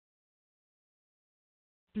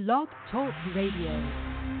Blog Talk Radio.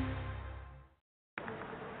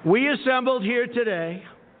 We assembled here today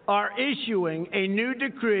are issuing a new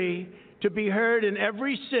decree to be heard in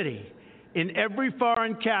every city, in every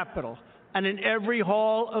foreign capital, and in every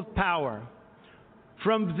hall of power.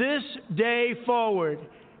 From this day forward,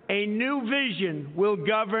 a new vision will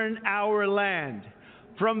govern our land.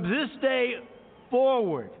 From this day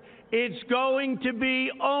forward, it's going to be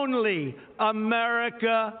only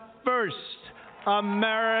America first.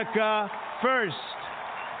 America first.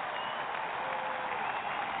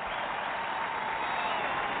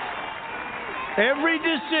 Every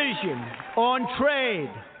decision on trade,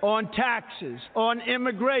 on taxes, on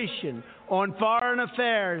immigration, on foreign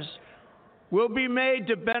affairs will be made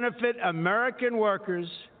to benefit American workers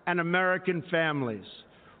and American families.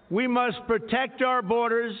 We must protect our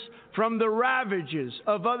borders from the ravages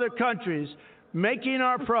of other countries making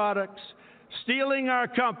our products, stealing our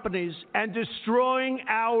companies, and destroying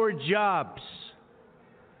our jobs.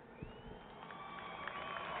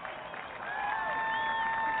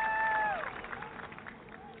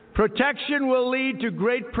 Protection will lead to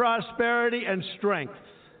great prosperity and strength.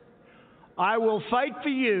 I will fight for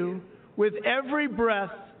you with every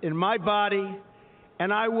breath in my body,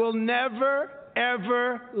 and I will never,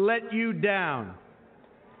 ever let you down.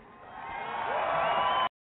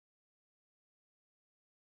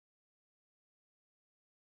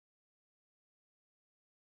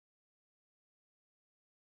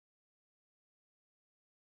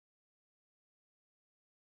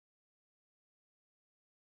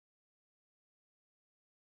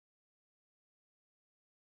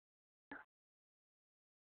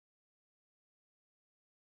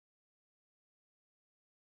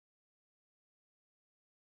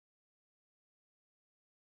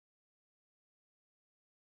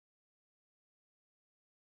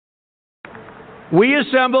 We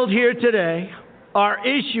assembled here today are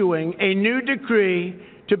issuing a new decree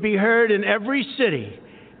to be heard in every city,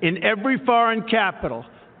 in every foreign capital,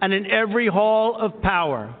 and in every hall of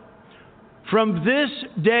power. From this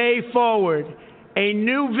day forward, a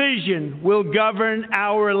new vision will govern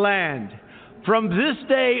our land. From this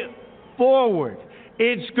day forward,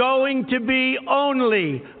 it's going to be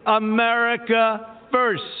only America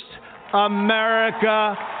first.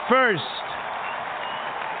 America first.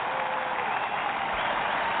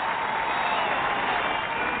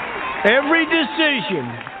 Every decision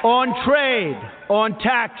on trade, on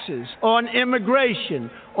taxes, on immigration,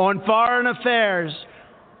 on foreign affairs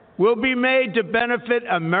will be made to benefit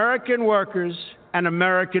American workers and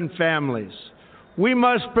American families. We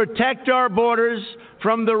must protect our borders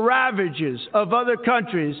from the ravages of other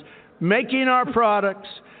countries making our products,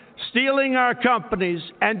 stealing our companies,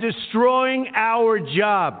 and destroying our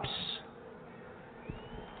jobs.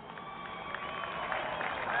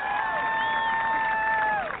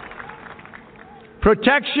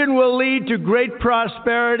 Protection will lead to great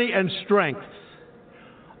prosperity and strength.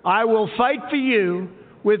 I will fight for you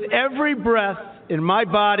with every breath in my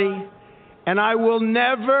body, and I will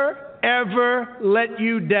never, ever let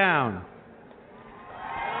you down.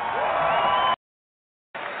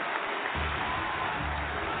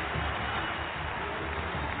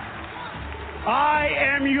 I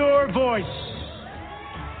am your voice.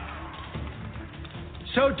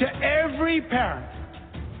 So to every parent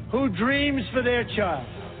who dreams for their child,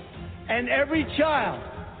 and every child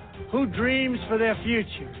who dreams for their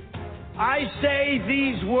future, I say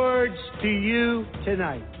these words to you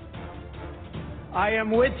tonight. I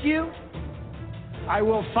am with you, I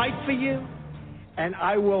will fight for you, and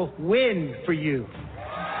I will win for you.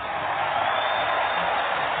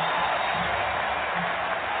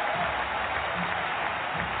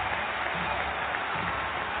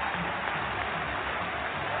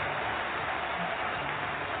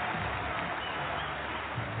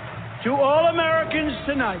 To all Americans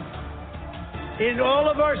tonight, in all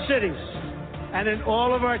of our cities and in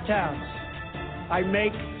all of our towns, I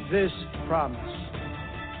make this promise.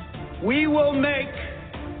 We will make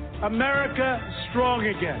America strong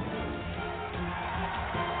again.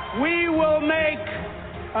 We will make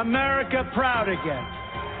America proud again.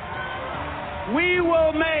 We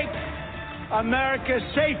will make America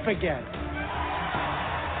safe again.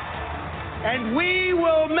 And we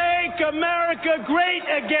will make America great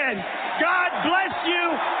again. God bless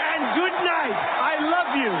you and good night. I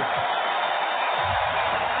love you.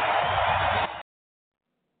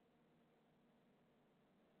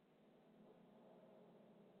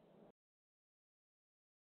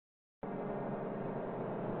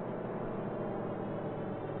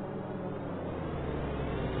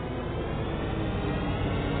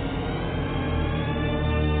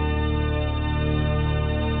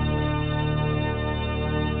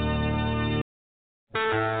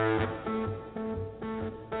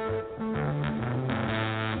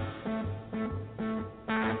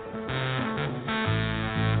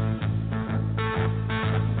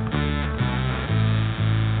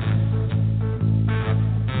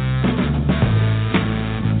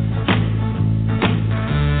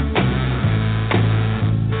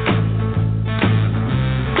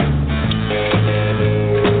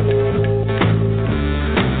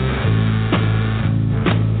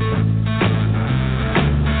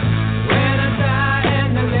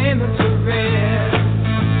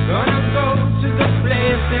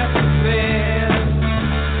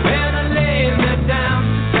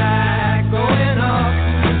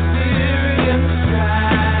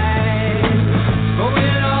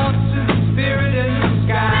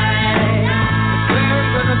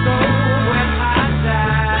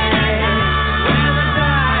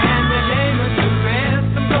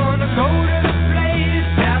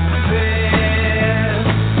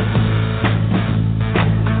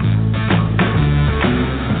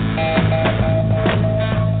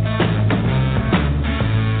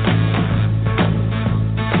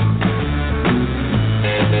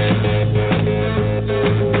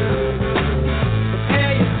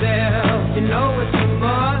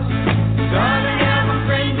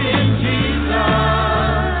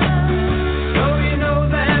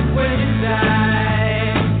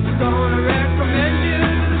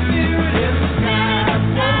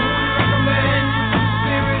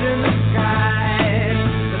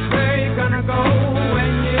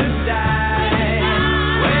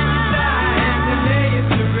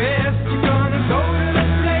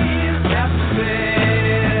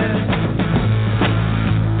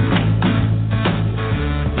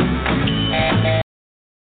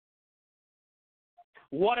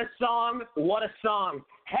 What a song. What a song.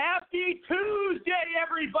 Happy Tuesday,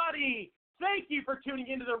 everybody. Thank you for tuning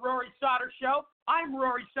into the Rory Sauter Show. I'm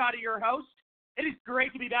Rory Sauter, your host. It is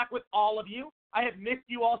great to be back with all of you. I have missed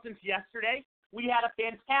you all since yesterday. We had a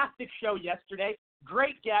fantastic show yesterday.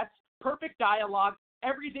 Great guests, perfect dialogue,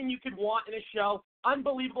 everything you could want in a show,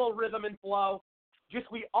 unbelievable rhythm and flow.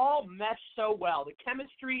 Just we all mesh so well. The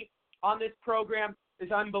chemistry on this program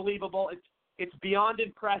is unbelievable. It's beyond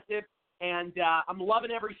impressive, and I'm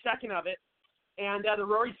loving every second of it. And the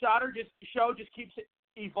Rory Sauter show just keeps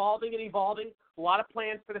evolving and evolving. A lot of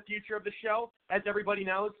plans for the future of the show, as everybody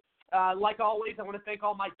knows. Like always, I want to thank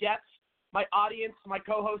all my guests, my audience, my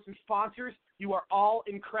co-hosts, and sponsors. You are all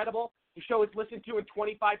incredible. The show is listened to in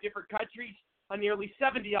 25 different countries on nearly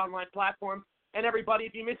 70 online platforms. And everybody,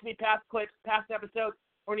 if you miss any past clips, past episodes,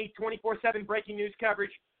 or need 24/7 breaking news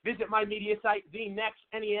coverage, visit my media site,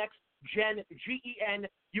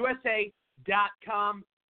 thenextgenusa.com.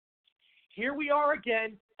 Here we are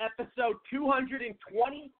again, episode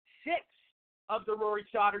 226 of the Rory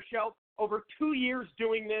Sauter Show. Over 2 years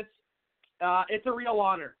doing this. It's a real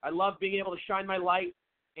honor. I love being able to shine my light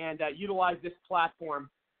and utilize this platform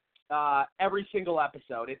every single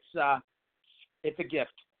episode. It's a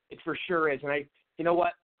gift. It for sure is. And you know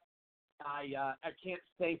what? I can't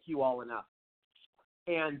thank you all enough.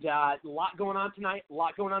 And a lot going on tonight, a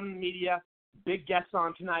lot going on in the media, big guests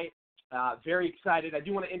on tonight. Very excited. I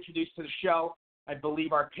do want to introduce to the show, I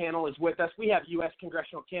believe our panel is with us. We have U.S.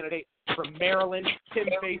 congressional candidate from Maryland, Tim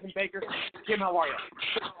Baker. Tim, how are you?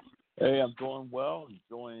 Hey, I'm doing well.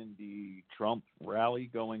 Enjoying the Trump rally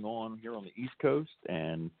going on here on the East Coast,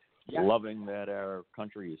 and loving that our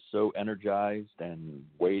country is so energized and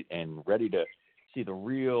ready to see the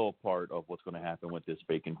real part of what's going to happen with this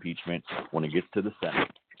fake impeachment when it gets to the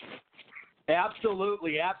Senate.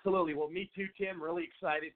 Absolutely. Well, me too, Tim. Really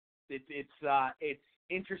excited. It's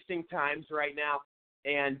interesting times right now,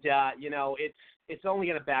 and it's only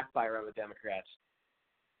going to backfire on the Democrats.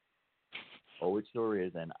 Oh, it sure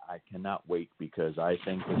is, and I cannot wait because I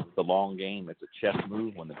think this is the long game. It's a chess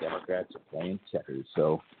move when the Democrats are playing checkers.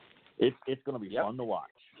 So it's going to be fun to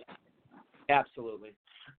watch. Absolutely.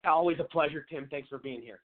 Always a pleasure, Tim. Thanks for being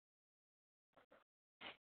here.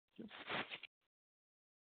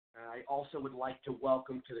 I also would like to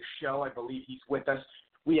welcome to the show, I believe he's with us,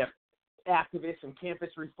 we have activist and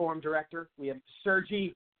campus reform director. We have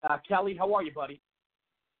Sergi Kelly. How are you, buddy?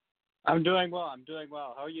 I'm doing well.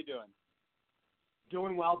 How are you doing?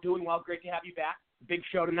 Doing well. Great to have you back. Big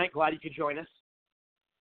show tonight. Glad you could join us.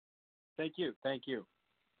 Thank you.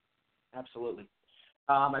 Absolutely.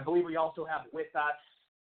 I believe we also have with us,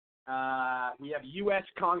 we have U.S.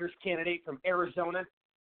 Congress candidate from Arizona,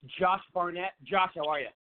 Josh Barnett. Josh, how are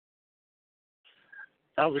you?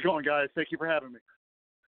 How's it going, guys? Thank you for having me.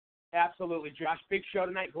 Absolutely, Josh. Big show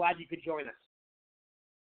tonight. Glad you could join us.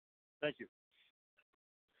 Thank you.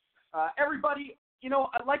 Everybody,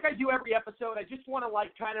 like I do every episode, I just want to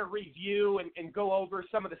kind of review and go over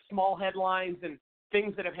some of the small headlines and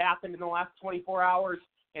things that have happened in the last 24 hours.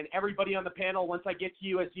 And everybody on the panel, once I get to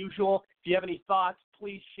you, as usual, if you have any thoughts,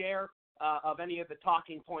 please share of any of the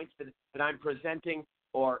talking points that I'm presenting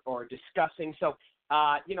or discussing. So,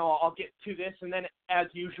 I'll get to this, and then, as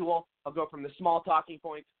usual, I'll go from the small talking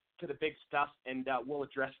points to the big stuff, and we'll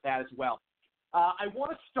address that as well. I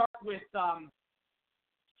want to start with, there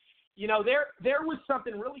was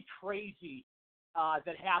something really crazy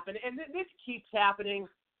that happened, and this keeps happening.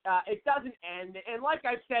 It doesn't end. And like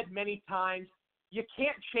I've said many times, you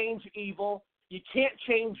can't change evil. You can't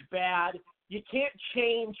change bad. You can't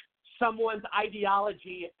change someone's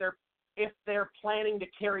ideology if they're planning to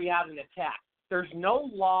carry out an attack. There's no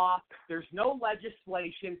law. There's no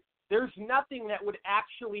legislation. There's nothing that would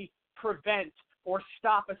actually prevent or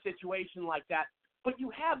stop a situation like that. But you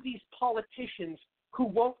have these politicians who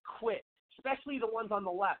won't quit, especially the ones on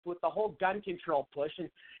the left with the whole gun control push.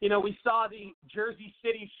 And, we saw the Jersey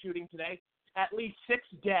City shooting today, at least 6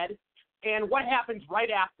 dead. And what happens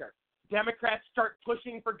right after? Democrats start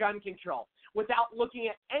pushing for gun control without looking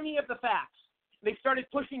at any of the facts. They started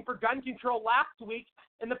pushing for gun control last week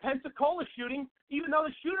in the Pensacola shooting, even though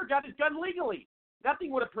the shooter got his gun legally.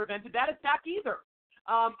 Nothing would have prevented that attack either.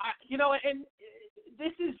 And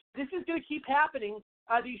this is going to keep happening,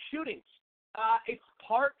 these shootings. It's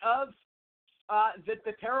part of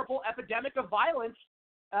the terrible epidemic of violence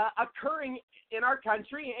occurring in our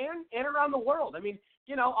country and around the world. I mean,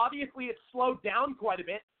 obviously it's slowed down quite a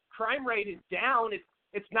bit. Crime rate is down.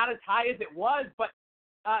 It's not as high as it was, but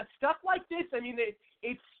stuff like this, I mean,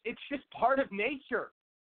 it's just part of nature.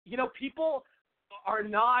 People are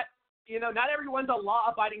not, not everyone's a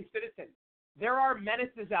law-abiding citizen. There are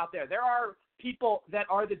menaces out there. There are people that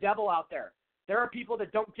are the devil out there. There are people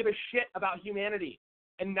that don't give a shit about humanity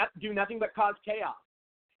and do nothing but cause chaos.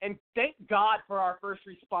 And thank God for our first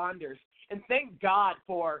responders, and thank God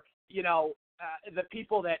for the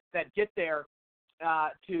people that get there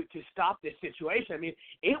to stop this situation. I mean,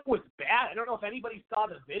 it was bad. I don't know if anybody saw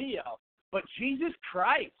the video, but Jesus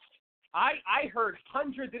Christ, I heard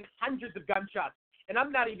hundreds and hundreds of gunshots, and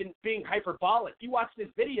I'm not even being hyperbolic. You watch this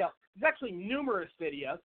video, there's actually numerous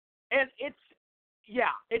videos, and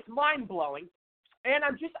it's mind-blowing. And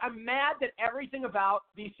I'm mad that everything about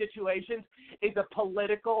these situations is a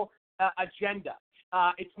political agenda.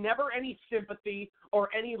 It's never any sympathy or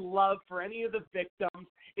any love for any of the victims.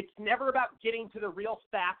 It's never about getting to the real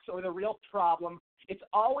facts or the real problem. It's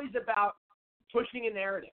always about pushing a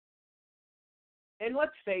narrative. And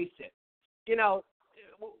let's face it,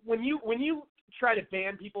 when you try to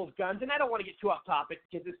ban people's guns, and I don't want to get too off topic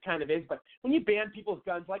because this kind of is, but when you ban people's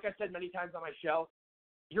guns, like I said many times on my show,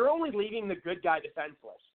 you're only leaving the good guy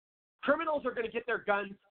defenseless. Criminals are going to get their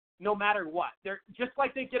guns no matter what. They're just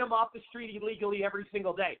like they get them off the street illegally every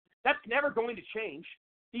single day. That's never going to change.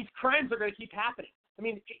 These crimes are going to keep happening. I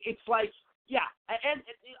mean, it's like, and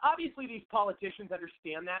obviously these politicians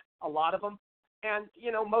understand that, a lot of them, and,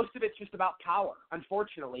 most of it's just about power,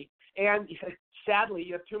 unfortunately. And sadly,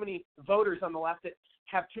 you have too many voters on the left that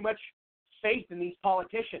have too much faith in these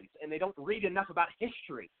politicians, and they don't read enough about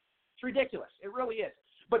history. It's ridiculous. It really is.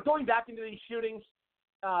 But going back into these shootings,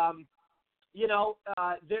 there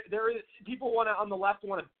is people on the left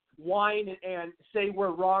want to whine and say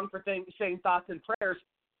we're wrong for saying thoughts and prayers.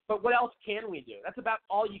 But what else can we do? That's about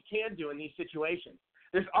all you can do in these situations.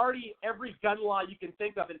 There's already every gun law you can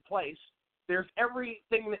think of in place. There's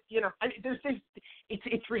everything that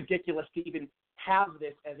it's ridiculous to even have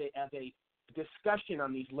this as a discussion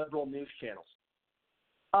on these liberal news channels.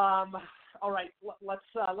 All right,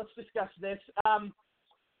 let's discuss this.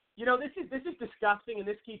 This is disgusting, and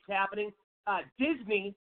this keeps happening.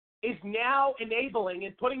 Disney is now enabling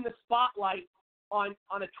and putting the spotlight on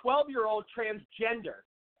a 12-year-old transgender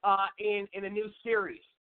in a new series.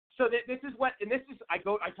 So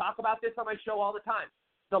I talk about this on my show all the time.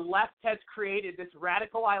 The left has created this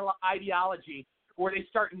radical ideology where they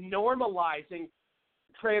start normalizing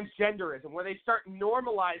transgenderism, where they start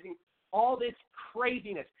normalizing all this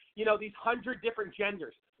craziness. These 100 different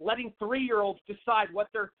genders, letting 3-year-olds decide what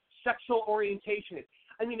their sexual orientation is.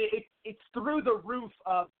 I mean, it's through the roof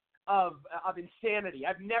of insanity.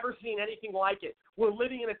 I've never seen anything like it. We're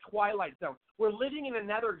living in a twilight zone. We're living in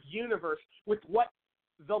another universe with what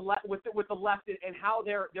the left and how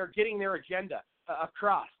they're getting their agenda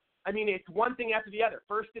across. I mean, it's one thing after the other.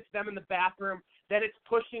 First, it's them in the bathroom. Then it's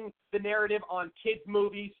pushing the narrative on kids'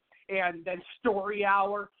 movies and then Story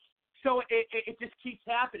Hour. So it just keeps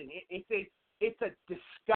happening. It's a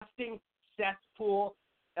disgusting cesspool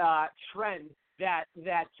trend that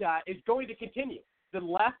is going to continue. The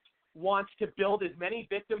left wants to build as many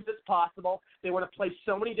victims as possible. They want to place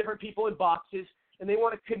so many different people in boxes, and they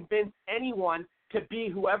want to convince anyone to be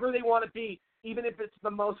whoever they want to be, even if it's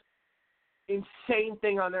the most insane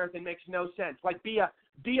thing on earth and makes no sense. Like be a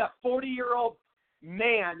 40-year-old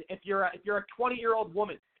man if you're a 20-year-old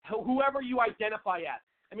woman, whoever you identify as.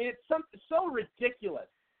 I mean, it's so ridiculous.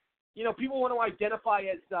 People want to identify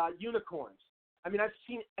as unicorns. I mean, I've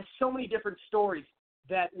seen so many different stories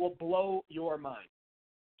that will blow your mind.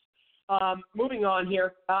 Moving on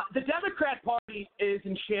here, the Democrat Party is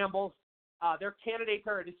in shambles. Their candidates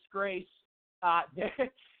are a disgrace.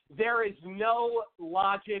 There is no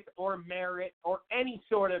logic or merit or any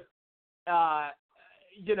sort of,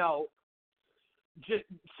 just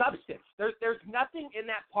substance. There's nothing in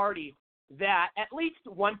that party that at least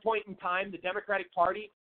one point in time, the Democratic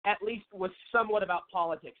Party at least was somewhat about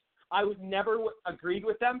politics. I would never agreed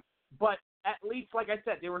with them, but at least, like I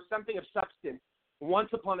said, there was something of substance once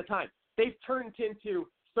upon a time. They've turned into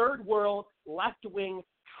third world, left-wing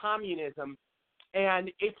communism, and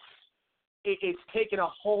it's taken a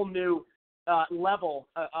whole new level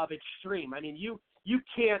of extreme. I mean, you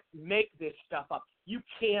can't make this stuff up. You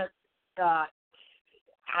can't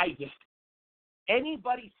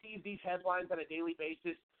anybody sees these headlines on a daily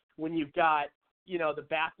basis when you've got, the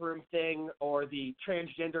bathroom thing or the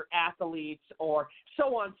transgender athletes or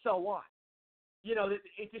so on.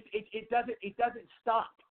 It doesn't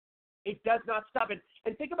stop. It does not stop.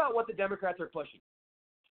 And think about what the Democrats are pushing.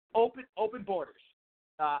 Open borders,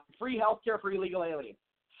 free health care for illegal aliens,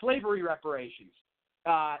 slavery reparations,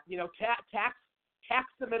 tax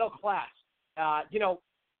the middle class,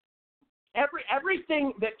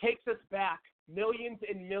 everything that takes us back millions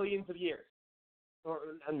and millions of years.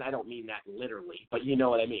 And I don't mean that literally, but you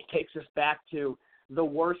know what I mean. Takes us back to the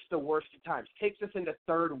worst of times, takes us into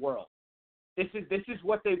third world. This is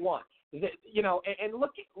what they want. You know, and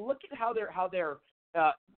look at how they're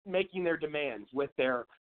making their demands with their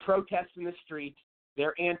protests in the streets,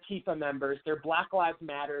 their Antifa members, their Black Lives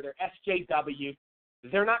Matter, their SJW.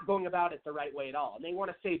 They're not going about it the right way at all. And they want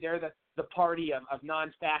to say they're the party of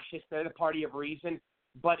non-fascists, they're the party of reason.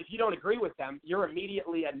 But if you don't agree with them, you're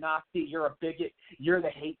immediately a Nazi, you're a bigot, you're the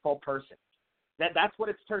hateful person. That's what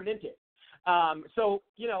it's turned into. So,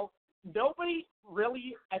 you know, nobody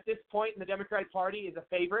really at this point in the Democratic Party is a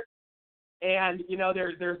favorite. And, you know,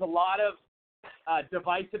 there's a lot of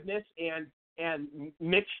divisiveness and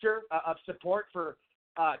mixture of support for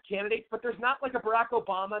candidates, but there's not like a Barack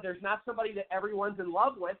Obama. There's not somebody that everyone's in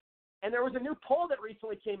love with. And there was a new poll that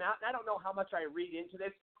recently came out, and I don't know how much I read into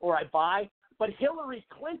this or I buy, but Hillary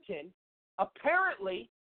Clinton apparently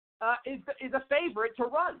is a favorite to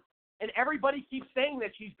run. And everybody keeps saying that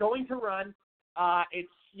she's going to run. It's,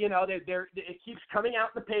 you know, it keeps coming out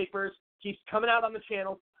in the papers, keeps coming out on the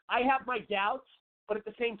channels. I have my doubts, but at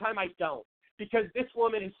the same time I don't, because this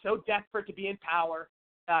woman is so desperate to be in power.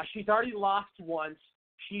 She's already lost once.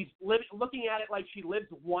 She's looking at it like she lived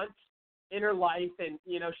once in her life, and,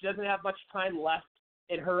 you know, she doesn't have much time left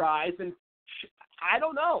in her eyes. And I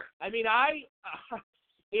don't know. I mean,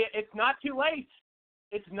 it's not too late.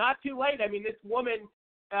 It's not too late. I mean, this woman,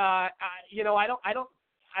 you know, I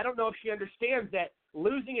don't know if she understands that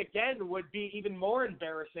losing again would be even more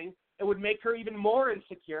embarrassing. It would make her even more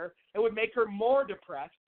insecure. It would make her more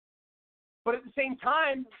depressed. But at the same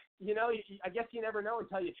time, you know, I guess you never know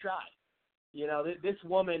until you try. You know, this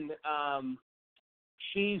woman,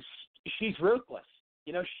 she's ruthless.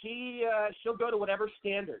 You know, she'll go to whatever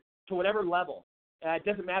standard, to whatever level. It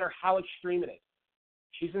doesn't matter how extreme it is.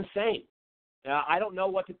 She's insane. I don't know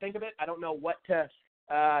what to think of it. I don't know what to,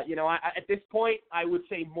 you know, at this point, I would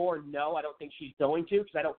say more no. I don't think she's going to,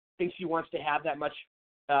 because I don't think she wants to have that much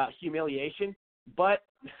humiliation. But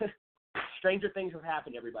stranger things have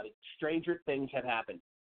happened, everybody. Stranger things have happened.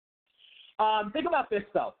 Think about this,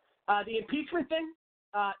 though. The impeachment thing,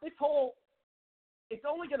 it's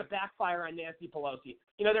only going to backfire on Nancy Pelosi.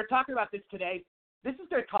 You know, they're talking about this today. This is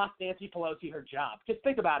going to cost Nancy Pelosi her job. Just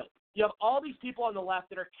think about it. You have all these people on the left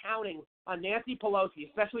that are counting on Nancy Pelosi,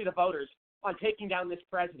 especially the voters, on taking down this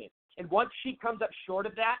president. And once she comes up short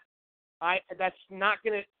of that, that's not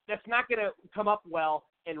going to come up well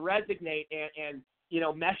and resonate and you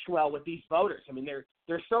know, mesh well with these voters. I mean,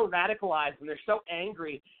 they're so radicalized and they're so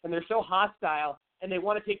angry and they're so hostile, and they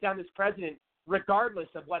want to take down this president regardless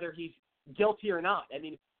of whether he's guilty or not. I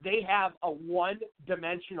mean, they have a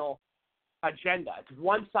one-dimensional agenda. It's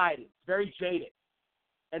one-sided. It's very jaded.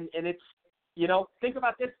 And it's, you know, think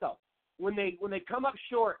about this, though. When they come up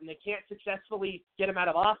short and they can't successfully get him out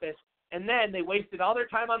of office, and then they wasted all their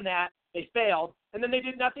time on that, they failed, and then they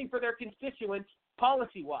did nothing for their constituents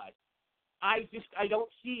policy-wise. I don't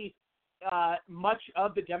see much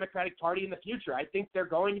of the Democratic Party in the future. I think they're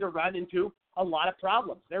going to run into a lot of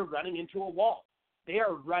problems. They're running into a wall. They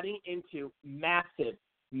are running into massive,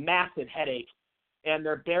 massive headache, and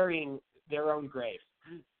they're burying their own grave.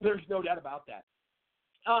 There's no doubt about that.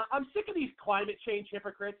 I'm sick of these climate change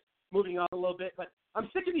hypocrites, moving on a little bit, but I'm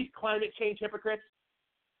sick of these climate change hypocrites.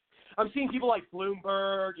 I'm seeing people like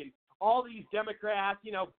Bloomberg and all these Democrats,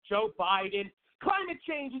 you know, Joe Biden. Climate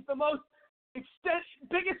change is the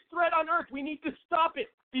biggest threat on earth. We need to stop it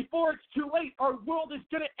before it's too late. Our world is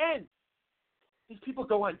going to end. These people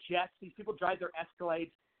go on jets. These people drive their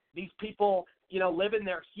Escalades. These people, you know, live in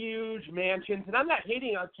their huge mansions. And I'm not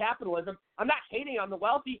hating on capitalism. I'm not hating on the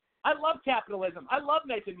wealthy. I love capitalism. I love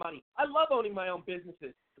making money. I love owning my own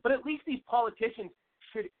businesses. But at least these politicians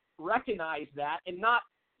should recognize that and not,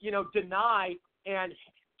 you know, deny and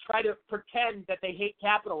try to pretend that they hate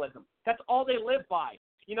capitalism. That's all they live by.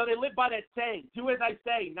 You know, they live by that saying, do as I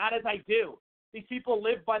say, not as I do. These people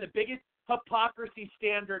live by the biggest hypocrisy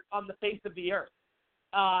standard on the face of the earth.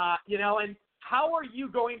 You know, and how are you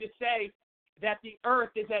going to say that the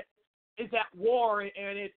earth is at war and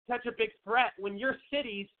it's such a big threat when your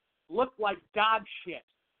cities look like dog shit?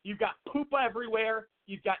 You've got poop everywhere.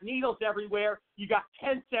 You've got needles everywhere. You got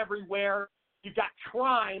tents everywhere. You've got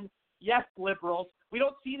crime. Yes, liberals. We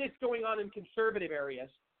don't see this going on in conservative areas.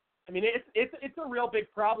 I mean, it's a real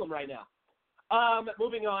big problem right now.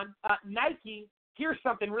 Moving on, Nike. Here's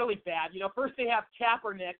something really bad. You know, first they have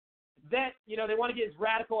Kaepernick. Then, you know, they want to get as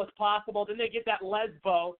radical as possible. Then they get that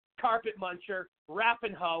lesbo, carpet muncher,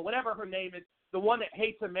 rapping hoe, whatever her name is, the one that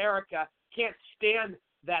hates America. Can't stand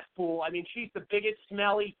that fool. I mean, she's the biggest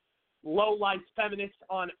smelly, low-life feminist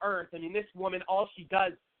on earth. I mean, this woman, all she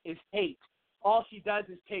does is hate. All she does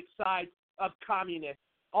is take sides of communists.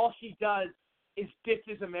 All she does is "This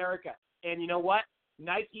is America." And you know what?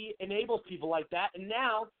 Nike enables people like that, and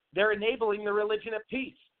now they're enabling the religion of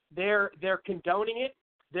peace. They're condoning it.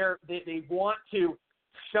 They want to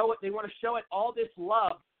show it. They want to show it all this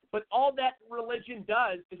love, but all that religion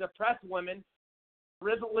does is oppress women.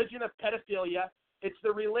 Religion of pedophilia. It's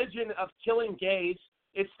the religion of killing gays.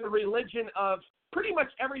 It's the religion of pretty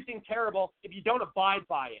much everything terrible if you don't abide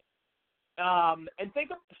by it. And think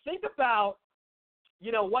about,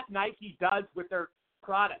 what Nike does with their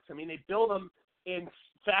products. I mean, they build them in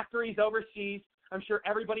factories overseas. I'm sure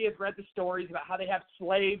everybody has read the stories about how they have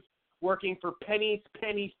slaves working for pennies,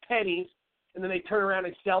 and then they turn around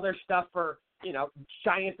and sell their stuff for,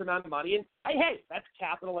 giant amount of money. And hey, that's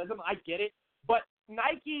capitalism. I get it. But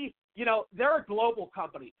Nike, they're a global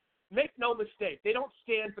company. Make no mistake, they don't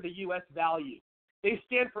stand for the U.S. value. They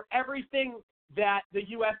stand for everything that the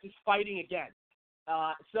U.S. is fighting against.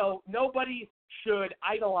 So nobody should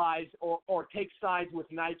idolize or take sides with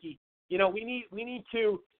Nike. We need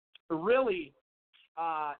to really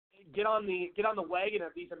get on the wagon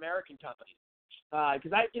of these American companies.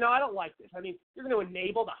 Because I don't like this. I mean, you're going to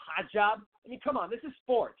enable the hot job. I mean, come on, this is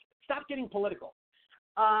sports. Stop getting political.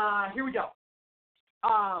 Here we go.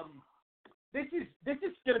 This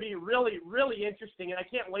is going to be really, really interesting, and I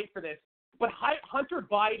can't wait for this. But Hunter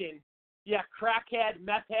Biden, crackhead,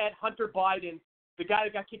 meth head, Hunter Biden, the guy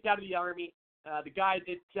that got kicked out of the Army, the guy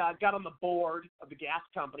that got on the board of the gas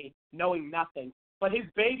company knowing nothing. But his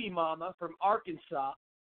baby mama from Arkansas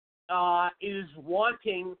is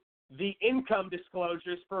wanting the income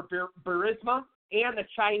disclosures for Burisma and the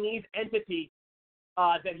Chinese entity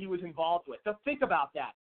that he was involved with. So think about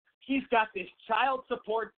that. He's got this child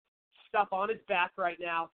support stuff on his back right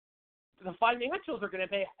now. The financials are going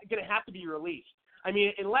to have to be released. I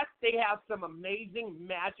mean, unless they have some amazing,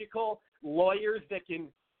 magical lawyers that can,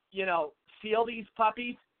 seal these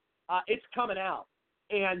puppies, it's coming out.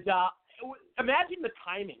 And imagine the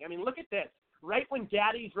timing. I mean, look at this. Right when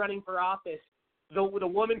Daddy's running for office, the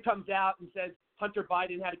woman comes out and says, Hunter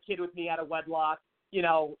Biden had a kid with me out of wedlock.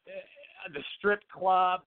 The strip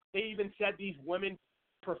club. They even said these women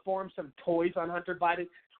performed some toys on Hunter Biden.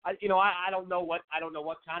 I don't know what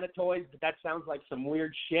kind of toys, but that sounds like some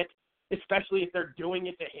weird shit, especially if they're doing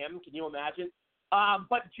it to him. Can you imagine?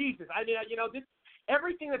 But Jesus, I mean,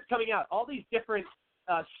 everything that's coming out, all these different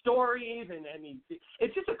stories, and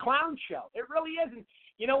it's just a clown show. It really is. And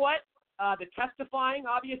you know what? The testifying,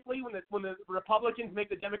 obviously, when the Republicans make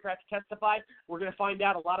the Democrats testify, we're going to find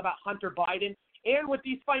out a lot about Hunter Biden, and with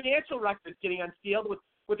these financial records getting unsealed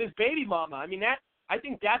with his baby mama. I mean, I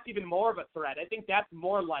think that's even more of a threat. I think that's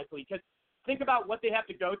more likely, because think about what they have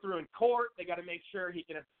to go through in court. They got to make sure he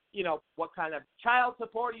can, what kind of child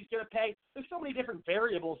support he's going to pay. There's so many different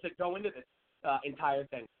variables that go into this entire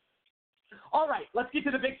thing. All right, let's get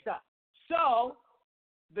to the big stuff. So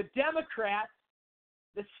the Democrats,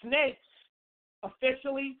 the snakes,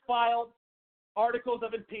 officially filed articles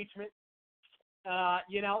of impeachment.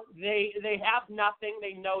 They have nothing.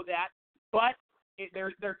 They know that, but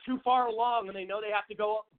they're too far along, and they know they have to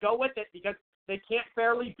go with it because they can't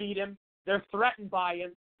fairly beat him. They're threatened by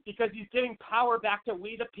him because he's giving power back to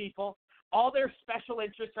we the people. All their special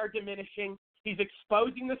interests are diminishing. He's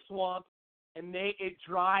exposing the swamp, and it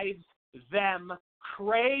drives them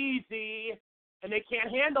crazy, and they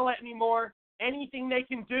can't handle it anymore. Anything they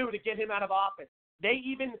can do to get him out of office.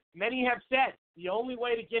 Many have said the only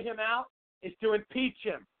way to get him out is to impeach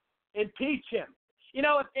him. Impeach him.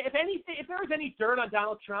 If there was any dirt on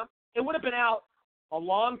Donald Trump, it would have been out a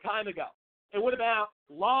long time ago. It would have been out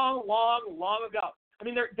long, long, long ago. I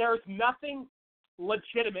mean, there's nothing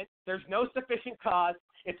legitimate. There's no sufficient cause.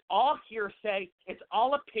 It's all hearsay. It's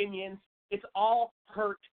all opinions. It's all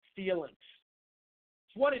hurt feelings.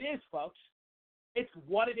 It's what it is, folks. It's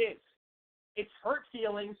what it is. It's hurt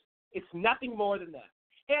feelings. It's nothing more than that.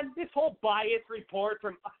 And this whole bias report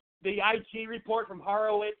from the IG report from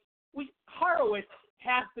Horowitz, Horowitz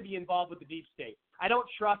has to be involved with the deep state. I don't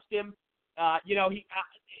trust him.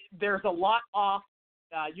 There's a lot off.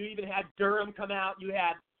 You even had Durham come out. You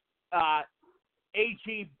had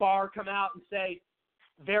AG Barr come out and say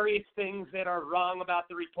various things that are wrong about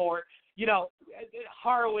the report.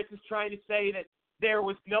 Horowitz is trying to say that there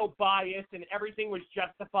was no bias and everything was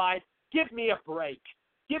justified. Give me a break.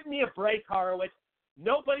 Give me a break, Horowitz.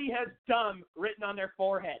 Nobody has dumb written on their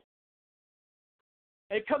forehead.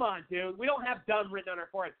 Hey, come on, dude. We don't have dumb written on our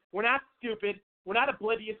forehead. We're not stupid. We're not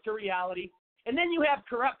oblivious to reality. And then you have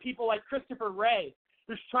corrupt people like Christopher Wray,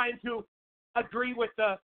 who's trying to agree with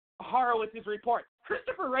the Horowitz's report.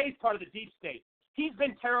 Christopher Wray's part of the deep state. He's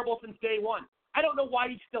been terrible since day one. I don't know why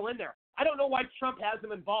he's still in there. I don't know why Trump has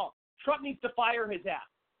him involved. Trump needs to fire his ass.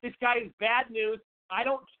 This guy is bad news.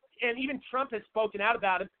 And even Trump has spoken out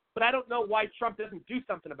about it, but I don't know why Trump doesn't do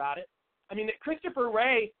something about it. I mean, Christopher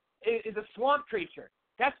Wray is a swamp creature.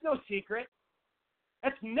 That's no secret.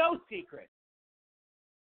 That's no secret.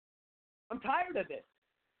 I'm tired of this.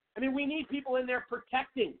 I mean, we need people in there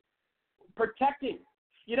protecting.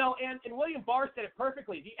 You know, and William Barr said it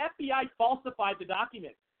perfectly. The FBI falsified the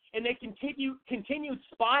document, and they continued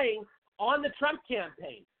spying on the Trump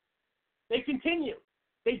campaign. They continued.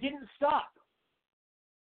 They didn't stop.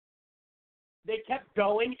 They kept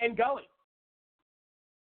going and going.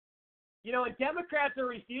 You know, and Democrats are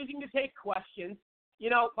refusing to take questions,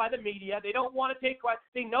 you know, by the media. They don't want to take questions.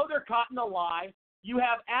 They know they're caught in a lie. You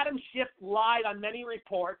have Adam Schiff lied on many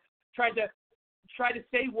reports, tried to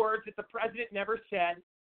say words that the president never said,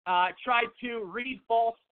 tried to read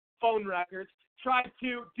false phone records, tried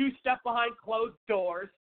to do stuff behind closed doors.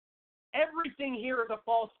 Everything here is a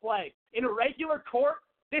false flag. In a regular court,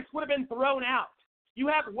 this would have been thrown out. You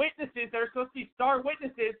have witnesses that are supposed to be star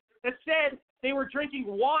witnesses that said they were drinking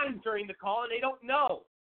wine during the call and they don't know.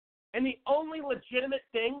 And the only legitimate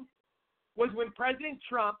thing was when President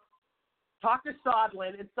Trump talked to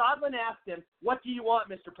Sondland, and Sondland asked him, "What do you want,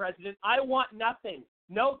 Mr. President?" "I want nothing.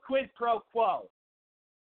 No quid pro quo."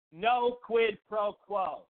 No quid pro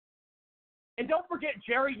quo. And don't forget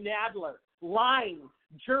Jerry Nadler lying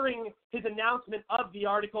during his announcement of the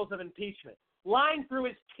articles of impeachment, lying through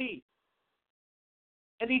his teeth.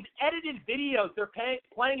 And these edited videos they're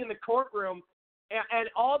playing in the courtroom, and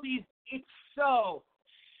all these, it's so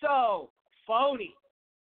phony.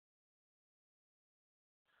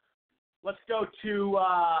 Let's go to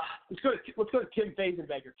Kim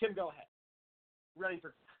Fazenbecker. Kim, go ahead. Running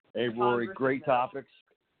for Hey, Rory, great topics.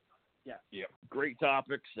 Yeah, great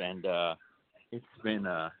topics, and it's been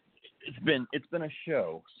a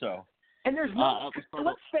show. So, and there's no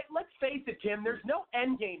let's face it, Tim. There's no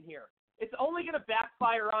end game here. It's only going to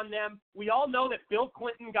backfire on them. We all know that Bill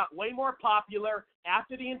Clinton got way more popular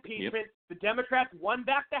after the impeachment. Yep. The Democrats won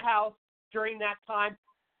back the House during that time.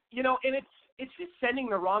 You know, and it's just sending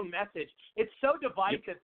the wrong message. It's so divisive.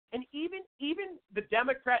 Yep. And even the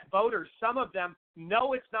Democrat voters, some of them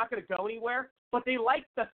know it's not going to go anywhere, but they like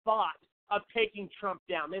the thought of taking Trump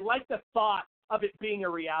down. They like the thought of it being a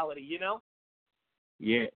reality, you know?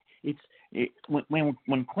 Yeah.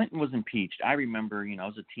 When Clinton was impeached, I remember, I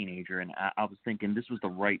was a teenager, and I was thinking this was the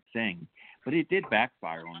right thing. But it did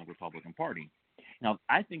backfire on the Republican Party. Now,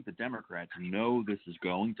 I think the Democrats know this is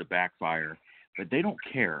going to backfire, but they don't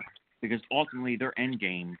care because ultimately their end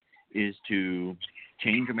game is to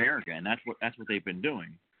change America, and that's what they've been doing.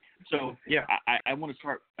 So yeah, I want to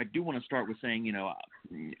start. I do want to start with saying,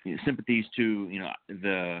 sympathies to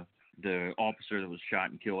the officer that was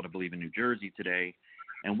shot and killed, I believe, in New Jersey today.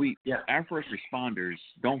 And our first responders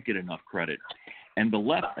don't get enough credit, and the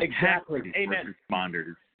left exactly. Amen. First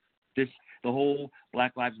responders. The whole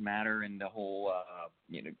Black Lives Matter and the whole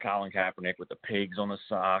Colin Kaepernick with the pigs on the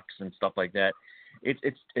socks and stuff like that.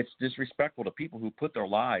 It's disrespectful to people who put their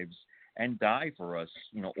lives and die for us,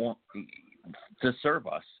 to serve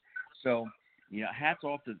us. So, hats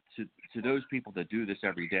off to those people that do this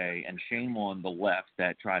every day, and shame on the left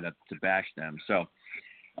that try to bash them. So,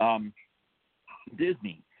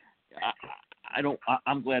 Disney,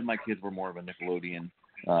 I'm glad my kids were more of a Nickelodeon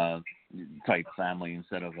type family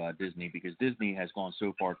instead of Disney, because Disney has gone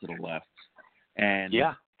so far to the left, and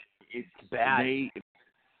it's bad.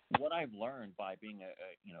 What I've learned by being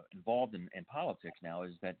involved in politics now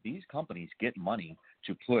is that these companies get money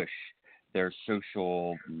to push their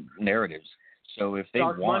social narratives. So if they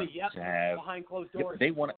want to have behind closed doors, if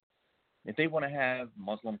they want to have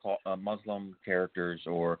Muslim characters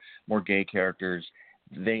or more gay characters,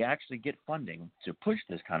 they actually get funding to push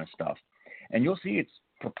this kind of stuff. And you'll see it's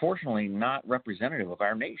proportionally not representative of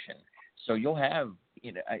our nation. So you'll have,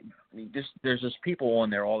 there's just people on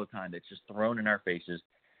there all the time that's just thrown in our faces.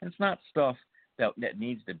 And it's not stuff that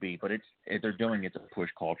needs to be, but they're doing it to push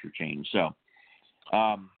culture change. So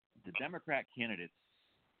the Democrat candidates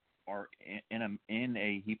are in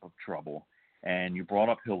a heap of trouble. And you brought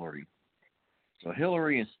up Hillary. So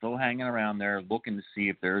Hillary is still hanging around there looking to see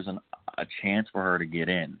if there's a chance for her to get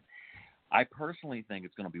in. I personally think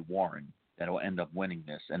it's going to be Warren that will end up winning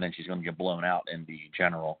this, and then she's going to get blown out in the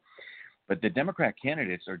general. But the Democrat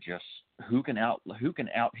candidates are just who can out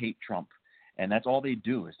hate Trump, and that's all they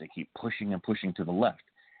do is they keep pushing and pushing to the left.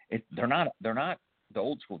 They're not the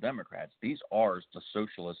old school Democrats. These are the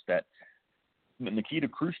socialists that Nikita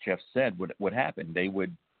Khrushchev said would happen. They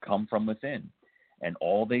would come from within, and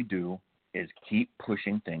all they do is keep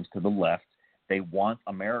pushing things to the left. They want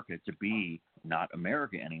America to be not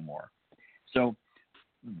America anymore. So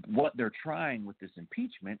what they're trying with this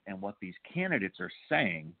impeachment and what these candidates are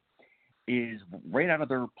saying is right out of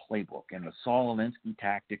their playbook and the Saul Alinsky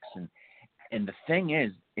tactics. And the thing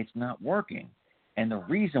is, it's not working. And the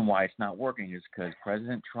reason why it's not working is because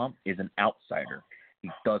President Trump is an outsider.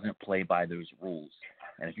 He doesn't play by those rules.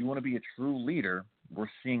 And if you want to be a true leader, we're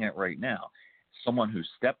seeing it right now. Someone who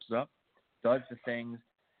steps up, does the things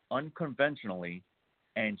unconventionally,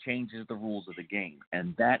 and changes the rules of the game.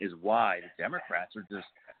 And that is why the Democrats are just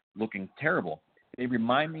looking terrible. They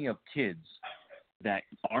remind me of kids that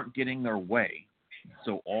aren't getting their way.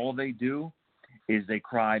 So all they do is they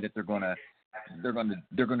cry that they're going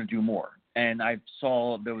to do more. And I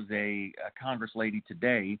saw there was a Congress lady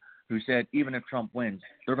today who said even if Trump wins,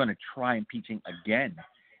 they're going to try impeaching again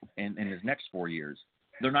in his next 4 years.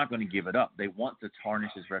 They're not going to give it up. They want to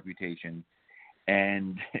tarnish his reputation,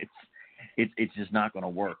 and it's just not going to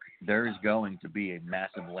work. There is going to be a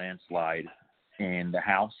massive landslide in the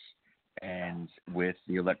House and with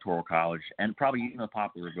the Electoral College, and probably even a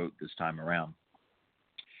popular vote this time around.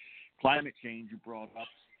 Climate change you brought up,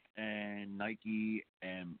 and Nike,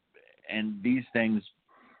 and these things,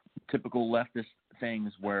 typical leftist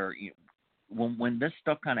things where when this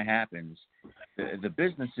stuff kind of happens, the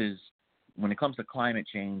businesses, when it comes to climate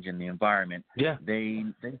change and the environment, they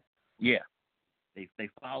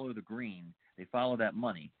follow the green, they follow that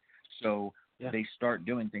money. So they start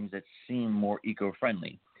doing things that seem more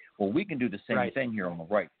eco-friendly. Well, we can do the same thing here on the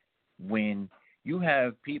right. When you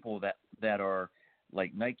have people that are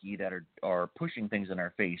like Nike that are pushing things in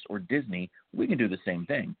our face, or Disney, we can do the same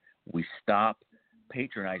thing. We stop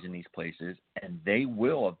patronizing these places, and they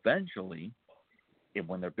will eventually,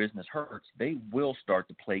 when their business hurts, they will start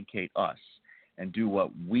to placate us and do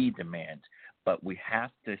what we demand. But we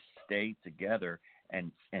have to stay together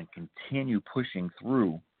and continue pushing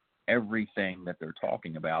through everything that they're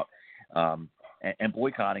talking about, and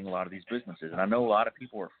boycotting a lot of these businesses. And I know a lot of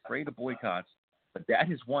people are afraid of boycotts, but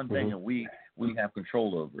that is one thing that we have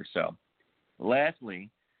control over. So lastly,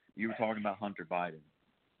 you were talking about Hunter Biden.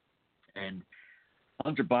 And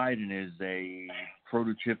Hunter Biden is a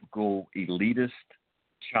prototypical elitist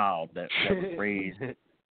child that was raised,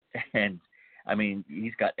 and I mean,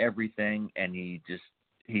 he's got everything, and he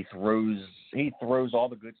throws all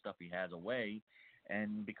the good stuff he has away,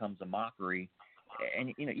 and becomes a mockery.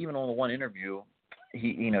 And even on the one interview,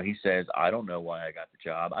 he says, "I don't know why I got the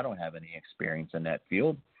job. I don't have any experience in that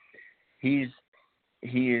field." It's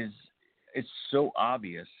so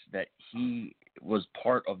obvious that he was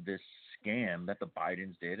part of this scam that the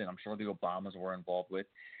Bidens did, and I'm sure the Obamas were involved with,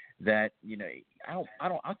 that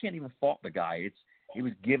I can't even fault the guy. It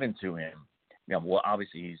was given to him. Well,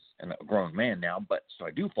 obviously he's a grown man now, but so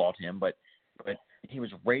I do fault him, but he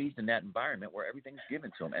was raised in that environment where everything's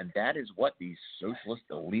given to him, and that is what these socialist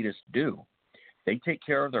elitists do. They take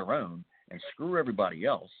care of their own and screw everybody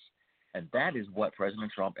else, and that is what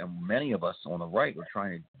President Trump and many of us on the right are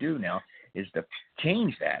trying to do now, is to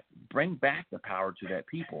change that, bring back the power to that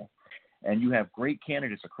people. And you have great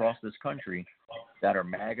candidates across this country that are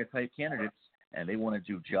MAGA-type candidates, and they want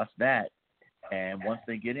to do just that. And once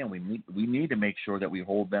they get in, we need to make sure that we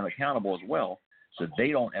hold them accountable as well, so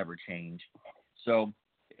they don't ever change. So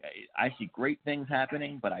I see great things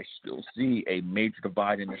happening, but I still see a major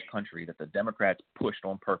divide in this country that the Democrats pushed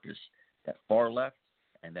on purpose, that far left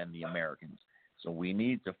and then the Americans. So we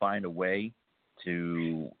need to find a way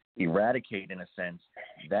to eradicate, in a sense,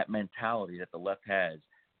 that mentality that the left has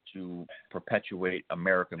to perpetuate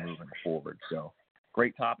America moving forward. So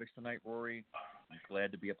great topics tonight, Rory. I'm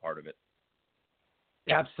glad to be a part of it.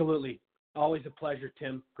 Absolutely. Always a pleasure,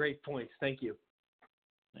 Tim. Great points. Thank you.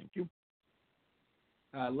 Thank you.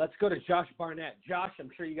 Let's go to Josh Barnett. Josh, I'm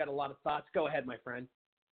sure you got a lot of thoughts. Go ahead, my friend.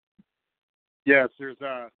 Yes, there's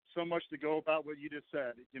so much to go about what you just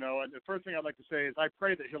said. And the first thing I'd like to say is I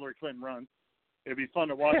pray that Hillary Clinton runs. It'd be fun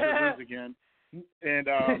to watch her lose again. And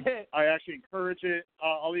I actually encourage it.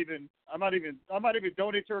 I might even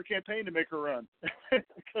donate to her campaign to make her run,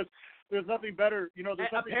 because there's nothing better. There's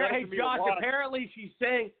nothing better for me to watch. Apparently she's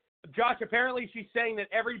saying that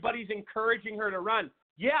everybody's encouraging her to run.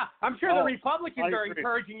 Yeah, I'm sure the Republicans are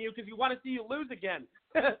encouraging you because you want to see you lose again.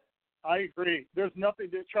 I agree. There's nothing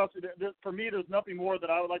that, trust me, for me, there's nothing more that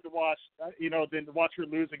I would like to watch, than to watch her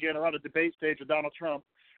lose again around a debate stage with Donald Trump,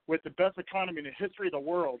 with the best economy in the history of the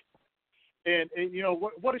world. And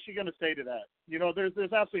what is she going to say to that?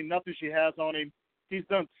 There's absolutely nothing she has on him. He's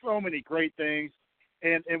done so many great things.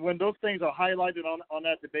 And when those things are highlighted on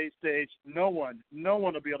that debate stage, no one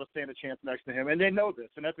will be able to stand a chance next to him. And they know this.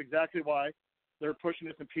 And that's exactly why they're pushing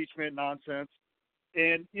this impeachment nonsense.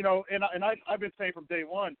 And, I've been saying from day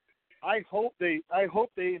one, I hope they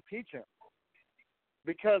impeach him.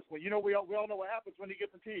 because well, we all know what happens when he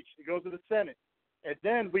gets impeached. He goes to the Senate, and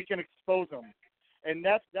then we can expose him. And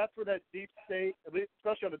that's where that deep state,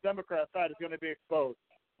 especially on the Democrat side, is going to be exposed.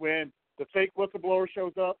 When the fake whistleblower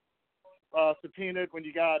shows up, subpoenaed. When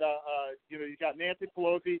you got you got Nancy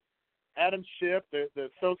Pelosi, Adam Schiff, the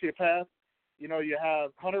sociopath. You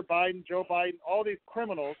have Hunter Biden, Joe Biden, all these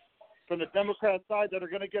criminals from the Democrat side that are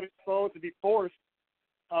going to get exposed and be forced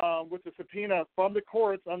with the subpoena from the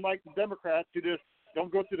courts, unlike the Democrats who just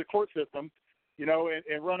don't go through the court system,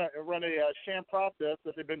 and run a sham process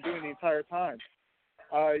that they've been doing the entire time.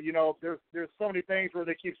 There's so many things where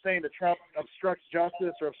they keep saying that Trump obstructs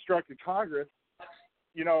justice or obstructed Congress.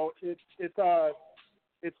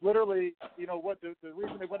 It's literally, what the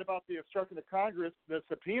reason they went about the obstructing the Congress, the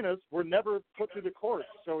subpoenas were never put through the courts,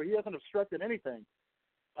 so he hasn't obstructed anything.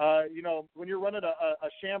 When you're running a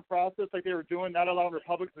sham process like they were doing, not allowing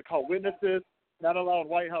Republicans to call witnesses, not allowing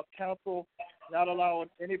White House counsel, not allowing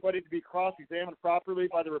anybody to be cross-examined properly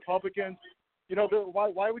by the Republicans,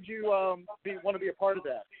 why would you want to be a part of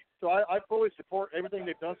that? So I fully support everything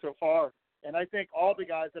they've done so far, and I think all the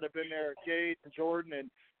guys that have been there, Gates and Jordan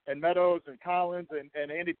and Meadows and Collins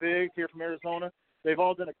and Andy Biggs here from Arizona, they've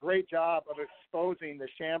all done a great job of exposing the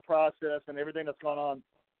sham process and everything that's gone on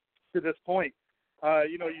to this point.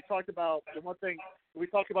 You talked about the one thing, we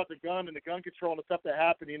talked about the gun and the gun control and the stuff that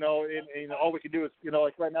happened, and all we can do is,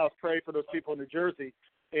 like right now is pray for those people in New Jersey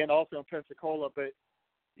and also in Pensacola. But,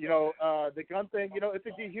 the gun thing, it's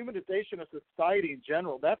a dehumanization of society in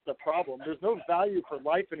general. That's the problem. There's no value for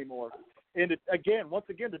life anymore. And once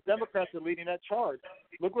again, the Democrats are leading that charge.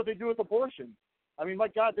 Look what they do with abortion. I mean, my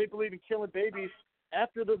God, they believe in killing babies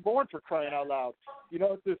after they're born, for crying out loud.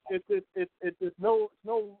 It's no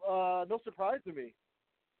surprise to me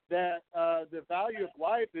that the value of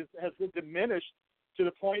life has been diminished to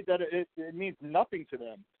the point that it means nothing to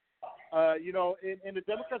them. And the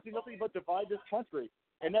Democrats do nothing but divide this country.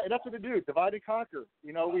 And that's what they do, divide and conquer.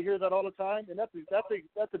 We hear that all the time, and that's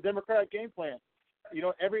a Democrat game plan.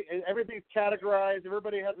 Everything's categorized.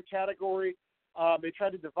 Everybody has a category. They try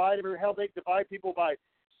to divide they divide people by,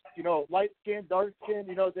 light skin, dark skin.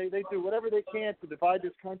 They do whatever they can to divide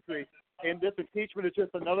this country, and this impeachment is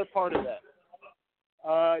just another part of that.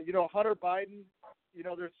 Hunter Biden.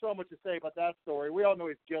 There's so much to say about that story. We all know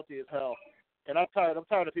he's guilty as hell. And I'm tired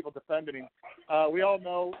of people defending him. We all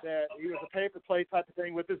know that he was a pay-for-play type of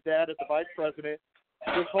thing with his dad as the vice president.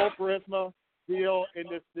 This whole charisma deal and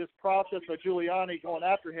this process of Giuliani going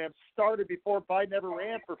after him started before Biden ever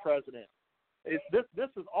ran for president. This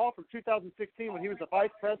is all from 2016 when he was the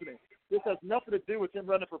vice president. This has nothing to do with him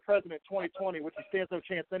running for president in 2020, which he stands no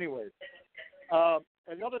chance anyways.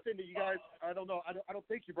 Another thing that you guys, I don't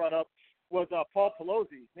think you brought up was Paul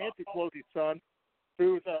Pelosi, Nancy Pelosi's son,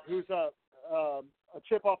 who's a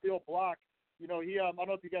chip off the old block. He I don't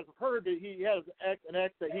know if you guys have heard, but he has an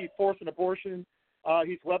ex that he forced an abortion.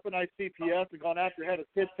 He's weaponized CPS and gone after, had his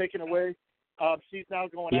kids taken away. She's now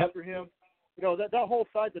going after him. That whole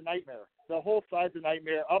side's a nightmare. The whole side's a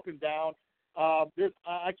nightmare, up and down.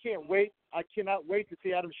 I can't wait. I cannot wait to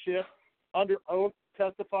see Adam Schiff under oath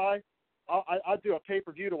testify. I'll do a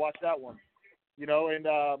pay-per-view to watch that one. And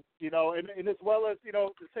as well as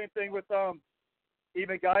the same thing with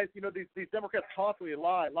even guys. These Democrats constantly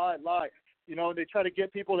lie. And they try to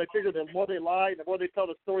get people. They figure the more they lie, and the more they tell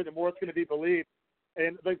the story, the more it's going to be believed.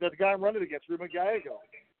 And the guy I'm running against, Ruben Gallego.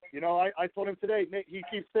 I told him today, he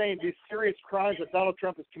keeps saying these serious crimes that Donald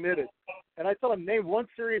Trump has committed. And I told him, name one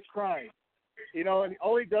serious crime. And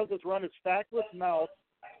all he does is run his factless mouth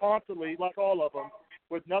constantly, like all of them,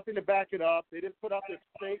 with nothing to back it up. They just put out this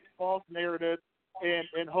fake, false narrative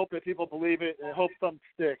and hope that people believe it and hope something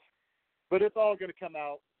sticks. But it's all going to come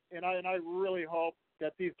out. And I really hope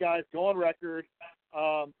that these guys go on record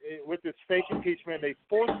with this fake impeachment. They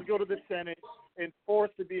forced to go to the Senate and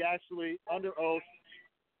forced to be actually under oath,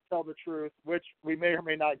 tell the truth, which we may or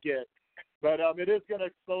may not get. But it is going to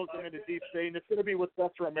expose them into deep state, and it's going to be what's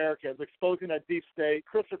best for America, is exposing that deep state.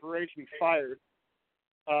 Christopher Wray should be fired.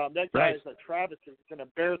 That guy is a travesty. It's an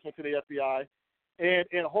embarrassment to the FBI.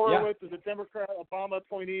 And Horowitz is a Democrat Obama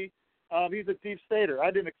appointee. He's a deep stater.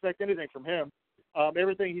 I didn't expect anything from him,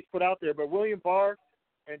 everything he's put out there. But William Barr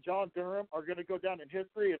and John Durham are going to go down in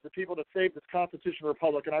history as the people that saved this constitutional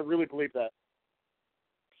republic, and I really believe that.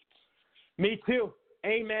 Me too.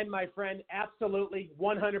 Amen, my friend. Absolutely,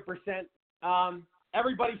 100%.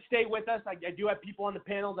 Everybody stay with us. I do have people on the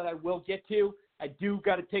panel that I will get to. I do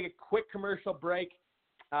got to take a quick commercial break,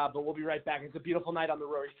 but we'll be right back. It's a beautiful night on the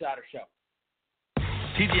Rory Sauter Show.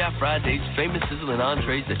 TGI Friday's famous sizzling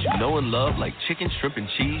entrees that you know and love, like chicken, shrimp, and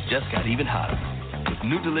cheese, just got even hotter. With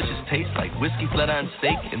New delicious tastes like whiskey flat iron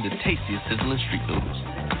steak and the tastiest sizzling street noodles.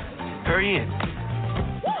 Hurry in.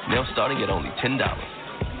 Now starting at only $10.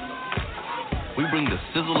 We bring the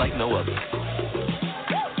sizzle like no other.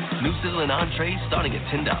 New sizzling entrees starting at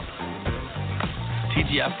 $10.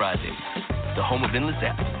 TGI Fridays, the home of endless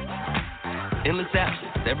apps. Endless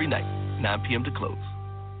apps every night, 9 p.m. to close.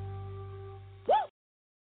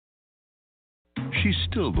 She's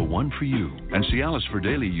still the one for you, and Cialis for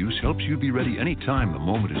daily use helps you be ready anytime the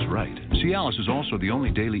moment is right. Cialis is also the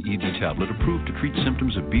only daily ED tablet approved to treat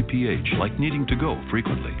symptoms of BPH, like needing to go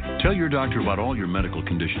frequently. Tell your doctor about all your medical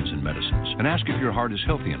conditions and medicines, and ask if your heart is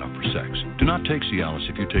healthy enough for sex. Do not take Cialis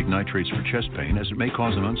if you take nitrates for chest pain, as it may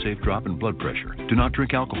cause an unsafe drop in blood pressure. Do not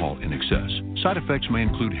drink alcohol in excess. Side effects may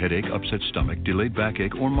include headache, upset stomach, delayed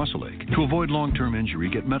backache, or muscle ache. To avoid long-term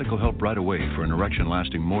injury, get medical help right away for an erection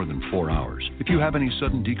lasting more than 4 hours. If you have any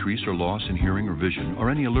sudden decrease or loss in hearing or vision, or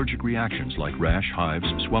any allergic reactions like rash, hives,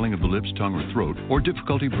 swelling of the lips, tongue, or throat, or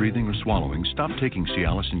difficulty breathing or swallowing, stop taking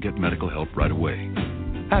Cialis and get medical help right away.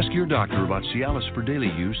 Ask your doctor about Cialis for daily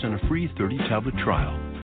use and a free 30-tablet trial.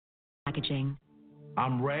 Packaging.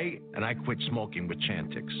 I'm Ray, and I quit smoking with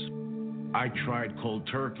Chantix. I tried cold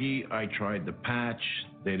turkey, I tried the patch,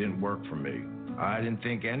 they didn't work for me. I didn't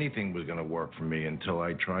think anything was going to work for me until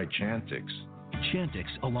I tried Chantix. Chantix,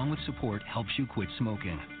 along with support, helps you quit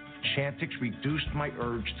smoking. Chantix reduced my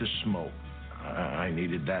urge to smoke. I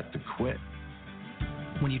needed that to quit.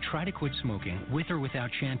 When you try to quit smoking, with or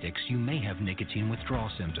without Chantix, you may have nicotine withdrawal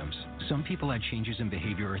symptoms. Some people had changes in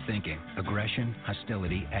behavior or thinking, aggression,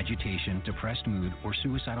 hostility, agitation, depressed mood, or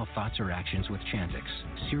suicidal thoughts or actions with Chantix.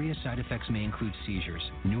 Serious side effects may include seizures,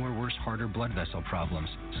 new or worse heart or blood vessel problems,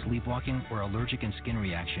 sleepwalking, or allergic and skin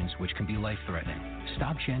reactions, which can be life-threatening.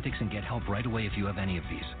 Stop Chantix and get help right away if you have any of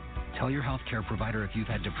these. Tell your healthcare provider if you've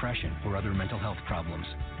had depression or other mental health problems.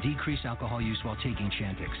 Decrease alcohol use while taking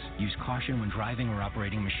Chantix. Use caution when driving or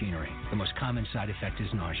operating machinery. The most common side effect is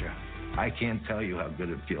nausea. I can't tell you how good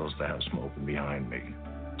it feels to have smoking behind me.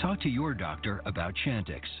 Talk to your doctor about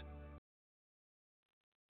Chantix.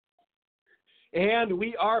 And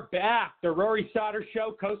we are back. The Rory Sauter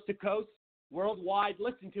Show, coast to coast, worldwide,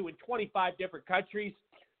 listened to in 25 different countries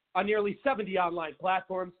on nearly 70 online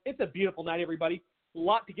platforms. It's a beautiful night, everybody. A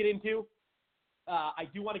lot to get into. I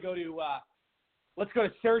do want to go to, let's go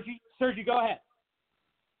to Sergi. Sergi, go ahead.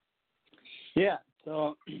 Yeah,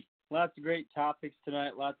 so lots of great topics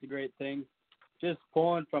tonight, lots of great things. Just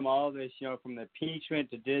pulling from all this, from the impeachment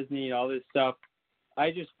to Disney, all this stuff.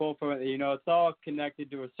 I just pull from it, it's all connected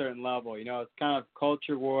to a certain level. It's kind of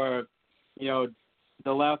culture war, the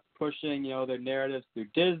left pushing, their narratives through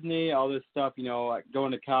Disney, all this stuff, like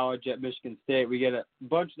going to college at Michigan State. We get a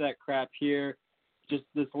bunch of that crap here. Just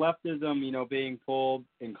this leftism, being pulled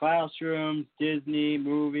in classrooms, Disney,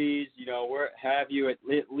 movies, where have you. It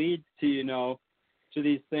leads to, to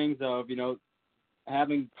these things of,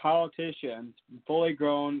 having politicians, fully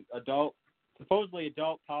grown supposedly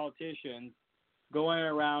adult politicians, going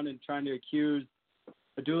around and trying to accuse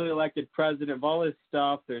a duly elected president of all this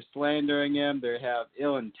stuff. They're slandering him. They have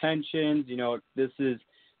ill intentions. This is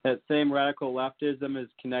that same radical leftism is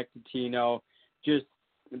connected to, just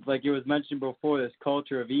like it was mentioned before, this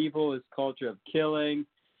culture of evil, this culture of killing.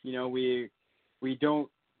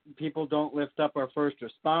 People don't lift up our first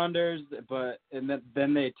responders,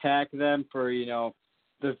 then they attack them for,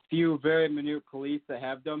 the few very minute police that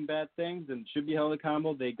have done bad things and should be held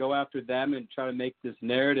accountable. They go after them and try to make this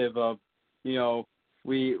narrative of,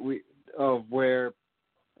 of where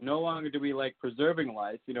no longer do we like preserving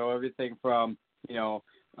life, everything from,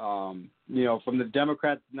 from the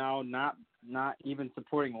Democrats now not even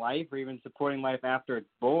supporting life or even supporting life after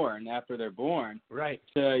they're born. Right.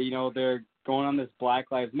 To, they're going on this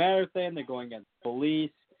Black Lives Matter thing. They're going against police.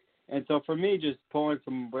 And so for me, just pulling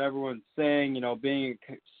from what everyone's saying, being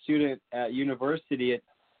a student at university,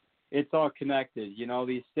 it's all connected.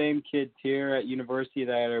 These same kids here at university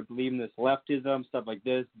that are believing this leftism, stuff like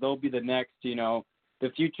this, they'll be the next, the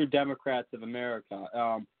future Democrats of America.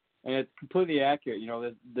 And it's completely accurate.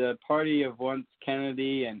 The party of once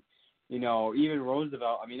Kennedy and, even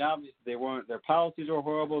Roosevelt, obviously their policies were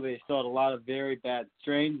horrible. They still had a lot of very bad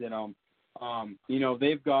strains in them.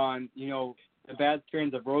 They've gone, the bad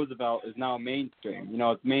strains of Roosevelt is now mainstream.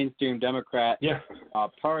 It's mainstream Democrat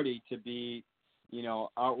party to be,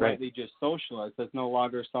 outrightly just socialist. That's no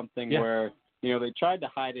longer something where, they tried to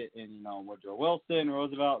hide it in, Woodrow Wilson,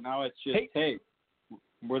 Roosevelt. Now it's just, hey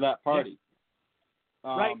we're that party.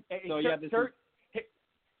 Right. Sir,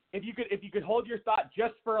 if you could hold your thought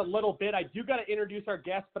just for a little bit, I do got to introduce our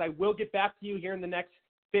guest, but I will get back to you here in the next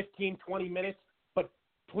 15, 20 minutes. But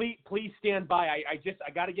please stand by.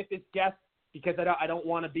 I got to get this guest because I don't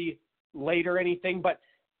want to be late or anything. But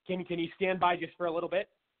can you stand by just for a little bit?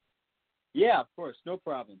 Yeah, of course, no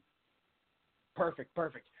problem. Perfect.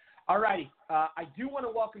 All righty. I do want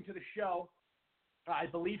to welcome to the show. I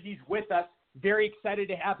believe he's with us. Very excited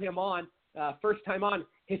to have him on. First time on,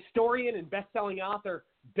 historian and best-selling author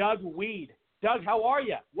Doug Weed. Doug, how are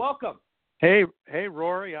you? Welcome. Hey,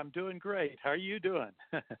 Rory. I'm doing great. How are you doing?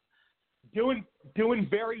 Doing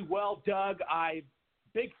very well, Doug. I'm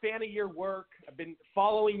big fan of your work. I've been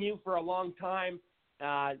following you for a long time.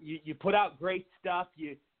 You put out great stuff.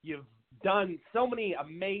 You've done so many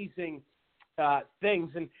amazing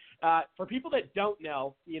things. And for people that don't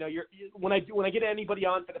know, when I get anybody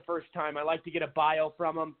on for the first time, I like to get a bio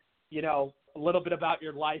from them. A little bit about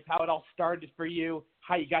your life, how it all started for you,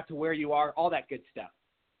 how you got to where you are, all that good stuff.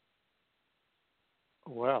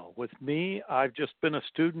 Well, with me, I've just been a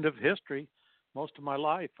student of history most of my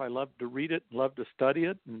life. I loved to read it, loved to study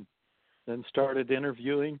it, and then started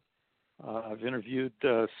interviewing. I've interviewed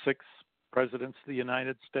 6 presidents of the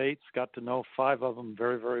United States, got to know 5 of them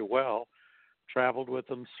very, very well, traveled with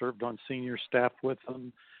them, served on senior staff with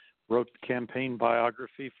them, wrote the campaign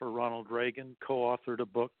biography for Ronald Reagan, co-authored a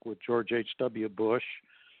book with George H.W. Bush,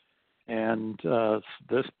 and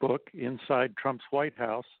this book, Inside Trump's White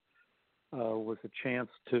House, was a chance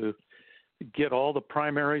to get all the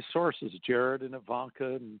primary sources, Jared and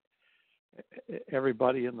Ivanka and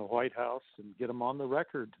everybody in the White House, and get them on the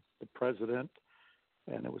record, the president,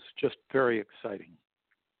 and it was just very exciting.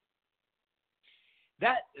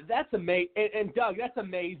 That's amazing, and Doug, that's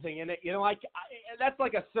amazing, and that's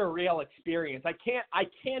like a surreal experience. I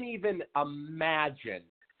can't even imagine,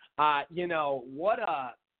 what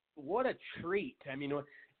a treat. I mean,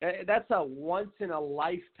 that's a once in a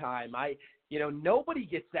lifetime. Nobody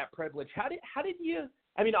gets that privilege. How did you?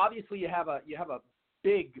 I mean, obviously you have a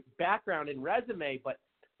big background and resume, but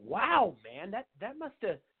wow, man, that must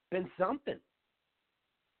have been something.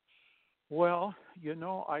 Well,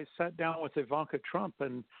 I sat down with Ivanka Trump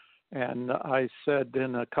and I said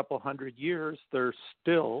in a couple hundred years, they're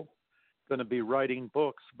still going to be writing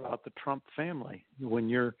books about the Trump family when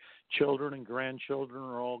your children and grandchildren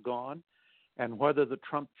are all gone, and whether the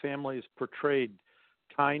Trump family is portrayed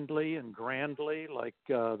kindly and grandly like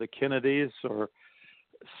the Kennedys, or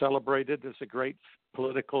celebrated as a great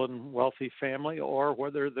political and wealthy family, or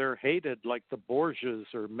whether they're hated like the Borgias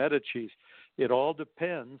or Medicis. It all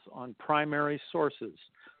depends on primary sources,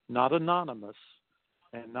 not anonymous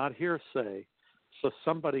and not hearsay. So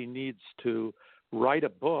somebody needs to write a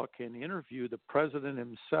book and interview the president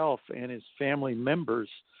himself and his family members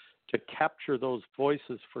to capture those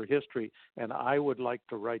voices for history, and I would like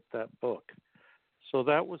to write that book. So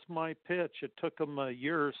that was my pitch. It took them a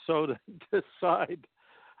year or so to decide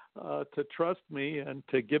to trust me and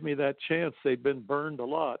to give me that chance. They'd been burned a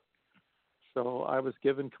lot. So I was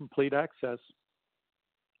given complete access.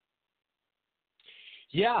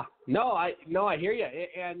 Yeah, no, I hear you,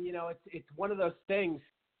 and it's one of those things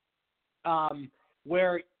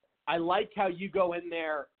where I like how you go in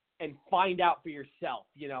there and find out for yourself,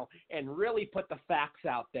 and really put the facts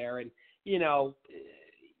out there, and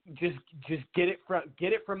just get it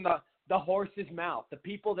from the horse's mouth, the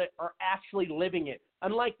people that are actually living it.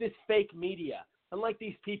 Unlike this fake media, unlike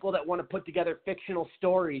these people that want to put together fictional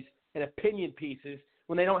stories and opinion pieces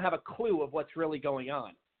when they don't have a clue of what's really going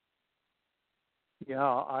on. Yeah,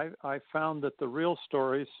 I found that the real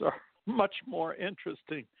stories are much more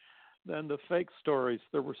interesting than the fake stories.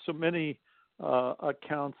 There were so many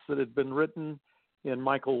accounts that had been written in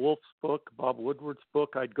Michael Wolff's book, Bob Woodward's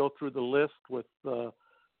book. I'd go through the list with the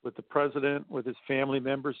president, with his family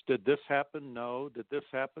members. Did this happen? No. Did this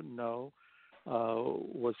happen? No.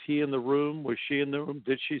 Was he in the room? Was she in the room?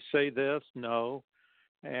 Did she say this? No.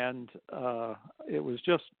 And it was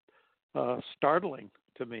just startling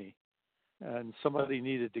to me. And somebody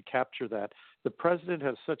needed to capture that. The president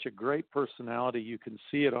has such a great personality. You can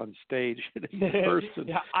see it on stage and in person.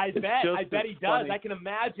 Yeah, I bet he does. Funny. I can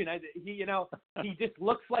imagine. He just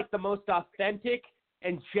looks like the most authentic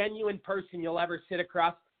and genuine person you'll ever sit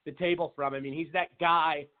across the table from. I mean, he's that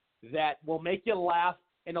guy that will make you laugh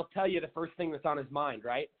and he'll tell you the first thing that's on his mind,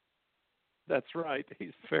 right? That's right. He's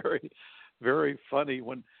very, very funny.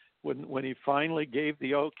 When he finally gave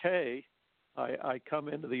the okay, I come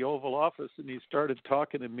into the Oval Office and he started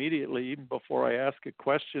talking immediately. Even before I asked a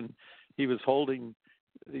question, he was holding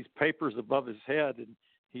these papers above his head and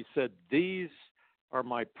he said, "These are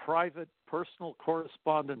my private personal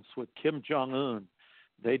correspondence with Kim Jong-un.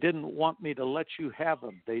 They didn't want me to let you have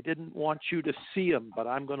them. They didn't want you to see them, but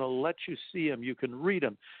I'm going to let you see them. You can read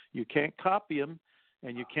them. You can't copy them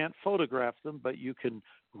and you can't photograph them, but you can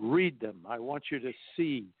read them. I want you to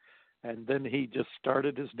see And then he just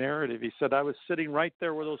started his narrative. He said, I was sitting right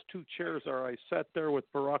there where those two chairs are. I sat there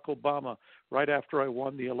with Barack Obama right after I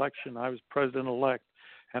won the election. I was president-elect.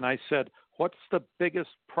 And I said, what's the biggest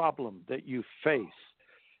problem that you face?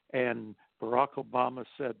 And Barack Obama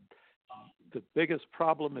said, the biggest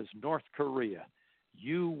problem is North Korea.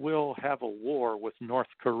 You will have a war with North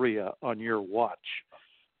Korea on your watch.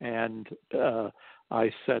 And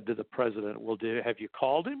I said to the president, well, have you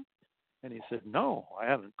called him? And he said, no, I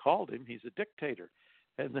haven't called him. He's a dictator.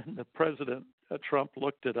 And then the president, Trump,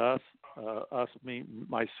 looked at us, me,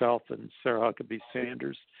 myself, and Sarah Huckabee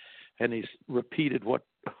Sanders, and he repeated what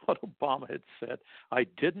Obama had said. I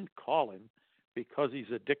didn't call him because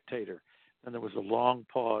he's a dictator. And there was a long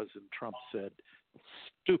pause, and Trump said,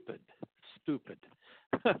 stupid.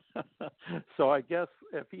 So I guess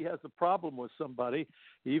if he has a problem with somebody,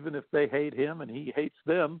 even if they hate him and he hates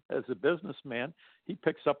them as a businessman, he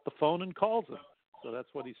picks up the phone and calls them. So that's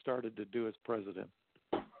what he started to do as president.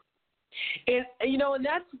 And, and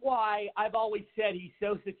that's why I've always said he's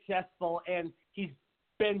so successful and he's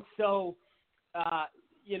been so,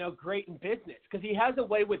 great in business because he has a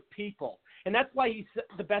way with people. And that's why he's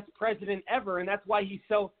the best president ever. And that's why he's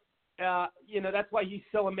so that's why he's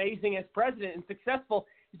so amazing as president and successful,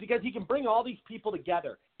 is because he can bring all these people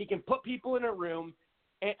together. He can put people in a room,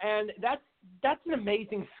 and that's an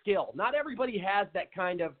amazing skill. Not everybody has that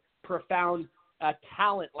kind of profound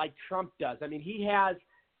talent like Trump does. I mean,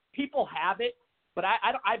 people have it, but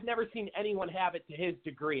I've never seen anyone have it to his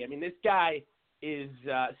degree. I mean, this guy is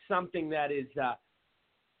something that is,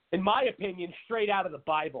 in my opinion, straight out of the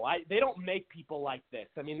Bible. They don't make people like this.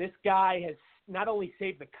 I mean, this guy has not only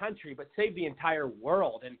saved the country, but saved the entire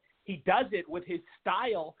world. And he does it with his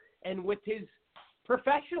style and with his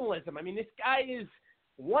professionalism. I mean, this guy is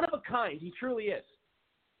one of a kind. He truly is.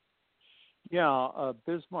 Yeah,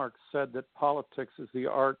 Bismarck said that politics is the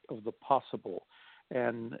art of the possible.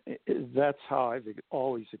 And that's how I've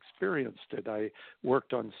always experienced it. I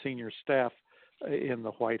worked on senior staff in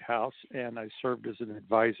the White House, and I served as an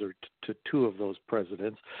advisor to two of those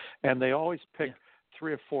presidents. And they always pick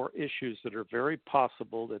 3 or 4 issues that are very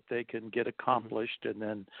possible that they can get accomplished and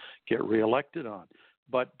then get reelected on.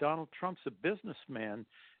 But Donald Trump's a businessman,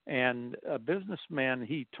 and a businessman,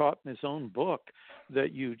 he taught in his own book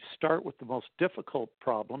that you start with the most difficult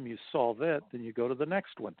problem, you solve it, then you go to the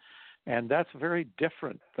next one. And that's very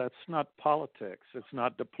different. That's not politics. It's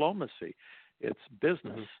not diplomacy. It's business.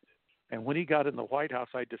 Mm-hmm. And when he got in the White House,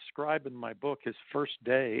 I describe in my book his first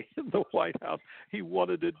day in the White House. He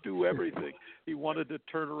wanted to do everything. He wanted to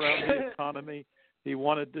turn around the economy. He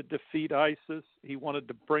wanted to defeat ISIS. He wanted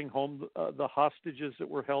to bring home the hostages that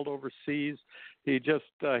were held overseas. He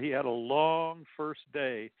had a long first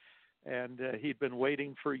day, and he'd been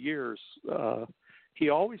waiting for years. He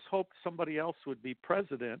always hoped somebody else would be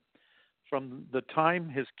president. From the time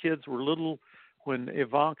his kids were little, when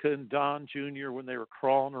Ivanka and Don Jr., when they were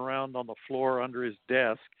crawling around on the floor under his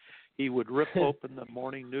desk, he would rip open the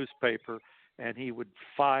morning newspaper and he would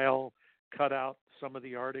cut out some of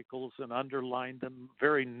the articles and underline them,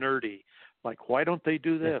 very nerdy, like, why don't they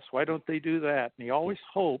do this? Why don't they do that? And he always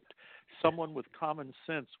hoped someone with common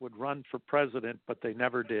sense would run for president, but they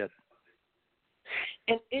never did.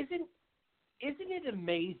 And isn't it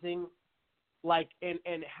amazing, like, and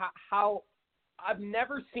how I've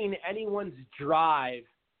never seen anyone's drive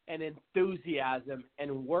and enthusiasm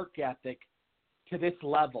and work ethic to this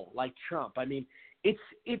level like Trump. I mean,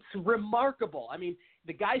 it's remarkable. I mean,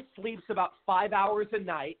 the guy sleeps about 5 hours a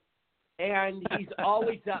night, and he's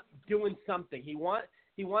always up doing something. He wants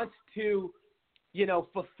to,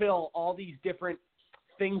 fulfill all these different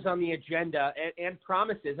things on the agenda and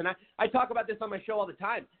promises. And I talk about this on my show all the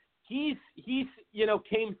time. He's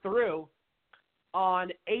came through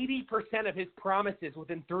on 80% of his promises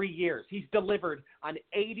within 3 years. He's delivered on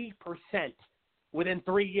 80% within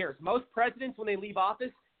 3 years. Most presidents, when they leave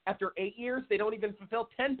office after 8 years, they don't even fulfill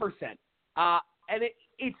 10%. And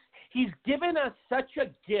he's given us such a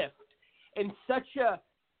gift and such a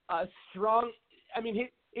strong. I mean,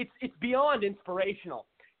 it's beyond inspirational.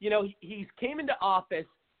 He's came into office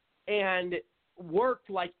and worked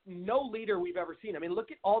like no leader we've ever seen. I mean,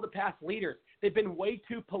 look at all the past leaders. They've been way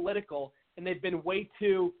too political. And they've been way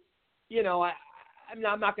too, I'm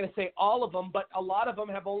not going to say all of them, but a lot of them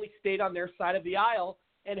have only stayed on their side of the aisle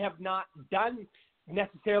and have not done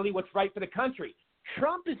necessarily what's right for the country.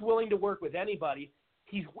 Trump is willing to work with anybody.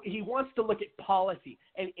 He wants to look at policy,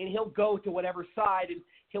 and he'll go to whatever side, and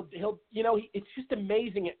he'll it's just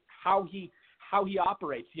amazing at how he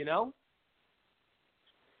operates.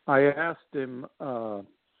 I asked him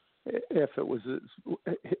if it was,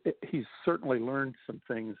 he's certainly learned some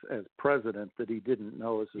things as president that he didn't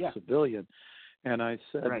know as a civilian. And I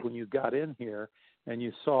said, when you got in here and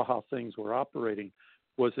you saw how things were operating,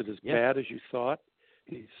 was it as bad as you thought?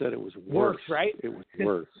 He said it was worse. Right? It was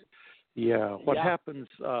worse. Yeah. What happens,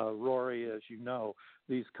 Rory, as you know,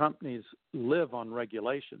 these companies live on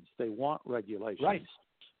regulations. They want regulations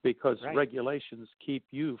because regulations keep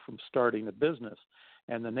you from starting a business.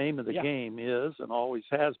 And the name of the game is, and always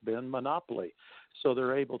has been, monopoly. So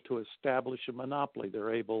they're able to establish a monopoly.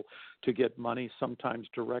 They're able to get money sometimes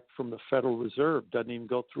direct from the Federal Reserve. Doesn't even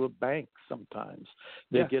go through a bank sometimes.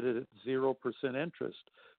 They get it at 0% interest.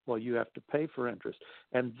 Well, you have to pay for interest.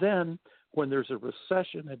 And then when there's a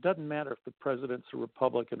recession, it doesn't matter if the president's a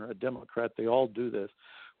Republican or a Democrat. They all do this.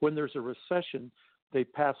 When there's a recession, they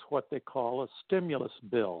pass what they call a stimulus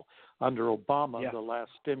bill. Under Obama, the last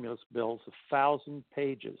stimulus bill is 1,000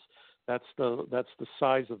 pages. That's the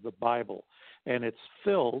size of the Bible, and it's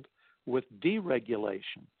filled with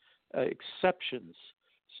deregulation, exceptions.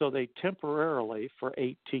 So they temporarily, for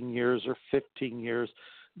 18 years or 15 years,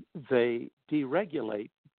 they deregulate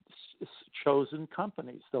chosen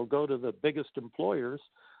companies. They'll go to the biggest employers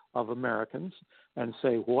of Americans and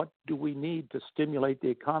say, what do we need to stimulate the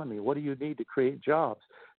economy? What do you need to create jobs?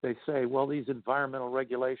 They say, well, these environmental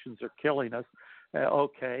regulations are killing us.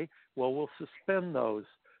 Okay, well, we'll suspend those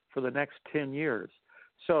for the next 10 years.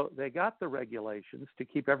 So they got the regulations to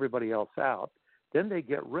keep everybody else out. Then they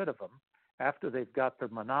get rid of them after they've got their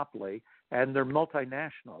monopoly, and they're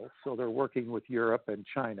multinational, so they're working with Europe and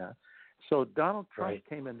China. So Donald Trump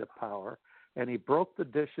came into power, and he broke the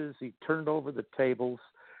dishes. He turned over the tables.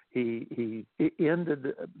 He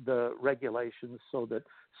ended the regulations so that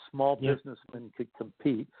small businessmen could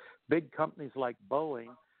compete. Big companies like Boeing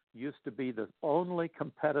used to be the only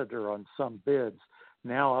competitor on some bids.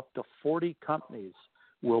 Now up to 40 companies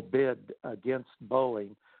will bid against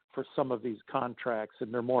Boeing for some of these contracts,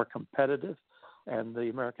 and they're more competitive, and the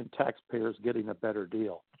American taxpayer is getting a better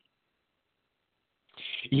deal.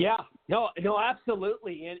 Yeah, no,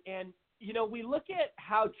 absolutely. And you know, we look at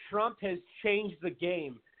how Trump has changed the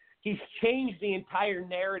game. He's changed the entire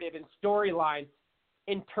narrative and storyline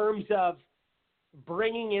in terms of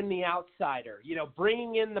bringing in the outsider, you know,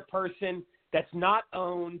 bringing in the person that's not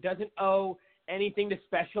owned, doesn't owe anything to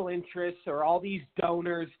special interests or all these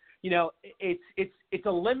donors. You know, it's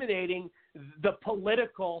eliminating the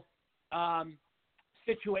political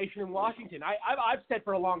situation in Washington. I've said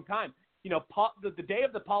for a long time, you know, the day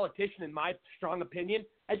of the politician, in my strong opinion,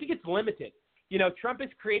 I think it's limited. You know, Trump has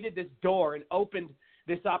created this door and opened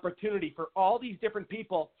this opportunity for all these different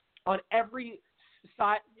people on every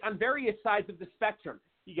side, on various sides of the spectrum.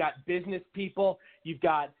 You got business people, you've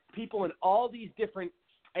got people in all these different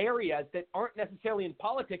areas that aren't necessarily in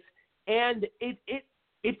politics, and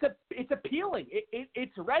it's appealing.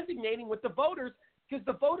 It's resonating with the voters because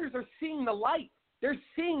the voters are seeing the light. They're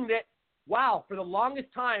seeing that, wow, for the longest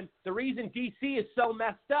time, the reason D.C. is so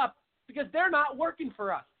messed up because they're not working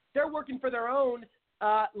for us. They're working for their own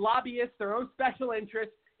lobbyists, their own special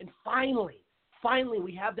interests, and finally,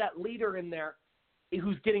 we have that leader in there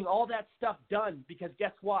who's getting all that stuff done because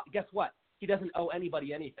guess what? He doesn't owe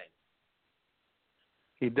anybody anything.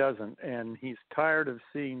 He doesn't, and he's tired of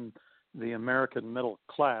seeing the American middle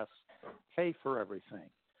class pay for everything.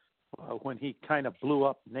 When he kind of blew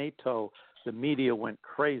up NATO, the media went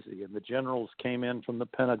crazy, and the generals came in from the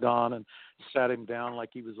Pentagon and sat him down like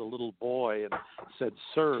he was a little boy and said,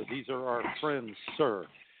 "Sir, these are our friends, sir."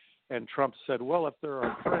 And Trump said, well, if they're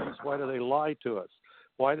our friends, why do they lie to us?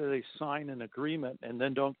 Why do they sign an agreement and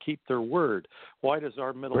then don't keep their word? Why does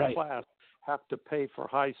our middle class have to pay for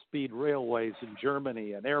high-speed railways in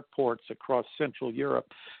Germany and airports across Central Europe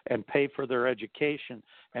and pay for their education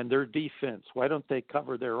and their defense? Why don't they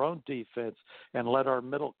cover their own defense and let our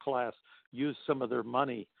middle class use some of their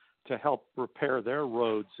money to help repair their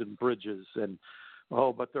roads and bridges? And,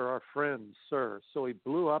 oh, but they're our friends, sir. So he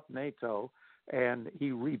blew up NATO, and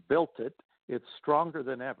he rebuilt it. It's stronger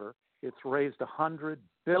than ever. It's raised $100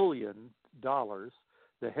 billion.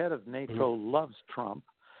 The head of NATO loves Trump,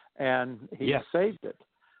 and he saved it.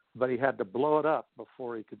 But he had to blow it up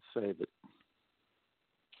before he could save it.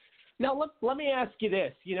 Now, let me ask you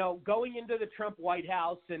this. You know, going into the Trump White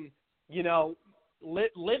House and, you know,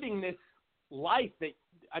 living this life that,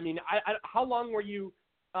 I mean, how long were you,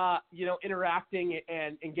 you know, interacting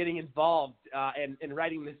and getting involved and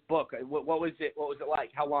writing this book? What was it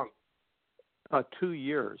like? How long? 2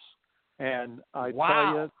 years. And I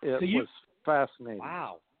wow. tell you, it was fascinating.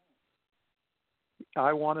 Wow.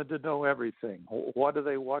 I wanted to know everything. What do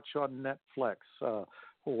they watch on Netflix?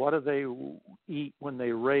 what do they eat when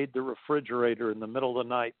they raid the refrigerator in the middle of the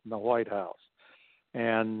night in the White House?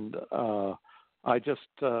 And I just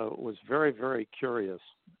was very, very curious.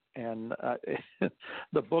 And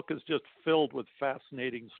the book is just filled with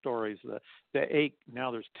fascinating stories. The 8,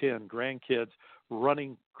 now there's 10 grandkids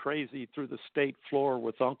running crazy through the state floor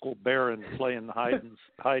with Uncle Barron playing hide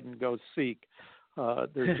and go seek.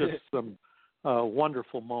 There's just some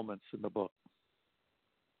wonderful moments in the book.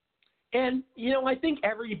 And I think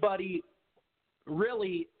everybody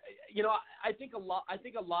really, I think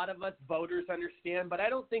a lot of us voters understand, but I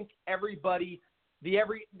don't think everybody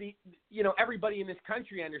everybody in this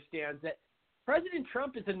country understands that President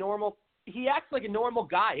Trump is he acts like a normal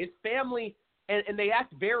guy. His family, and they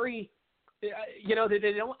act very, they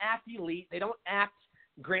don't act elite. They don't act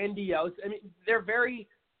grandiose. I mean, they're very,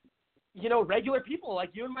 regular people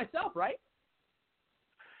like you and myself, right?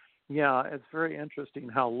 Yeah, it's very interesting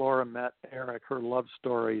how Laura met Eric, her love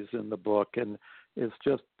stories in the book, and it's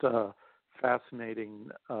just fascinating.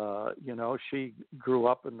 She grew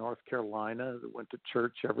up in North Carolina, went to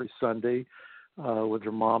church every Sunday with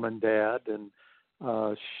her mom and dad, and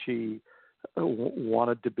she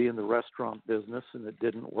wanted to be in the restaurant business, and it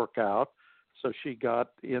didn't work out. So she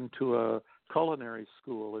got into a culinary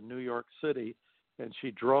school in New York City, and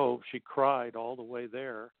she cried all the way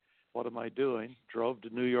there. What am I doing? Drove to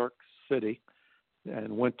New York City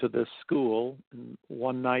and went to this school. And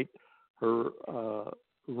one night, her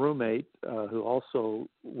roommate, who also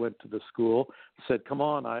went to the school, said, "Come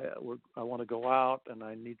on, I want to go out, and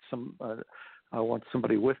I need I want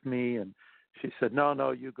somebody with me." And she said,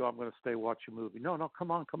 "No, you go. I'm going to stay watch a movie." No,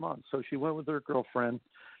 come on. So she went with her girlfriend,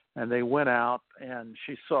 and they went out, and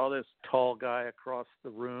she saw this tall guy across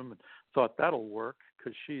the room and thought that'll work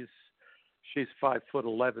because she's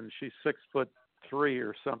 5'11". She's 6'3"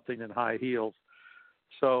 or something in high heels.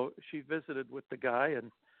 So she visited with the guy,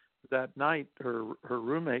 and that night her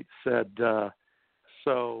roommate said,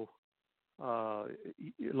 "So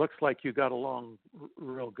it looks like you got along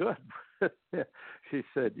real good." She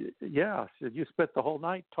said, "Yeah." She said, "You spent the whole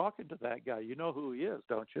night talking to that guy. You know who he is,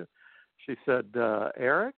 don't you?" She said,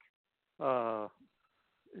 "Eric? Yeah.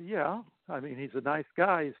 I mean, he's a nice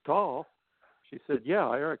guy. He's tall." She said,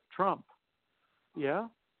 "Yeah, Eric Trump." Yeah,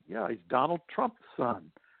 he's Donald Trump's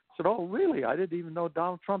son. I said, "Oh, really? I didn't even know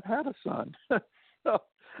Donald Trump had a son." So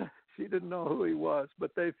she didn't know who he was,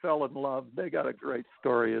 but they fell in love. They got a great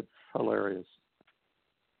story. It's hilarious.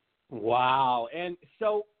 Wow. And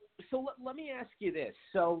so let me ask you this.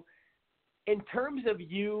 So in terms of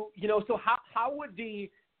so how would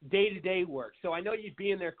the day-to-day work? So I know you'd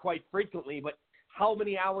be in there quite frequently, but how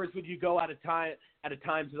many hours would you go at a time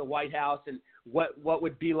to the White House, and what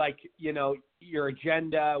would be like, your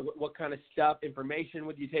agenda? What kind of information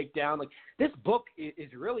would you take down? Like, this book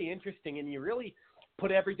is really interesting, and you really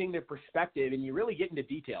put everything into perspective, and you really get into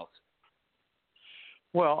details.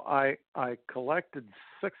 Well, I collected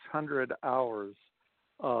 600 hours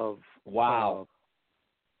of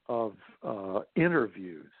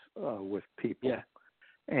interviews with people. Yeah.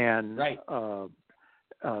 And right.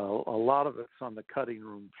 A lot of it's on the cutting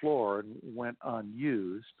room floor and went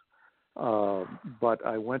unused. But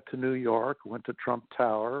I went to New York, went to Trump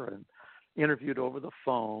Tower, and interviewed over the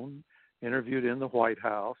phone, interviewed in the White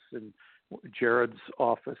House, and Jared's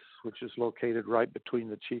office, which is located right between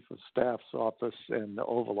the Chief of Staff's office and the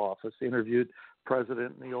Oval Office, interviewed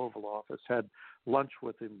President in the Oval Office, had lunch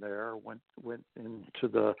with him there, went into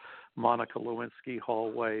the Monica Lewinsky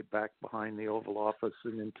hallway back behind the Oval Office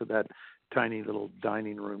and into that tiny little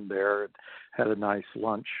dining room there, and had a nice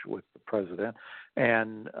lunch with the president,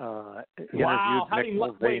 and interviewed Mick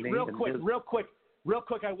Mulvaney. Real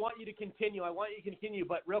quick, I want you to continue,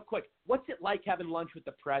 but real quick, what's it like having lunch with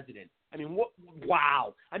the president? I mean,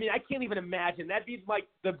 wow. I mean, I can't even imagine. That'd be like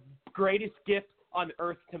the greatest gift on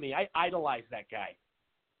earth to me. I idolize that guy.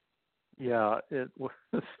 Yeah, it was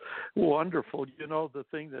wonderful. The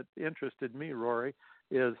thing that interested me, Rory,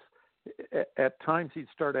 is at times he'd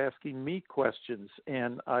start asking me questions,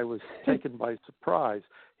 and I was taken by surprise.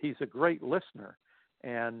 He's a great listener,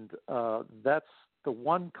 and that's the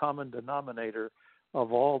one common denominator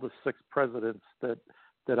of all the 6 presidents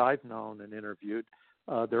that I've known and interviewed.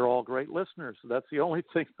 They're all great listeners. That's the only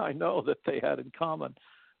thing I know that they had in common.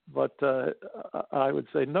 But I would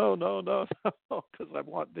say no, because I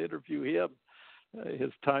want to interview him.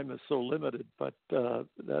 His time is so limited. But that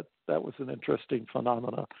was an interesting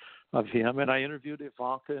phenomena of him. And I interviewed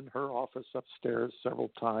Ivanka in her office upstairs several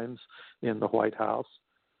times in the White House.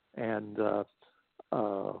 And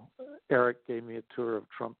Eric gave me a tour of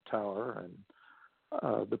Trump Tower,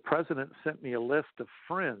 and the president sent me a list of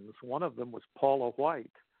friends. One of them was Paula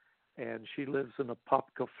White, and she lives in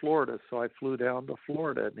Apopka, Florida. So I flew down to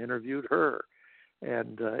Florida and interviewed her.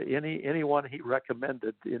 And anyone he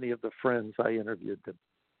recommended, any of the friends, I interviewed them.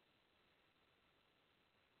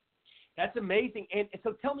 That's amazing. And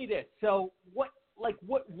so tell me this. So what was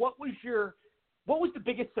the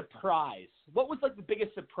biggest surprise? What was like the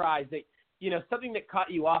biggest surprise that, something that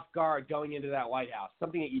caught you off guard going into that White House,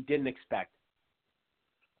 something that you didn't expect?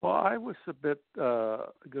 Well, I was a bit,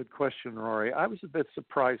 good question, Rory. I was a bit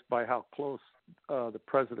surprised by how close the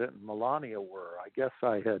president and Melania were. I guess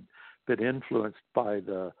I had been influenced by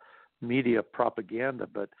the media propaganda,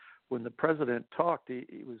 but when the president talked,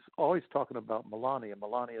 he was always talking about Melania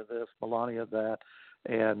this, Melania that,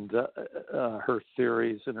 and her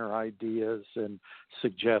theories and her ideas and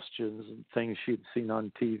suggestions and things she'd seen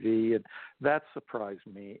on TV, and that surprised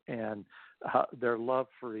me. And their love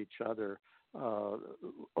for each other.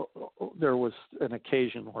 There was an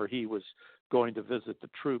occasion where he was going to visit the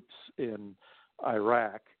troops in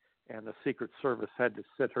Iraq, and the Secret Service had to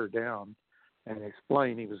sit her down and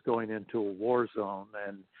explain he was going into a war zone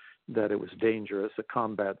and that it was dangerous, a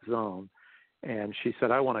combat zone. And she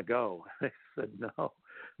said, "I want to go." I said,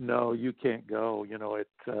 no, you can't go.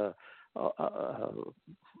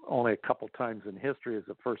 Only a couple times in history has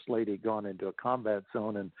the First Lady gone into a combat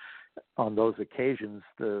zone, and on those occasions,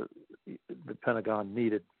 the Pentagon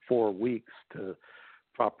needed 4 weeks to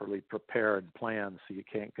properly prepare and plan, so you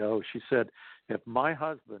can't go. She said, "If my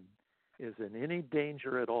husband is in any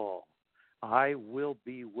danger at all, I will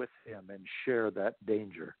be with him and share that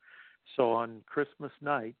danger." So on Christmas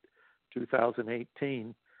night,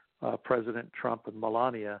 2018, President Trump and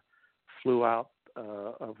Melania flew out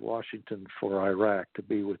of Washington for Iraq to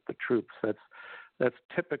be with the troops. That's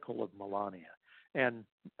typical of Melania, and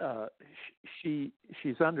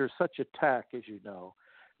she's under such attack, as you know,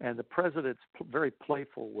 and the president's very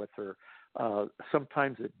playful with her.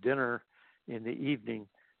 Sometimes at dinner in the evening,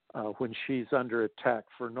 when she's under attack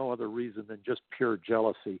for no other reason than just pure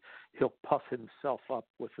jealousy, he'll puff himself up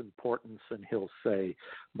with importance and he'll say,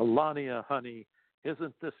 "Melania, honey,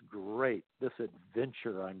 isn't this great, this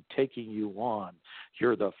adventure I'm taking you on?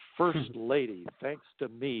 You're the first lady, thanks to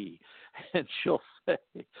me." And she'll say,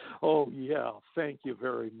 "Oh, yeah, thank you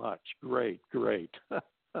very much. Great."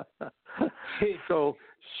 So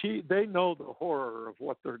they know the horror of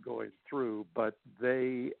what they're going through, but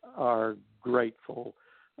they are grateful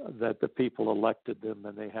that the people elected them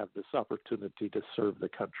and they have this opportunity to serve the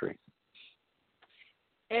country.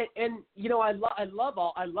 And I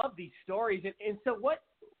love these stories. And so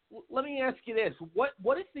let me ask you this.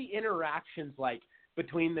 What is the interactions like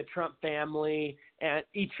between the Trump family and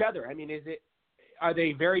each other? I mean, are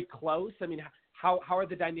they very close? I mean, how are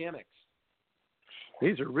the dynamics?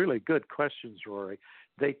 These are really good questions, Rory.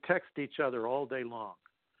 They text each other all day long.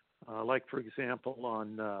 Like, for example,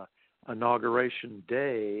 on Inauguration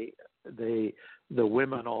Day, the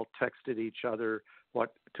women all texted each other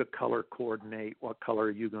what to color coordinate, what color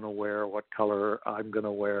are you going to wear, what color I'm going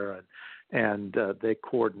to wear, and they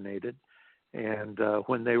coordinated. And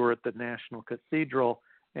when they were at the National Cathedral,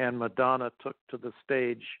 and Madonna took to the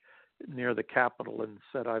stage near the Capitol and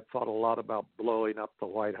said, "I've thought a lot about blowing up the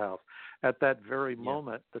White House." At that very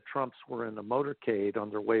moment, the Trumps were in a motorcade on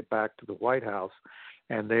their way back to the White House,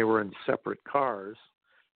 and they were in separate cars.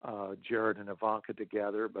 Jared and Ivanka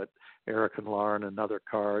together, but Eric and Laura in another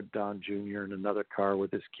car, Don Jr. in another car with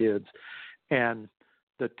his kids. And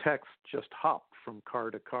the text just hopped from car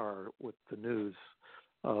to car with the news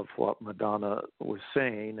of what Madonna was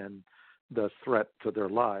saying and the threat to their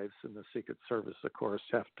lives. And the Secret Service, of course,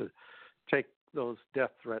 have to take those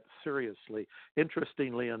death threats seriously.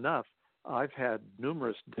 Interestingly enough, I've had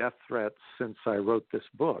numerous death threats since I wrote this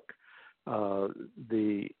book.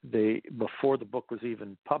 Before the book was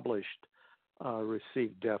even published,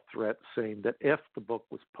 received death threats saying that if the book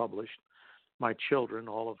was published, my children,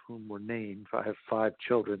 all of whom were named, I have 5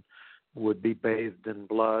 children, would be bathed in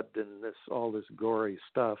blood and all this gory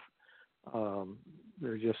stuff.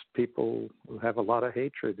 They're just people who have a lot of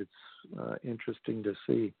hatred. It's interesting to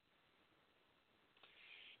see.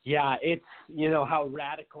 Yeah, it's, how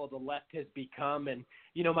radical the left has become. And,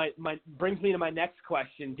 my brings me to my next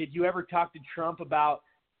question. Did you ever talk to Trump about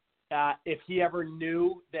if he ever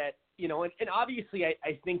knew that, and obviously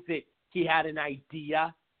I think that he had an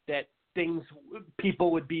idea that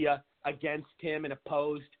people would be against him and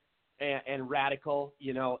opposed and radical,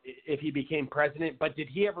 if he became president. But did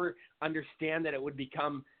he ever understand that it would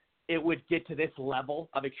get to this level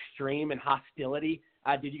of extreme and hostility?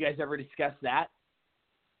 Did you guys ever discuss that?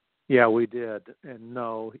 Yeah, we did. And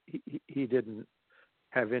no, he didn't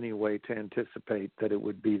have any way to anticipate that it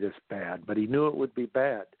would be this bad. But he knew it would be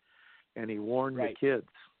bad. And he warned the kids.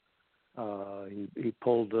 He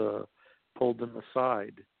pulled them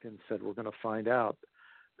aside and said, "We're going to find out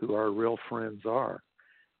who our real friends are,"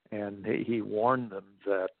 and he warned them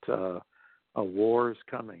that a war is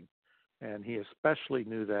coming, and he especially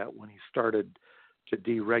knew that when he started to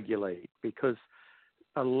deregulate, because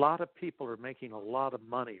a lot of people are making a lot of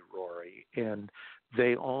money, Rory, and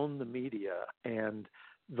they own the media, and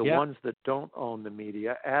the ones that don't own the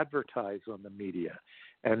media advertise on the media,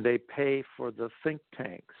 and they pay for the think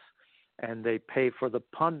tanks, and they pay for the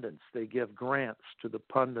pundits. They give grants to the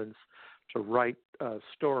pundits to write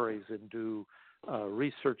stories and do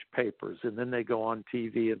research papers, and then they go on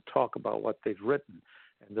TV and talk about what they've written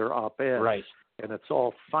and their op-eds. Right. And it's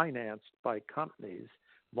all financed by companies,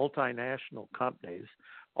 multinational companies.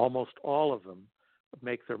 Almost all of them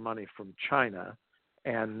make their money from China,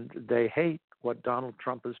 and they hate what Donald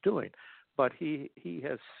Trump is doing. But he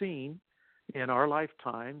has seen, in our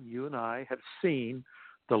lifetime, you and I have seen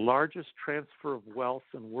the largest transfer of wealth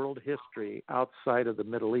in world history outside of the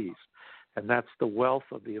Middle East, and that's the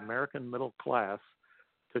wealth of the American middle class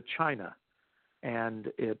to China,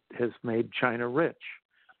 and it has made China rich.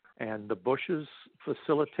 And the Bushes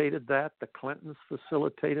facilitated that, the Clintons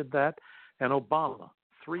facilitated that, and Obama,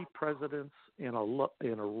 3 presidents in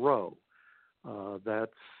a row.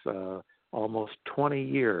 That's almost 20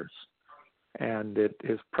 years, and it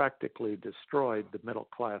has practically destroyed the middle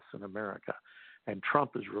class in America. And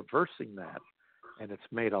Trump is reversing that, and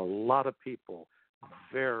it's made a lot of people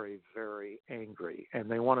very, very angry, and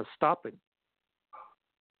they want to stop him.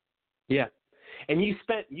 Yeah, and you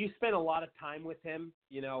spent a lot of time with him.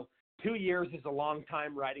 2 years is a long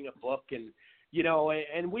time writing a book, and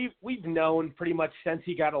and we've known pretty much since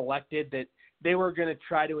he got elected that they were going to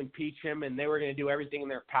try to impeach him, and they were going to do everything in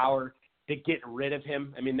their power to get rid of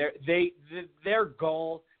him. I mean, their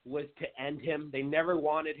goal was to end him. They never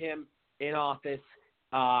wanted him in office.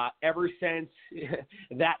 Ever since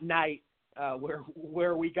that night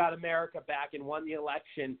where we got America back and won the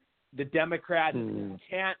election, the Democrats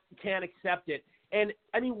can't accept it. And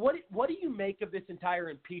I mean, what do you make of this entire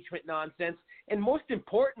impeachment nonsense? And most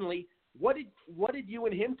importantly, what did you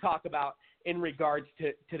and him talk about in regards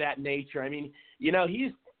to that nature? I mean, he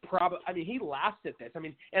laughs at this. I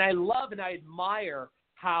mean, and I love and I admire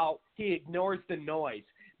how he ignores the noise.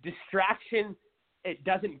 Distraction, it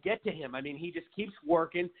doesn't get to him. I mean, he just keeps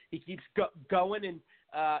working. He keeps going and,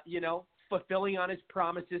 fulfilling on his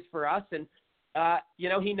promises for us. And,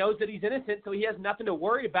 he knows that he's innocent, so he has nothing to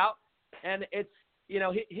worry about. And it's,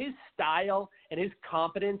 his style and his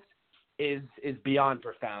competence is beyond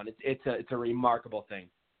profound. It's a remarkable thing.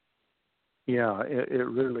 Yeah, it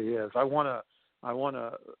really is. I want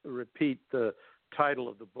to repeat the title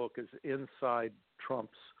of the book is Inside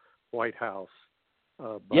Trump's White House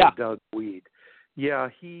by Doug Weed. Yeah,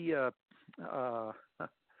 he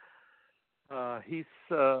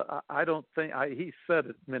said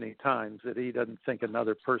it many times that he doesn't think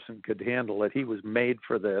another person could handle it. He was made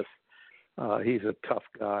for this. He's a tough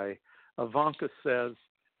guy. Ivanka says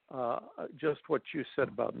just what you said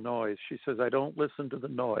about noise. She says, I don't listen to the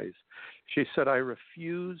noise. She said, I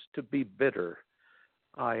refuse to be bitter.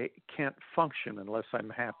 I can't function unless I'm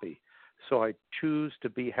happy. So I choose to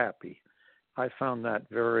be happy. I found that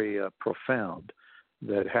very profound,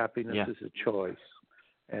 that happiness is a choice,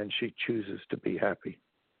 and she chooses to be happy.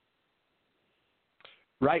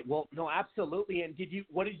 Right. Well, no, absolutely. And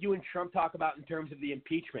what did you and Trump talk about in terms of the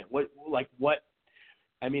impeachment?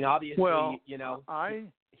 I mean, obviously,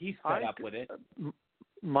 he's fed up with it.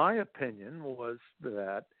 My opinion was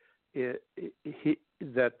that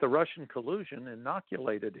that the Russian collusion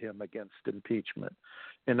inoculated him against impeachment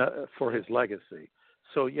for his legacy.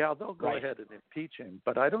 So, they'll go ahead and impeach him,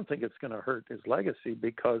 but I don't think it's going to hurt his legacy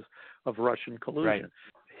because of Russian collusion. Right.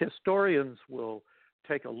 Historians will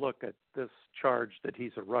take a look at this charge that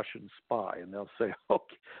he's a Russian spy, and they'll say,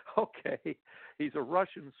 okay, he's a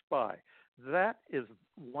Russian spy. That is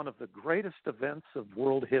one of the greatest events of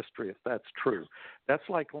world history, if that's true. That's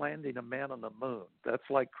like landing a man on the moon. That's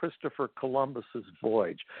like Christopher Columbus's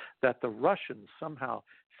voyage, that the Russians somehow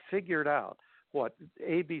figured out what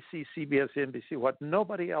ABC, CBS, NBC, what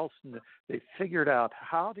nobody else knew. They figured out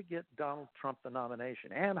how to get Donald Trump the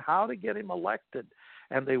nomination and how to get him elected.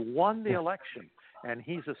 And they won the election, and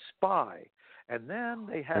he's a spy. And then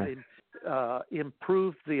they had him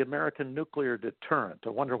improve the American nuclear deterrent.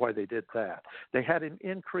 I wonder why they did that. They had him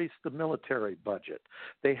increase the military budget.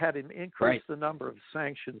 They had him increase the number of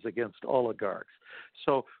sanctions against oligarchs.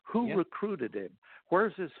 So who recruited him?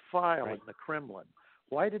 Where's his file in the Kremlin?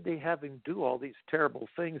 Why did they have him do all these terrible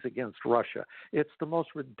things against Russia? It's the most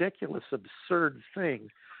ridiculous, absurd thing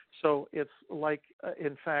So it's like,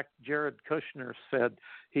 in fact, Jared Kushner said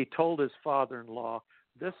he told his father-in-law,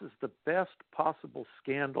 this is the best possible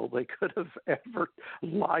scandal they could have ever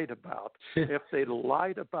lied about. If they'd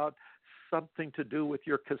lied about something to do with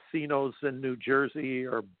your casinos in New Jersey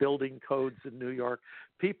or building codes in New York,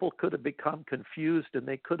 people could have become confused and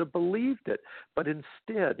they could have believed it. But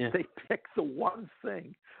instead, they picked the one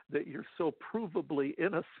thing that you're so provably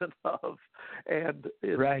innocent of, and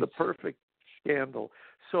it's the perfect scandal.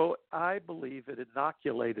 So I believe it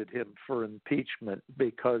inoculated him for impeachment,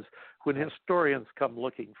 because when historians come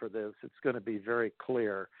looking for this, it's going to be very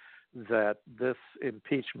clear that this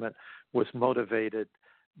impeachment was motivated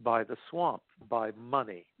by the swamp, by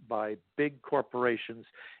money, by big corporations.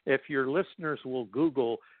 If your listeners will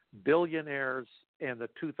Google billionaires and the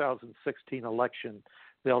 2016 election,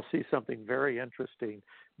 they'll see something very interesting.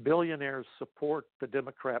 Billionaires support the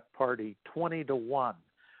Democrat Party 20-1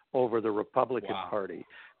 over the Republican Party,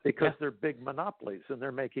 because they're big monopolies and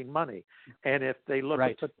they're making money. And if they look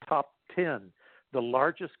at the top 10, the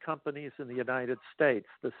largest companies in the United States,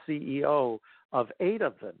 the CEO of 8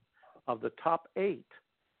 of them, of the top 8,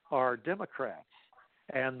 are Democrats.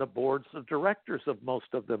 And the boards of directors of most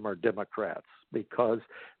of them are Democrats, because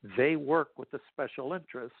they work with the special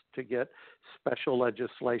interests to get special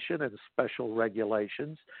legislation and special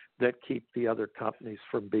regulations that keep the other companies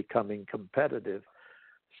from becoming competitive.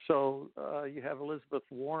 So you have Elizabeth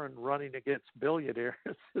Warren running against billionaires.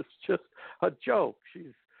 It's just a joke.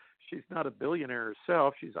 She's not a billionaire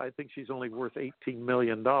herself. I think she's only worth $18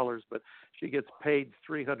 million, but she gets paid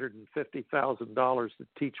 $350,000 to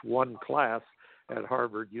teach one class at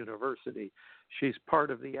Harvard University. She's part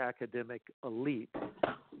of the academic elite,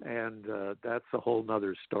 and that's a whole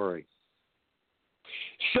nother story.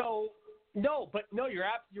 So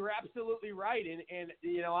you're absolutely right, and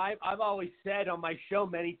you know, I've always said on my show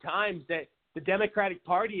many times that the Democratic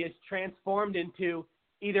Party has transformed into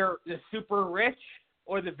either the super rich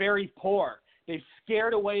or the very poor. They've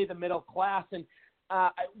scared away the middle class, and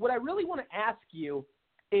what I really want to ask you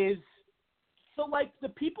is, so like the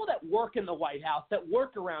people that work in the White House, that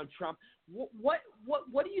work around Trump, what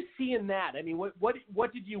do you see in that? I mean,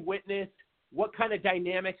 what did you witness? What kind of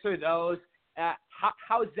dynamics are those?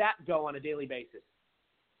 How does that go on a daily basis?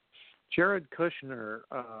 Jared Kushner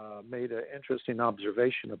made an interesting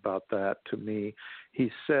observation about that to me.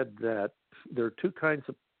 He said that there are two kinds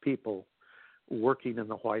of people working in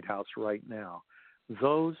the White House right now: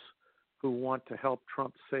 those who want to help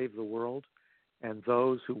Trump save the world, and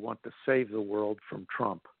those who want to save the world from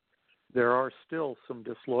Trump. There are still some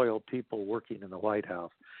disloyal people working in the White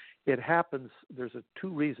House. It happens, there's two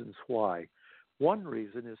reasons why. One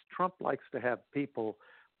reason is Trump likes to have people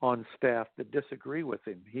on staff that disagree with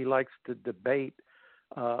him. He likes to debate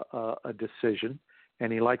a decision,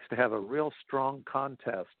 and he likes to have a real strong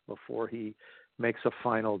contest before he makes a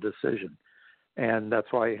final decision. And that's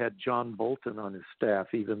why he had John Bolton on his staff,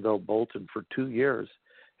 even though Bolton for 2 years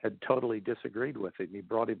had totally disagreed with him. He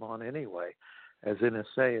brought him on anyway as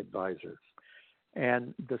NSA advisor.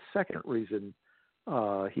 And the second reason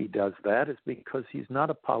he does that is because he's not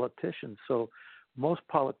a politician. So most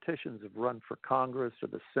politicians have run for Congress or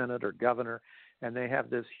the Senate or governor, and they have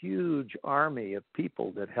this huge army of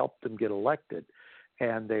people that help them get elected.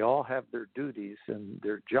 And they all have their duties and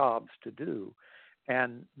their jobs to do.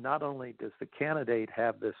 And not only does the candidate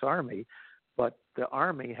have this army, but the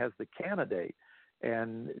army has the candidate.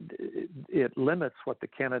 And it limits what the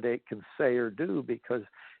candidate can say or do, because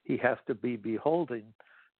he has to be beholden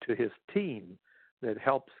to his team that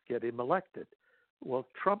helps get him elected. Well,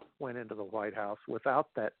 Trump went into the White House without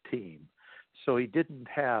that team. So he didn't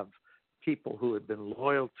have people who had been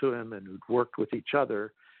loyal to him and who'd worked with each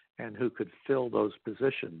other and who could fill those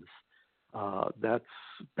positions. That's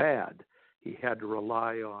bad. He had to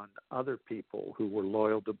rely on other people who were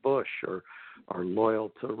loyal to Bush or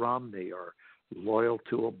loyal to Romney or loyal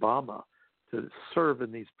to Obama to serve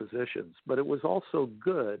in these positions. But it was also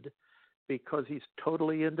good because he's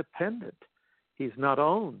totally independent. He's not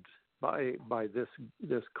owned by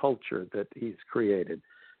this culture that he's created.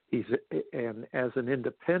 And as an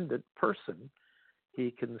independent person, he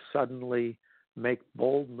can suddenly make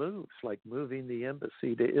bold moves, like moving the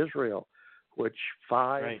embassy to Israel, which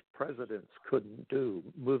 5 presidents couldn't do,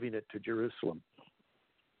 moving it to Jerusalem.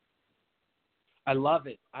 I love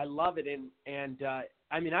it. And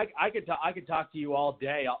I mean, I could talk to you all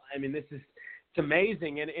day. I mean, it's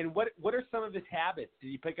amazing. And what are some of his habits? Did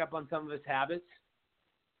you pick up on some of his habits?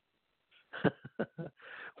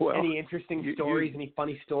 Well, any interesting stories, any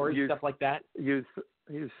funny stories, stuff like that? You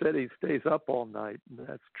said he stays up all night.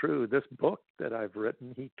 That's true. This book that I've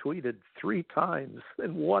written, he tweeted 3 times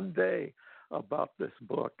in one day. about this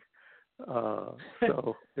book.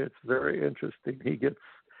 So it's very interesting. He gets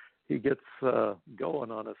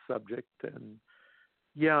going on a subject, and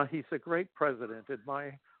yeah, he's a great president in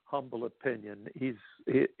my humble opinion. He's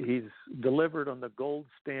delivered on the gold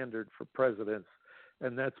standard for presidents,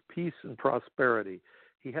 and that's peace and prosperity.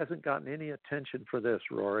 He hasn't gotten any attention for this,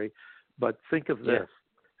 Rory, but think of this.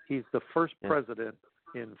 He's the first president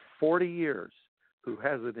in 40 years who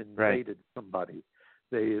hasn't invaded somebody.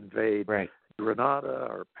 They invade Grenada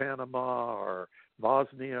or Panama or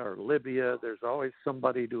Bosnia or Libya. There's always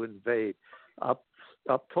somebody to invade. Up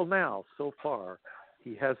till now, so far,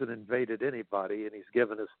 he hasn't invaded anybody, and he's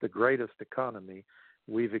given us the greatest economy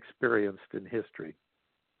we've experienced in history.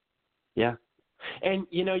 Yeah. And,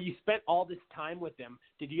 you spent all this time with him.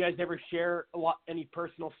 Did you guys ever share any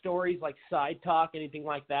personal stories, like side talk, anything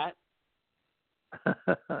like that?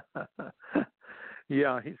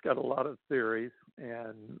 Yeah, he's got a lot of theories,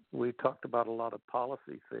 and we talked about a lot of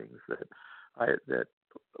policy things that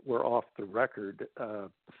were off the record.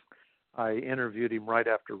 I interviewed him right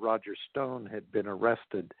after Roger Stone had been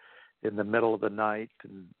arrested in the middle of the night,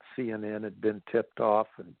 and CNN had been tipped off,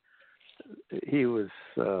 and he was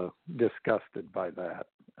disgusted by that.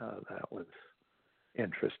 That was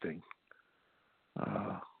interesting.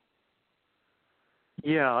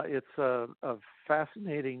 Yeah, it's a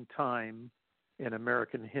fascinating time in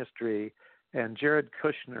American history, and Jared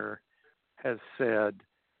Kushner has said,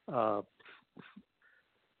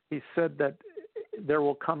 he said that there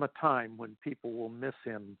will come a time when people will miss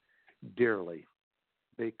him dearly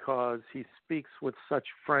because he speaks with such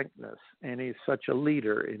frankness, and he's such a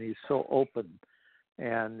leader, and he's so open.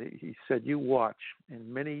 And he said, you watch,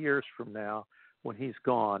 in many years from now, when he's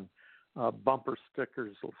gone, bumper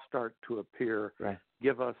stickers will start to appear.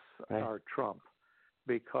 Give us our Trump,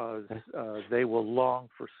 because they will long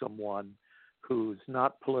for someone who's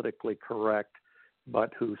not politically correct,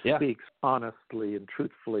 but who speaks honestly and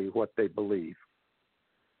truthfully what they believe.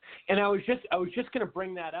 And I was just going to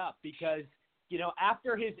bring that up because,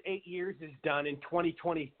 after his 8 years is done in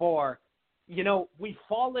 2024, we've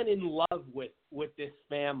fallen in love with this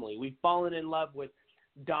family. We've fallen in love with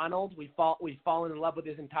Donald. We've fallen in love with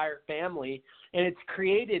his entire family, and it's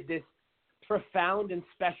created this profound and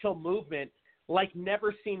special movement like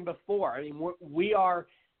never seen before. I mean, we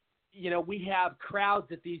have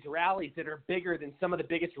crowds at these rallies that are bigger than some of the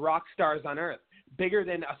biggest rock stars on earth, bigger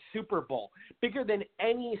than a Super Bowl, bigger than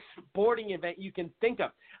any sporting event you can think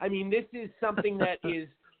of. I mean, this is something that it's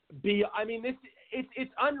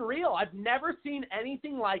unreal. I've never seen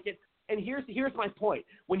anything like it. And here's my point.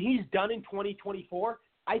 When he's done in 2024,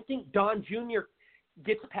 I think Don Jr.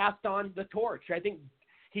 gets passed on the torch. I think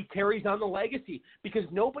he carries on the legacy because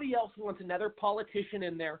nobody else wants another politician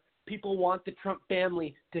in there. People want the Trump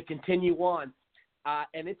family to continue on.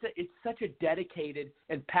 And it's such a dedicated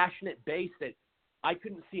and passionate base that I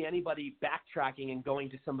couldn't see anybody backtracking and going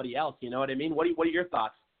to somebody else. You know what I mean? What are your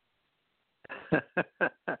thoughts?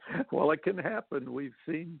 Well, it can happen. We've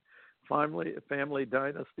seen family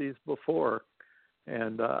dynasties before,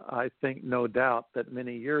 and I think no doubt that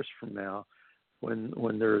many years from now,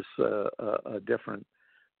 when there's a different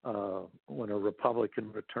when a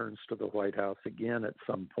Republican returns to the White House again at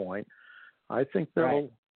some point, I think they'll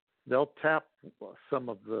tap some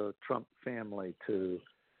of the Trump family to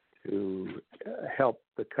help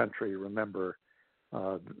the country remember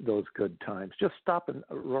those good times. Just stop and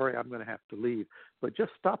Rory, I'm going to have to leave, but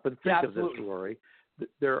just stop and think of this, Rory.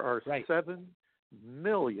 There are 7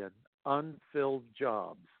 million unfilled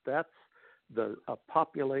jobs. That's a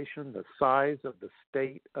population the size of the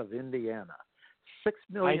state of Indiana. 6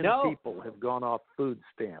 million people have gone off food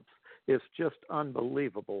stamps. It's just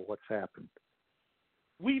unbelievable what's happened.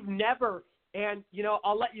 We've never, and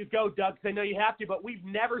I'll let you go, Doug, because I know you have to, but we've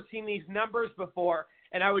never seen these numbers before.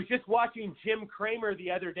 And I was just watching Jim Cramer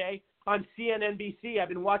the other day on CNNBC. I've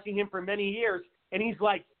been watching him for many years, and he's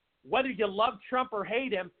like, whether you love Trump or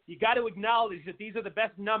hate him, you got to acknowledge that these are the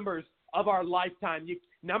best numbers of our lifetime.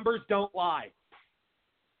 Numbers don't lie.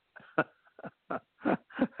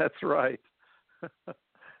 That's right.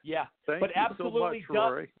 Yeah, Thank but you absolutely, so much,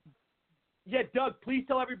 Rory. Doug. Yeah, Doug, please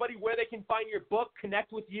tell everybody where they can find your book,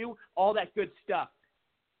 connect with you, all that good stuff.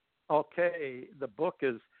 Okay, the book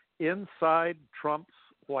is Inside Trump's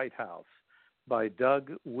White House by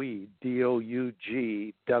Doug Weed,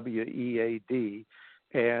 Dougweed,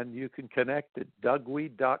 and you can connect at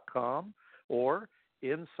dougweed.com or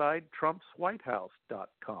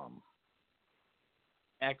InsideTrumpsWhiteHouse.com.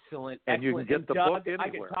 Excellent. And you can get the Doug, book anywhere. I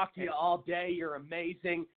could talk to you all day. You're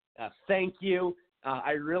amazing. Thank you.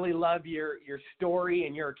 I really love your story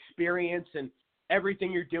and your experience and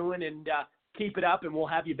everything you're doing. And Keep it up, and we'll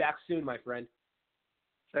have you back soon, my friend.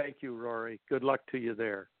 Thank you, Rory. Good luck to you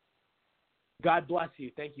there. God bless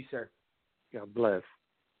you. Thank you, sir. God bless.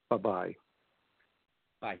 Bye-bye.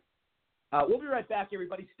 Bye. We'll be right back,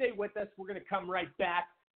 everybody. Stay with us. We're going to come right back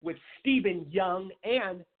with Stephen Young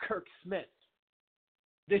and Kirk Smith.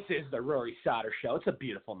 This is the Rory Sauter Show. It's a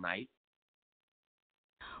beautiful night.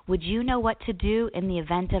 Would you know what to do in the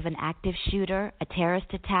event of an active shooter, a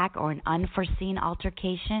terrorist attack, or an unforeseen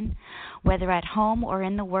altercation? Whether at home or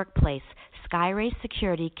in the workplace, Skyray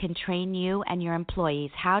Security can train you and your employees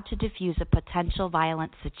how to defuse a potential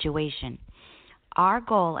violent situation. Our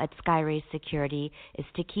goal at Skyray Security is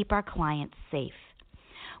to keep our clients safe.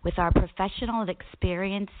 With our professional and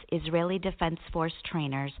experienced Israeli Defense Force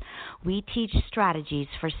trainers, we teach strategies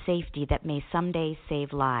for safety that may someday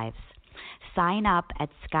save lives. Sign up at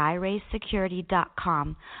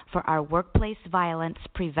skyraysecurity.com for our workplace violence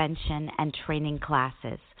prevention and training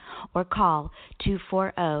classes, or call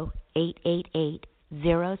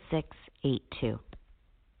 240-888-0682.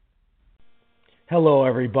 Hello,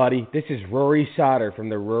 everybody. This is Rory Sauter from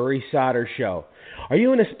The Rory Sauter Show. Are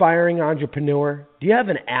you an aspiring entrepreneur? Do you have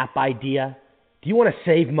an app idea? Do you want to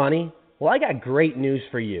save money? Well, I got great news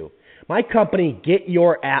for you. My company,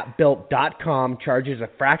 GetYourAppBuilt.com, charges a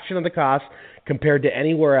fraction of the cost compared to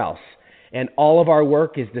anywhere else. And all of our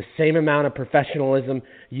work is the same amount of professionalism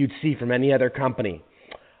you'd see from any other company.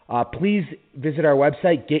 Please visit our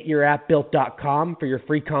website, GetYourAppBuilt.com, for your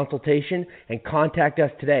free consultation and contact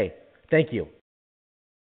us today. Thank you.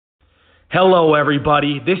 Hello,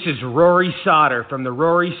 everybody. This is Rory Sauter from The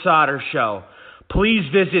Rory Sauter Show. Please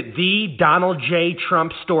visit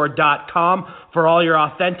thedonaldjtrumpstore.com for all your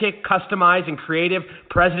authentic, customized, and creative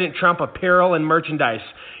President Trump apparel and merchandise.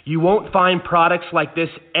 You won't find products like this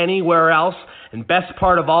anywhere else, and best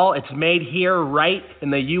part of all, it's made here right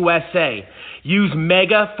in the USA. Use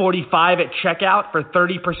MEGA45 at checkout for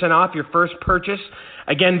 30% off your first purchase.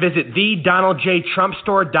 Again, visit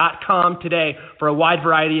thedonaldjtrumpstore.com today for a wide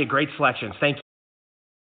variety of great selections. Thank you.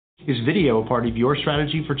 Is video a part of your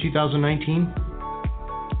strategy for 2019?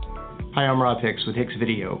 Hi, I'm Rob Hicks with Hicks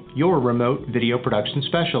Video, your remote video production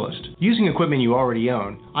specialist. Using equipment you already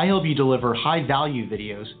own, I help you deliver high-value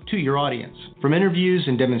videos to your audience. From interviews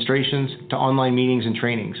and demonstrations to online meetings and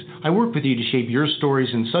trainings, I work with you to shape your stories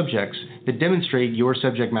and subjects that demonstrate your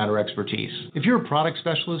subject matter expertise. If you're a product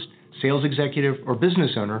specialist, sales executive, or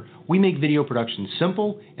business owner, we make video production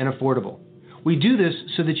simple and affordable. We do this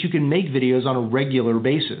so that you can make videos on a regular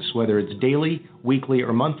basis, whether it's daily, weekly,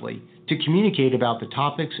 or monthly, to communicate about the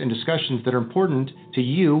topics and discussions that are important to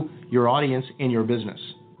you, your audience, and your business.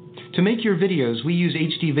 To make your videos, we use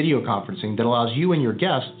HD video conferencing that allows you and your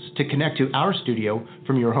guests to connect to our studio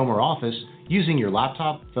from your home or office using your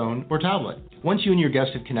laptop, phone, or tablet. Once you and your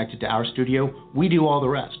guests have connected to our studio, we do all the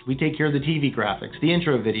rest. We take care of the TV graphics, the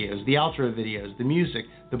intro videos, the outro videos, the music,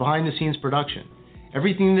 the behind-the-scenes production.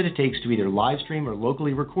 Everything that it takes to either live stream or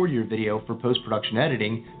locally record your video for post-production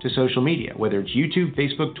editing to social media, whether it's YouTube,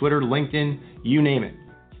 Facebook, Twitter, LinkedIn, you name it.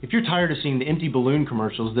 If you're tired of seeing the empty balloon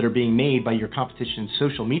commercials that are being made by your competition's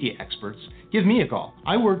social media experts, give me a call.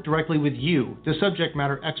 I work directly with you, the subject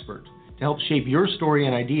matter expert, to help shape your story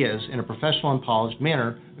and ideas in a professional and polished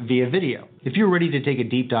manner via video. If you're ready to take a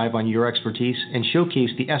deep dive on your expertise and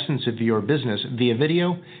showcase the essence of your business via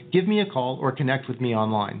video, give me a call or connect with me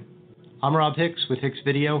online. I'm Rob Hicks with Hicks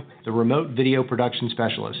Video, the remote video production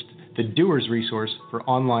specialist, the doer's resource for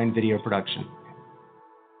online video production.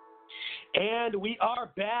 And we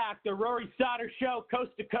are back. The Rory Sauter Show,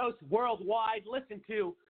 coast to coast, worldwide, listened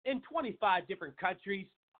to in 25 different countries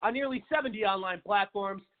on nearly 70 online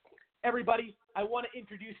platforms. Everybody, I want to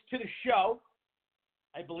introduce to the show,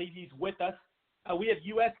 I believe he's with us. We have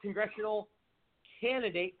U.S. congressional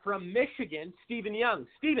candidate from Michigan, Stephen Young.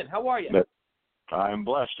 Stephen, how are you? I'm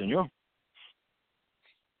blessed, and you?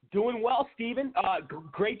 Doing well, Stephen.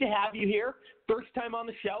 Great to have you here. First time on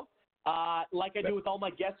the show. Like I do with all my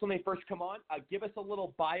guests when they first come on, give us a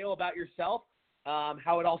little bio about yourself,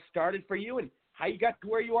 how it all started for you, and how you got to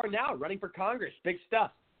where you are now, running for Congress. Big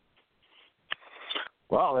stuff.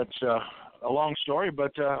 Well, it's a long story,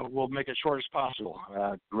 but we'll make it short as possible.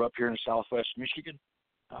 Grew up here in Southwest Michigan.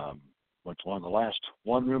 Went to one of the last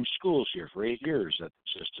one-room schools here for 8 years that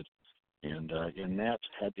existed. And in that,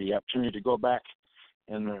 had the opportunity to go back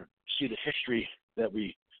and see the history that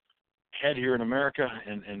we had here in America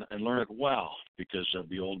and learn it well because of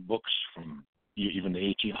the old books from even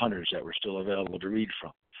the 1800s that were still available to read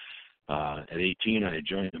from. At 18, I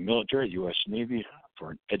joined the military, U.S. Navy,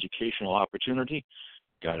 for an educational opportunity.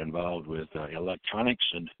 Got involved with electronics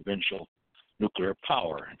and eventual nuclear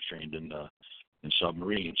power and trained in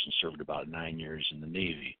submarines and served about 9 years in the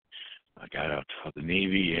Navy. I got out of the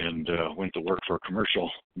Navy and went to work for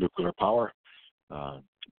commercial nuclear power.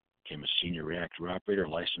 Became a senior reactor operator,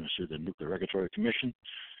 licensed through the Nuclear Regulatory Commission.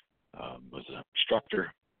 Was an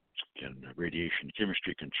instructor in radiation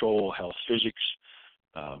chemistry control, health physics.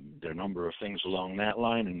 Did a number of things along that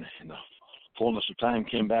line, and in the fullness of time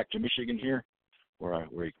came back to Michigan here, where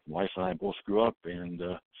my wife and I both grew up, and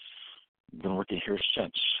been working here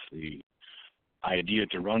since. The idea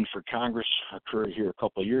to run for Congress occurred here a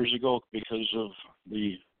couple of years ago because of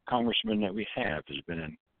the congressman that we have has been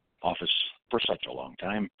in office for such a long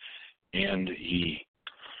time, and he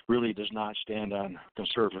really does not stand on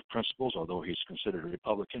conservative principles, although he's considered a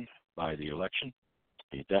Republican by the election.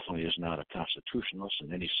 He definitely is not a constitutionalist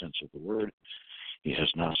in any sense of the word. He has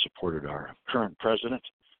not supported our current president.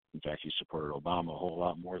 In fact, he supported Obama a whole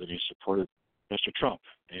lot more than he supported Mr. Trump,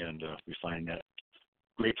 and we find that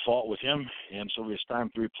great fault with him, and so it's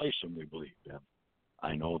time to replace him, we believe. And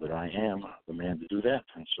I know that I am the man to do that,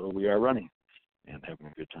 and so we are running and having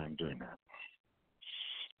a good time doing that.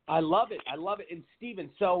 I love it. And Stephen,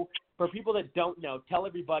 so for people that don't know, tell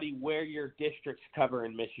everybody where your districts cover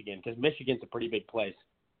in Michigan, because Michigan's a pretty big place.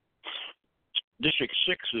 District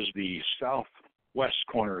 6 is the southwest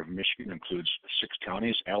corner of Michigan, includes 6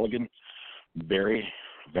 counties: Allegan, Berry,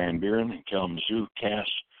 Van Buren, Kalamazoo, Cass,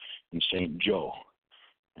 and St. Joe.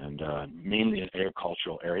 And mainly an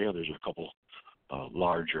agricultural area. There's a couple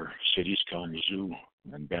larger cities, Kalamazoo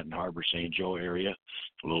and Benton Harbor, St. Joe area,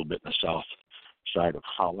 a little bit in the south side of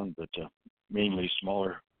Holland, but mainly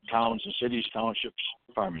smaller towns and cities, townships,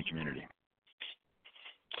 farming community.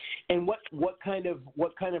 And what kind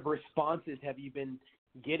of responses have you been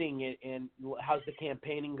getting, and how's the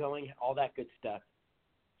campaigning going? All that good stuff.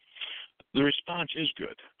 The response is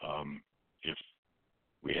good. If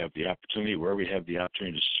we have the opportunity, where we have the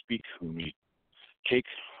opportunity to speak, when we take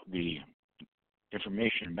the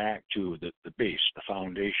information back to the base, the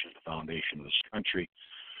foundation of this country,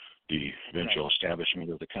 the eventual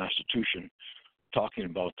establishment of the Constitution, talking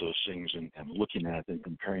about those things and looking at and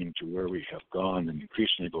comparing to where we have gone and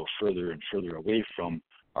increasingly go further and further away from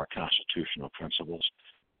our constitutional principles.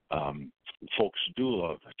 Folks do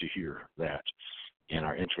love to hear that and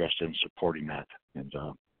are interested in supporting that. And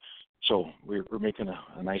so we're making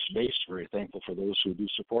a nice base, very thankful for those who do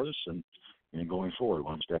support us and going forward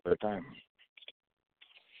one step at a time.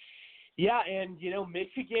 Yeah, and,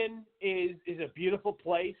 Michigan is a beautiful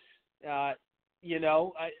place.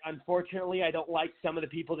 Unfortunately, I don't like some of the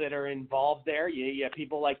people that are involved there. You have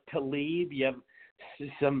people like Tlaib. You have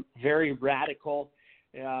some very radical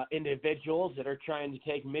individuals that are trying to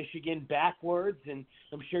take Michigan backwards, and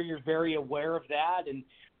I'm sure you're very aware of that. And,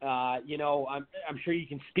 I'm sure you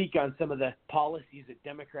can speak on some of the policies that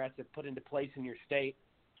Democrats have put into place in your state.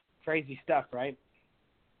 Crazy stuff, right?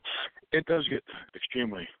 It does get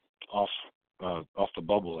extremely off the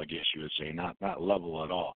bubble, I guess you would say, not level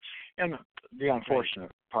at all. And the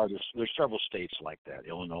unfortunate part is there's several states like that.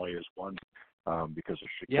 Illinois is one because of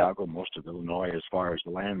Chicago. Yep. Most of Illinois, as far as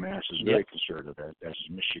the land mass, is very conservative, as is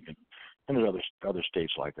Michigan. And there's other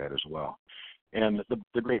states like that as well. And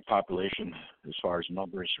the great population, as far as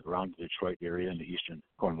numbers, around the Detroit area and the eastern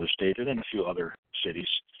corner of the state, and a few other cities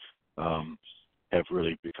have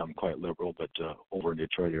really become quite liberal, but over in the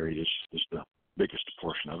Detroit area is the biggest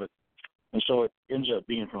portion of it. And so it ends up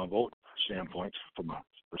being, from a vote standpoint, from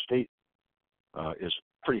the state, is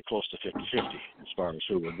pretty close to 50-50 as far as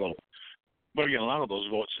who would vote. But again, a lot of those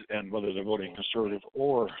votes, and whether they're voting conservative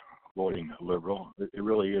or voting liberal, it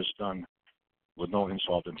really is done with no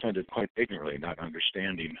insult intended, quite ignorantly, not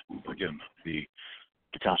understanding, again, the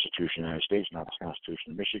Constitution of the United States, not the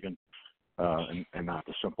Constitution of Michigan, and not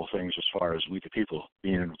the simple things as far as we the people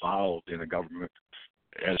being involved in a government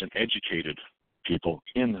as an educated people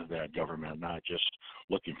in that government, not just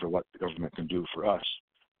looking for what the government can do for us,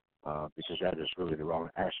 because that is really the wrong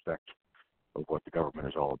aspect of what the government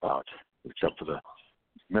is all about, except for the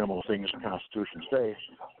minimal things the Constitution says.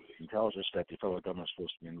 It tells us that the federal government is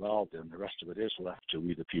supposed to be involved, and the rest of it is left to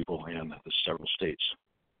we the people and the several states.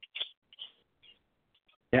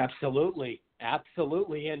 Absolutely.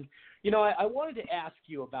 And, I wanted to ask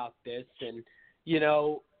you about this, and,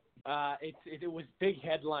 it was big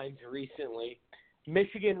headlines recently.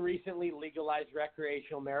 Michigan recently legalized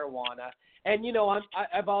recreational marijuana, and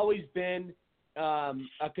I've always been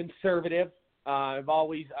a conservative. I've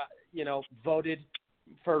always voted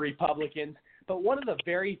for Republicans, but one of the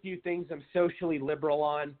very few things I'm socially liberal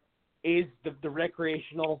on is the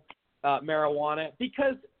recreational marijuana,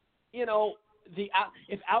 because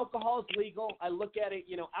if alcohol is legal, I look at it.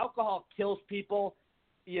 Alcohol kills people.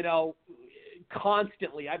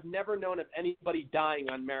 Constantly. I've never known of anybody dying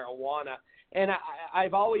on marijuana. And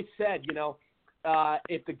I've always said,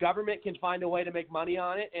 if the government can find a way to make money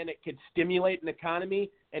on it and it could stimulate an economy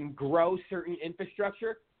and grow certain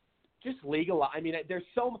infrastructure, just legalize. I mean, there's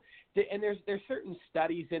certain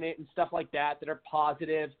studies in it and stuff like that are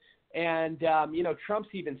positive. And, Trump's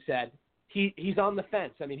even said he's on the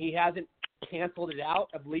fence. I mean, he hasn't canceled it out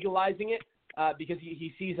of legalizing it because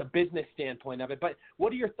he sees a business standpoint of it. But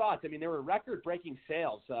what are your thoughts? I mean, there were record-breaking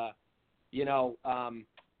sales,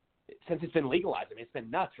 since it's been legalized. I mean, it's been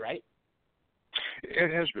nuts, right?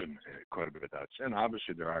 It has been quite a bit nuts. And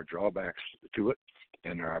obviously there are drawbacks to it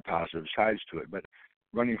and there are positive sides to it. But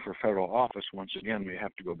running for federal office, once again, we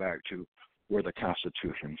have to go back to where the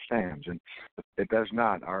Constitution stands. And it does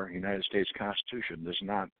not, our United States Constitution does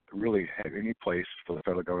not really have any place for the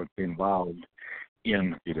federal government to be involved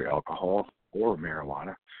in either alcohol or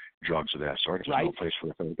marijuana, drugs of that sort. There's no place for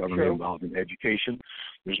the federal government to be involved in education.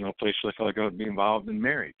 There's no place for the federal government to be involved in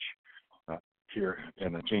marriage. Here,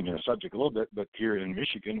 and I'm changing the subject a little bit, but here in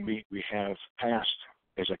Michigan, we have passed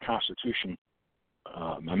as a Constitution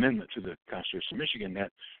amendment to the Constitution of Michigan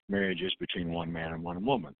that marriage is between one man and one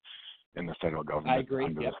woman. And the federal government,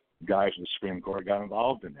 under the guise of the Supreme Court, got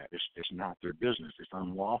involved in that. It's not their business. It's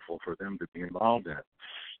unlawful for them to be involved in it.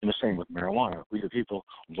 And the same with marijuana. We, the people,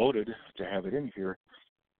 voted to have it in here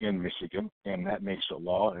in Michigan, and that makes it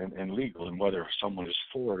law and legal. And whether someone is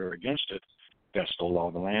for it or against it, that's the law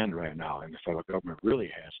of the land right now, and the federal government really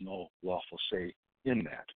has no lawful say in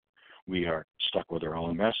that. We are stuck with our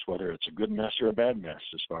own mess, whether it's a good mess or a bad mess,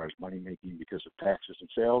 as far as money making because of taxes and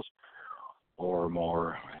sales, or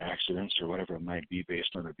more accidents or whatever it might be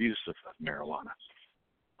based on abuse of marijuana.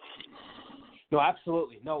 No,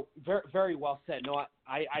 absolutely. No, very, very well said. No,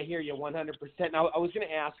 I hear you 100%. Now, I was going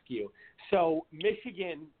to ask you, so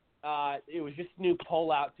Michigan, it was just a new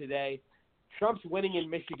poll out today. Trump's winning in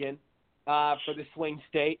Michigan for the swing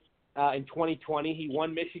state in 2020. He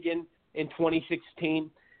won Michigan in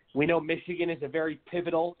 2016. We know Michigan is a very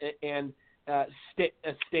pivotal and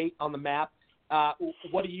state on the map.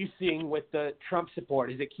 What are you seeing with the Trump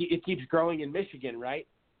support? It keeps growing in Michigan, right?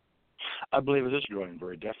 I believe it is growing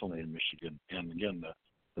very definitely in Michigan. And again,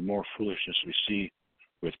 the more foolishness we see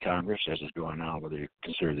with Congress as is going on, whether you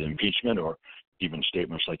consider the impeachment or even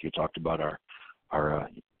statements like you talked about our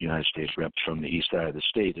United States reps from the east side of the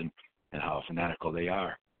state and how fanatical they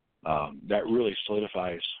are, that really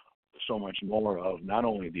solidifies so much more of not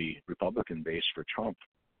only the Republican base for Trump,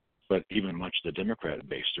 but even much the Democrat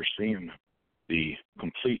base. They're seeing the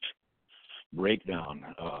complete breakdown,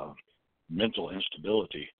 mental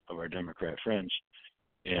instability of our Democrat friends,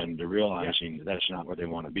 and they're realizing that's not where they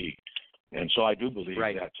want to be. And so I do believe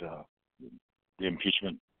that the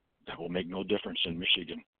impeachment will make no difference in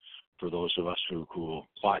Michigan for those of us who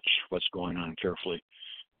watch what's going on carefully,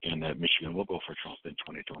 and that Michigan will go for Trump in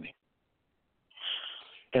 2020.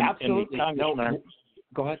 Absolutely. And the congressman,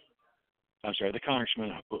 go ahead. I'm sorry, the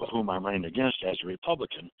congressman whom I'm running against as a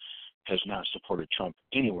Republican has not supported Trump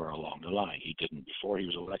anywhere along the line. He didn't before he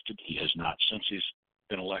was elected. He has not since he's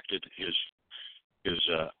been elected. His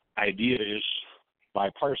idea is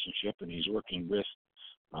bipartisanship, and he's working with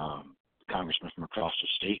congressmen from across the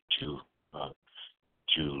state to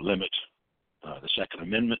limit the Second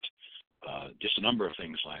Amendment, just a number of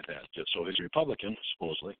things like that. So he's a Republican,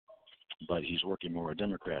 supposedly, but he's working more with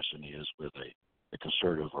Democrats than he is with a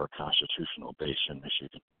conservative or a constitutional base in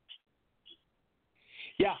Michigan.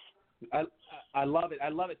 Yeah, I love it. I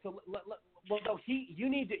love it. So, you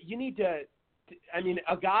need to. I mean,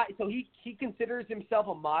 a guy. So he considers himself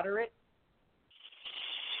a moderate.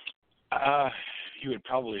 You would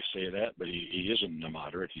probably say that, but he isn't a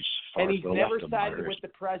moderate. He's far and he's to the never left of sided moderate. with the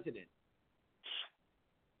president.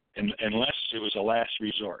 Unless it was a last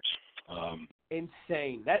resort.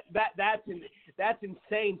 Insane. That's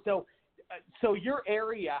insane. So your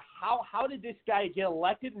area, how did this guy get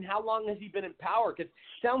elected, and how long has he been in power? Because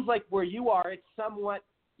it sounds like where you are, it's somewhat,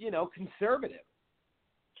 conservative.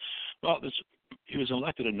 Well, he was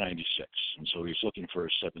elected in '96, and so he's looking for a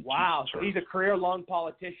 17th Wow, term. so he's a career-long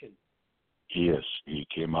politician. He is. He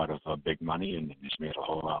came out of big money, and he's made a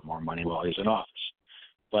whole lot more money while he's in office.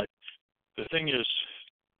 But the thing is,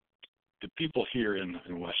 the people here in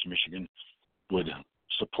West Michigan would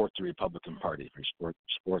support the Republican Party, support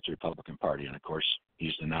the Republican Party, and of course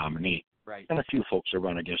he's the nominee. Right. And a few folks have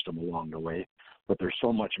run against him along the way, but there's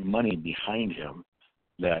so much money behind him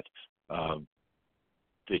that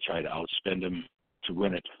they try to outspend him to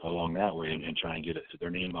win it along that way and try and get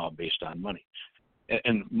their name out based on money.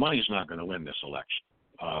 And money's not going to win this election.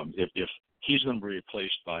 If he's going to be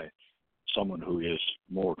replaced by someone who is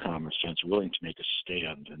more common sense, willing to make a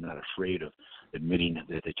stand and not afraid of admitting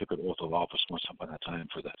that they took an oath of office once upon a time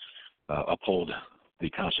for the uphold the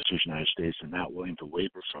Constitution of the United States and not willing to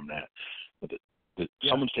waver from that. But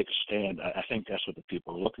someone take a stand. I think that's what the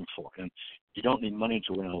people are looking for. And you don't need money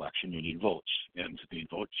to win an election. You need votes. And to need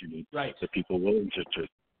votes, you need the people willing to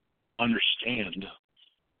understand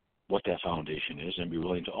what that foundation is and be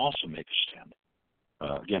willing to also make a stand.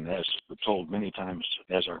 Again, as we're told many times,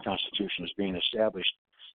 as our Constitution is being established,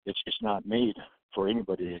 it's not made for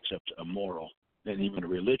anybody except a moral and even a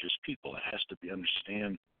religious people. It has to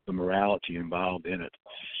understand the morality involved in it.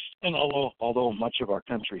 And although much of our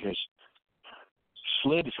country has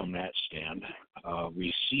slid from that stand,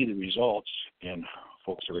 we see the results, and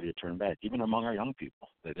folks are ready to turn back, even among our young people,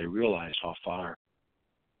 that they realize how far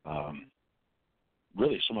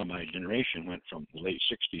really some of my generation went from the late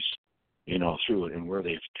 60s, through it, and where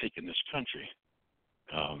they've taken this country.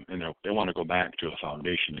 And they want to go back to a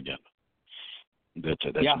foundation again that's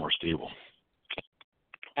more stable.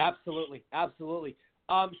 Absolutely.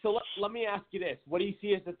 So let me ask you this. What do you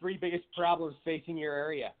see as the three biggest problems facing your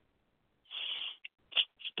area?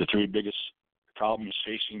 The three biggest problems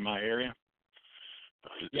facing my area?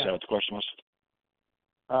 Is that what the question was?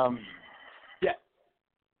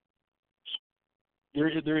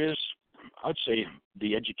 There is, I'd say,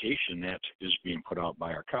 the education that is being put out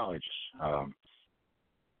by our colleges.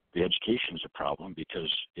 The education is a problem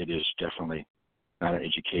because it is definitely not an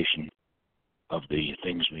education of the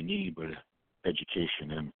things we need, but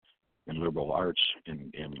education in liberal arts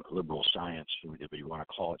and liberal science, if you want to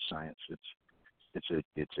call it science. It's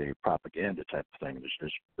a propaganda type of thing.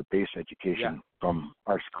 There's the base education from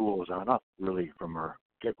our schools on up, really from our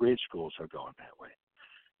grade schools are going that way.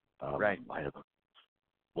 I have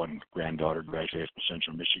one granddaughter graduated from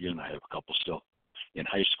Central Michigan. I have a couple still in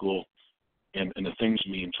high school. And the things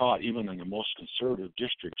being taught, even in the most conservative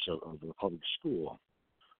districts of the public school,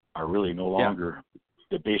 are really no longer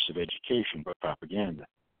the base of education, but propaganda.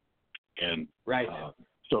 And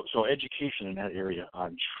so education in that area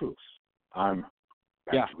on truth, on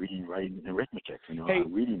reading, writing, and arithmetic.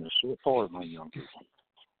 Reading is so important among young people.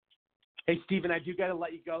 Hey, Stephen, I do got to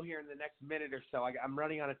let you go here in the next minute or so. I'm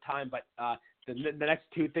running out of time, but the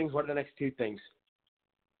next two things, what are the next two things?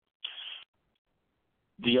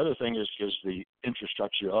 The other thing is the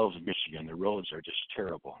infrastructure of Michigan. The roads are just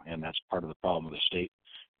terrible, and that's part of the problem of the state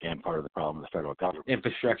and part of the problem of the federal government.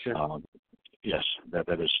 Infrastructure. Yes, that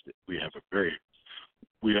is. We are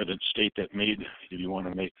the state that made, if you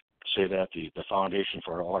want to say that, the foundation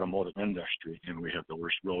for our automotive industry, and we have the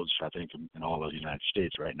worst roads, I think, in all of the United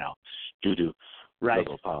States right now due to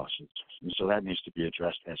federal policies. And so that needs to be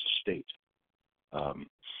addressed as a state.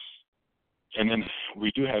 And then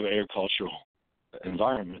we do have agricultural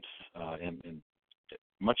environment in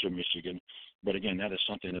much of Michigan, but again, that is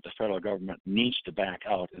something that the federal government needs to back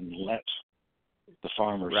out and let the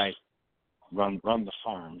farmers run the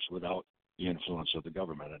farms without the influence of the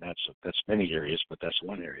government. And that's many areas, but that's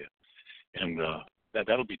one area. And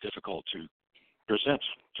that'll be difficult to present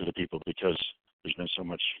to the people because there's been so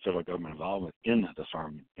much federal government involvement in the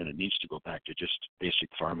farming, and it needs to go back to just basic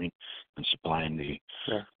farming and supplying the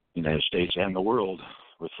United States and the world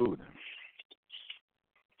with food.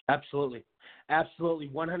 Absolutely,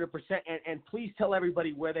 100%. And please tell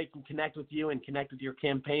everybody where they can connect with you and connect with your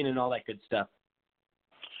campaign and all that good stuff.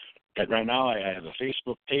 Right now, I have a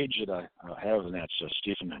Facebook page that I have, and that's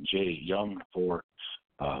Stephen J. Young for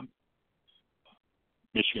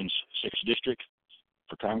Michigan's 6th District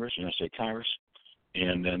for Congress, United States Congress.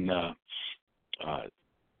 And then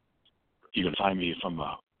you can find me from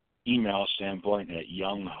an email standpoint at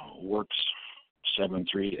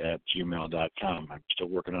youngworks73@gmail.com. I'm still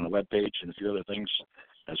working on a webpage and a few other things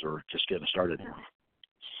as we're just getting started here.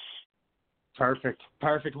 Perfect.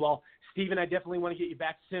 Well, Stephen, I definitely want to get you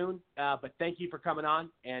back soon, but thank you for coming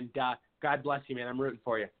on, and God bless you, man. I'm rooting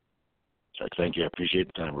for you. Thank you. I appreciate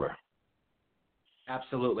the time, Rory.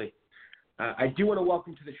 Absolutely. I do want to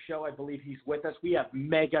welcome to the show, I believe he's with us. We have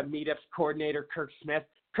Mega Meetups coordinator Kirk Smith.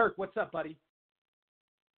 Kirk, what's up, buddy?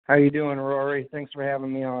 How you doing, Rory? Thanks for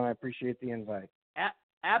having me on. I appreciate the invite.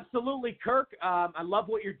 Absolutely, Kirk. I love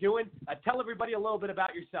what you're doing. Tell everybody a little bit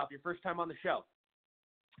about yourself, your first time on the show.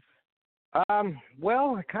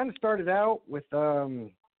 Well, I kind of started out with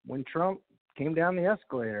when Trump came down the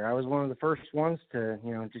escalator. I was one of the first ones to,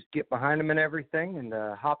 just get behind him and everything, and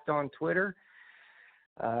hopped on Twitter.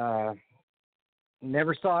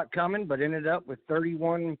 Never saw it coming, but ended up with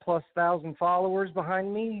 31,000+ followers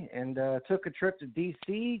behind me, and took a trip to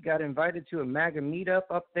D.C., got invited to a MAGA meetup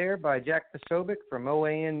up there by Jack Posobiec from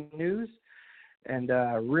OAN News, and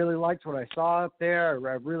really liked what I saw up there.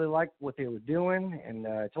 I really liked what they were doing, and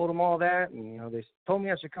I told them all that, and, they told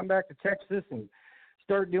me I should come back to Texas and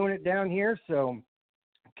start doing it down here, so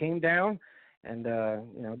came down and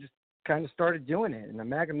just kind of started doing it. And the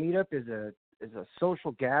MAGA meetup is a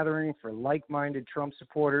social gathering for like-minded Trump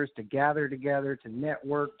supporters to gather together, to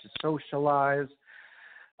network, to socialize,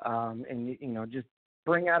 and just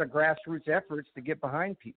bring out a grassroots efforts to get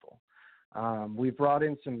behind people. We've brought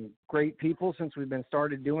in some great people since we've been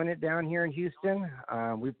started doing it down here in Houston.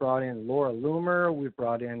 We've brought in Laura Loomer. We've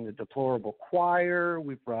brought in the Deplorable Choir.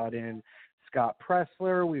 We've brought in Scott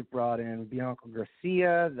Pressler. We've brought in Bianca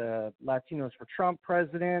Garcia, the Latinos for Trump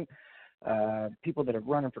president, people that are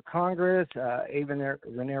running for Congress, Ava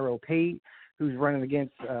Renero Pate, who's running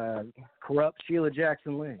against corrupt Sheila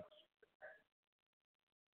Jackson Lee.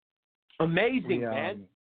 Amazing, man.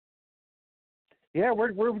 Yeah,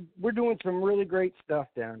 we're doing some really great stuff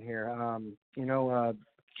down here.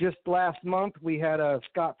 Just last month we had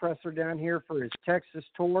Scott Presser down here for his Texas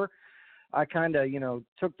tour. I kind of,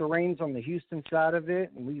 took the reins on the Houston side of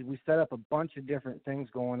it, and we set up a bunch of different things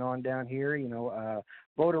going on down here.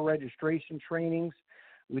 Voter registration trainings.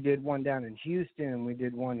 We did one down in Houston. We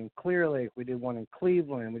did one in Clear Lake. We did one in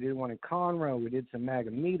Cleveland. We did one in Conroe. We did some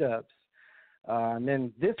MAGA meetups. And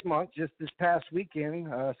then this month, just this past weekend,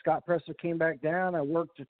 Scott Presser came back down. I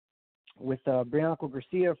worked with Bianca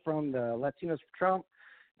Garcia from the Latinos for Trump,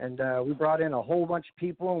 and we brought in a whole bunch of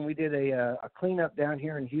people, and we did a cleanup down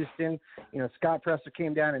here in Houston. Scott Presser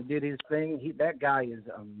came down and did his thing. That guy is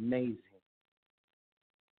amazing.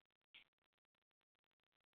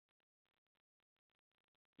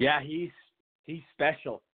 Yeah, he's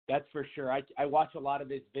special. That's for sure. I watch a lot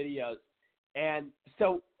of his videos, and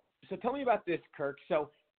so tell me about this, Kirk. So,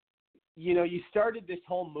 you started this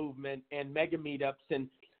whole movement and mega meetups, and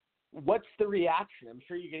what's the reaction? I'm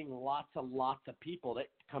sure you're getting lots of people that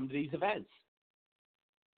come to these events.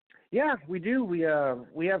 Yeah, we do. We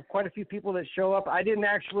have quite a few people that show up. I didn't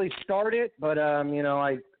actually start it, but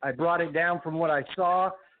I brought it down from what I saw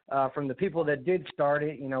from the people that did start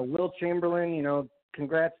it. Will Chamberlain.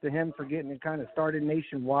 Congrats to him for getting it kind of started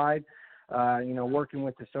nationwide. Working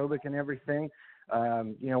with the Sobek and everything.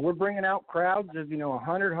 We're bringing out crowds of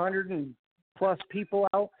 100 and plus people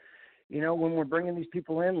out. When we're bringing these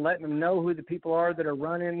people in, letting them know who the people are that are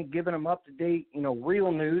running, giving them up to date,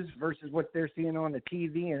 real news versus what they're seeing on the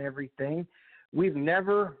TV and everything. We've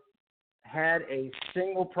never had a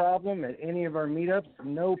single problem at any of our meetups.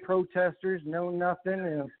 No protesters, no nothing.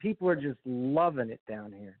 And people are just loving it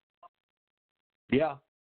down here. Yeah.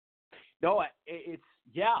 No,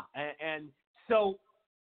 and so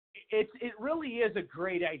it really is a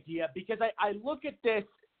great idea because I look at this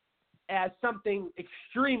as something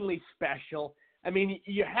extremely special. I mean,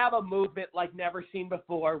 you have a movement like never seen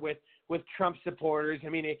before with Trump supporters. I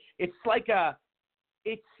mean, it's like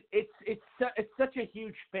it's such a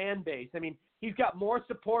huge fan base. I mean, he's got more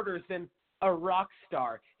supporters than a rock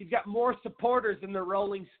star. He's got more supporters than the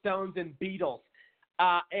Rolling Stones and Beatles.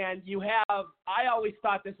 And I always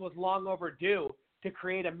thought this was long overdue to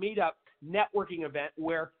create a meetup networking event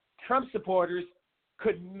where Trump supporters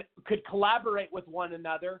could collaborate with one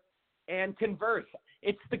another and converse.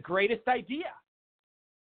 It's the greatest idea.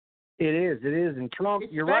 It is, and Trump.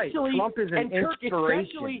 You're right. Trump is an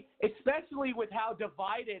inspiration, especially with how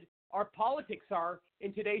divided our politics are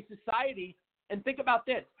in today's society. And think about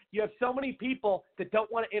this: you have so many people that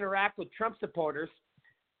don't want to interact with Trump supporters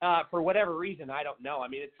for whatever reason. I don't know. I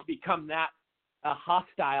mean, it's become that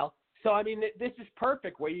hostile. So, I mean, this is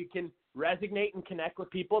perfect where you can resonate and connect with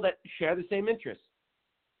people that share the same interests.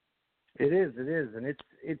 It is, and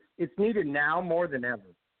it's needed now more than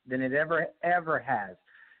it ever has.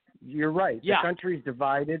 You're right. Yeah. The country's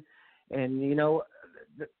divided, and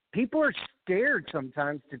people are scared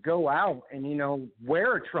sometimes to go out and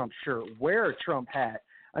wear a Trump shirt, wear a Trump hat.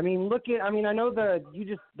 I mean, I know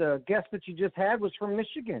the guest that you just had was from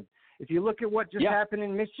Michigan. If you look at what just happened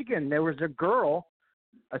in Michigan, there was a girl,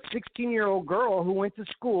 a 16-year-old girl who went to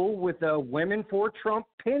school with a Women for Trump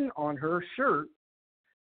pin on her shirt.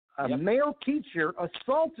 A male teacher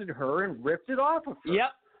assaulted her and ripped it off of her.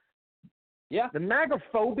 Yep. Yeah. The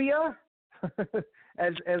MAGAphobia,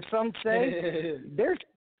 as some say, they're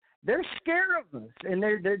scared of us, and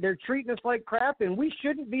they're treating us like crap. And we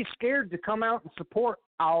shouldn't be scared to come out and support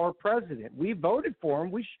our president. We voted for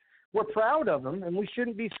him. We're proud of him, and we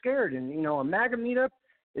shouldn't be scared. And a MAGA meetup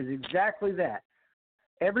is exactly that.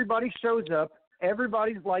 Everybody shows up.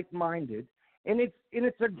 Everybody's like-minded. And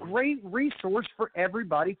it's a great resource for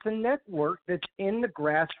everybody to network that's in the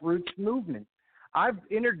grassroots movement. I've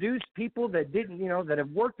introduced people that that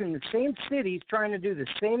have worked in the same cities trying to do the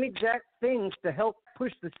same exact things to help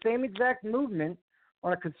push the same exact movement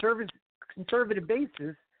on a conservative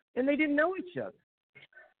basis, and they didn't know each other.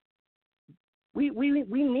 We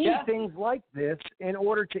need things like this in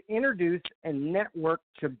order to introduce and network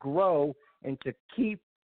to grow and to keep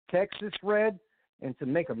Texas red and to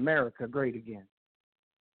make America great again.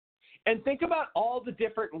 And think about all the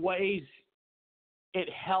different ways it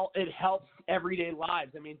helps everyday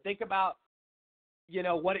lives. I mean, think about,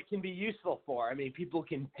 what it can be useful for. I mean, people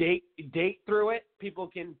can date through it. People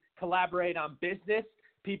can collaborate on business.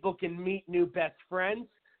 People can meet new best friends.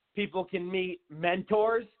 People can meet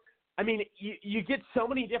mentors. I mean, you get so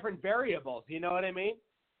many different variables. You know what I mean?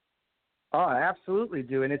 Oh, I absolutely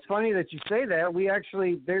do. And it's funny that you say that. We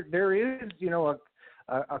actually there is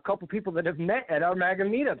a couple people that have met at our MAGA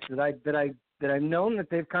meetups that I've known that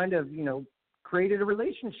they've kind of created a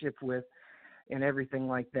relationship with and everything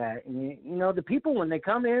like that. And the people when they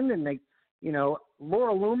come in and they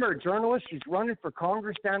Laura Loomer, a journalist, she's running for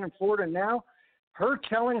Congress down in Florida now. Her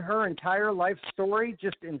telling her entire life story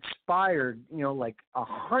just inspired, like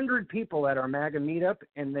 100 people at our MAGA meetup,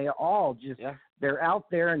 and they all they're out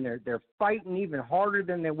there and they're fighting even harder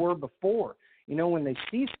than they were before. When they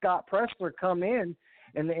see Scott Pressler come in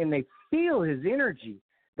and they feel his energy,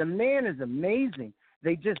 the man is amazing.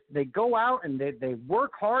 They go out and they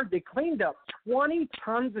work hard. They cleaned up 20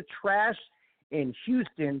 tons of trash in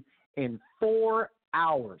Houston in 4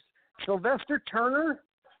 hours. Sylvester Turner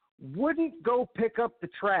wouldn't go pick up the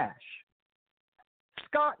trash.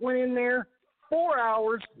 Scott went in there, 4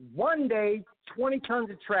 hours, 1 day, 20 tons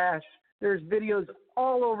of trash. There's videos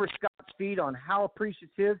all over Scott's feed on how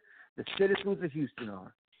appreciative the citizens of Houston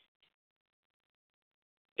are.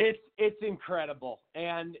 It's incredible,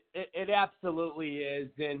 and it absolutely is.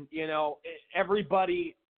 And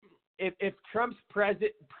everybody, if Trump's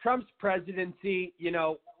presidency,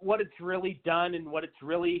 what it's really done and what it's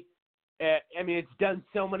really, it's done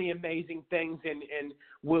so many amazing things, and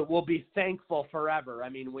we'll be thankful forever. I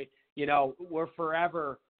mean, we're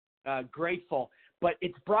forever grateful. But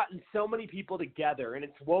it's brought so many people together, and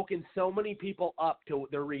it's woken so many people up to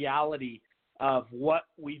the reality of what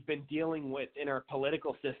we've been dealing with in our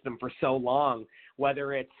political system for so long,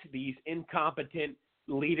 whether it's these incompetent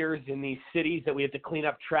leaders in these cities that we have to clean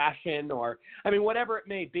up trash in, or, whatever it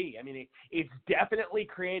may be. It's definitely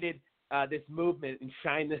created this movement and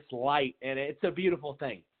shine this light, and it's a beautiful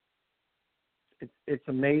thing. It's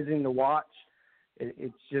amazing to watch.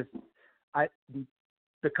 It's just,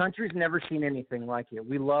 the country's never seen anything like it.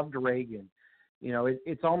 We loved Reagan.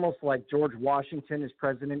 It's almost like George Washington is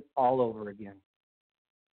president all over again.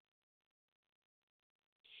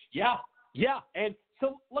 Yeah. And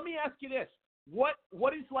so let me ask you this: what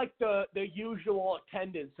is like the usual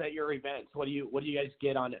attendance at your events? What do you guys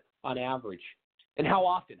get on average, and how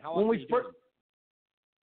often? When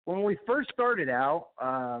we first started out,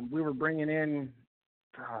 we were bringing in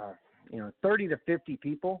 30 to 50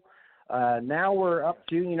 people. Now we're up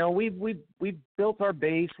to, we've built our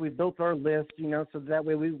base, we've built our list, so that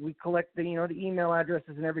way we collect the email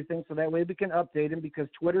addresses and everything, so that way we can update them, because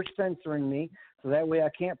Twitter's censoring me, so that way I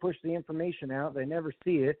can't push the information out. They never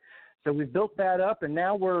see it. So we've built that up, and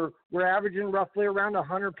now we're averaging roughly around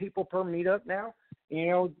 100 people per meetup now.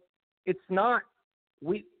 It's not,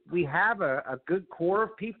 we have a good core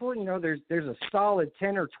of people. There's a solid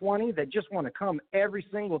 10 or 20 that just want to come every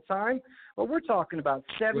single time. But we're talking about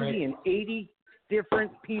 70 and 80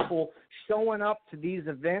 different people showing up to these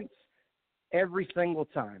events every single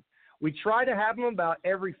time. We try to have them about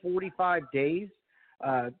every 45 days.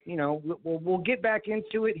 We'll get back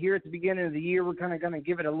into it here at the beginning of the year. We're kind of going to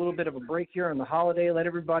give it a little bit of a break here on the holiday, let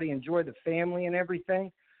everybody enjoy the family and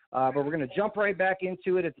everything. But we're going to jump right back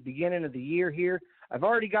into it at the beginning of the year here. I've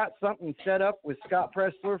already got something set up with Scott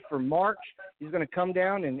Pressler for March. He's going to come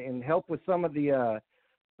down and help with some of the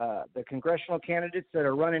congressional candidates that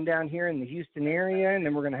are running down here in the Houston area, and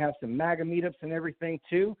then we're going to have some MAGA meetups and everything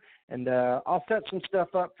too. And I'll set some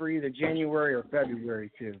stuff up for either January or February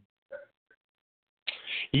too.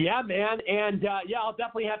 Yeah, man, and I'll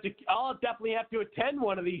definitely have to attend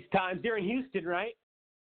one of these times here in Houston, right?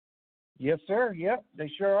 Yes, sir. Yep, they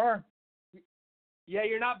sure are. Yeah,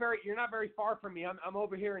 you're not very far from me. I'm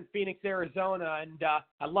over here in Phoenix, Arizona, and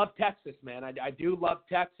I love Texas, man. I do love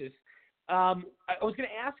Texas. I was going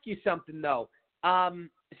to ask you something though.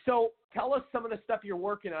 So tell us some of the stuff you're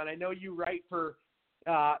working on. I know you write for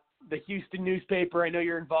the Houston newspaper. I know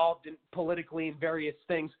you're involved politically in various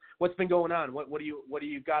things. What's been going on? What do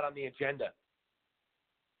you got on the agenda?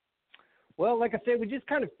 Well, like I said, we just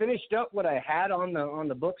kind of finished up what I had on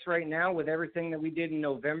the books right now with everything that we did in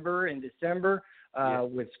November and December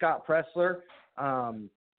with Scott Pressler.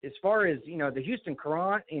 As far as the Houston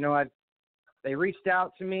Courant, they reached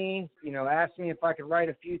out to me, asked me if I could write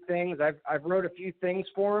a few things. I've wrote a few things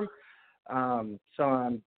for them.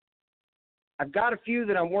 So I've got a few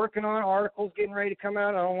that I'm working on, articles getting ready to come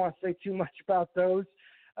out. I don't want to say too much about those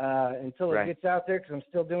until it gets out there because I'm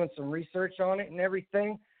still doing some research on it and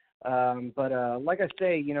everything. But like I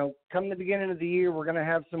say, come the beginning of the year, we're going to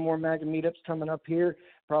have some more MAGA meetups coming up here,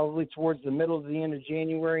 probably towards the middle of the end of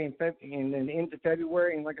January and then into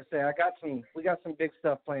February. And like I say, we got some big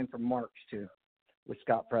stuff planned for March too with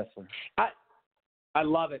Scott Pressler. I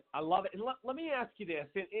love it. And let me ask you this,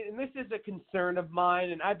 and this is a concern of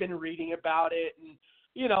mine, and I've been reading about it, and,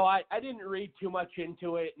 I didn't read too much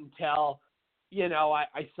into it until,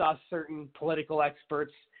 I saw certain political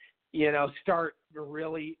experts, start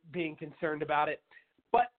really being concerned about it.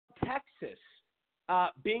 But Texas,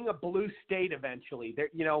 being a blue state eventually,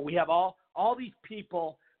 we have all these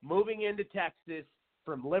people moving into Texas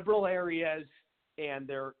from liberal areas, and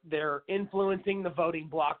they're influencing the voting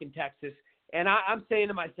bloc in Texas. And I'm saying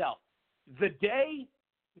to myself, the day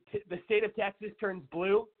the state of Texas turns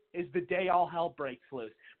blue is the day all hell breaks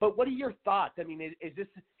loose. But what are your thoughts? I mean, is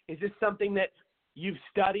this something that you've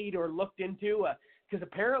studied or looked into? Because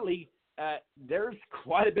apparently there's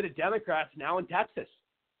quite a bit of Democrats now in Texas.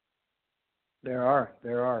 There are.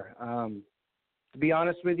 To be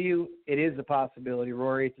honest with you, it is a possibility,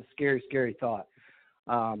 Rory. It's a scary, scary thought.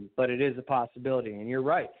 But it is a possibility. And you're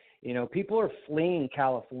right. People are fleeing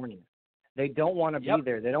California. They don't want to be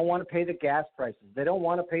there. They don't want to pay the gas prices. They don't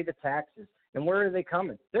want to pay the taxes. And where are they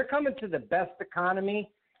coming? They're coming to the best economy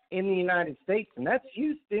in the United States, and that's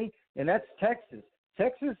Houston, and that's Texas.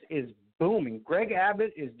 Texas is booming. Greg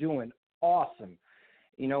Abbott is doing awesome.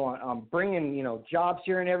 I'm bringing, jobs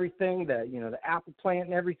here and everything, the Apple plant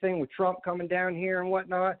and everything with Trump coming down here and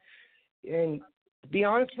whatnot. And to be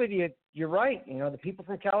honest with you, you're right. The people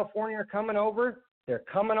from California are coming over. They're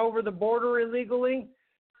coming over the border illegally.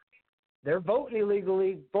 They're voting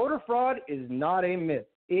illegally. Voter fraud is not a myth.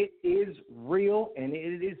 It is real, and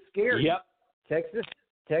it is scary. Yep. Texas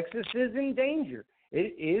is in danger.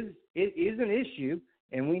 It is an issue,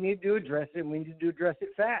 and we need to address it. We need to address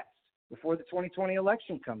it fast before the 2020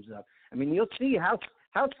 election comes up. I mean, you'll see how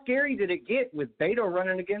scary did it get with Beto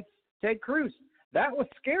running against Ted Cruz. That was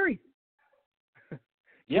scary. Can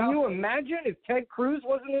you imagine if Ted Cruz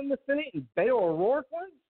wasn't in the Senate and Beto O'Rourke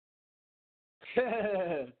was?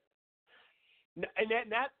 And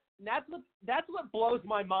that's what blows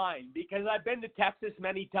my mind, because I've been to Texas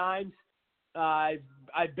many times. I've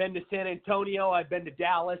been to San Antonio. I've been to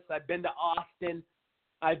Dallas. I've been to Austin.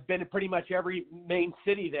 I've been to pretty much every main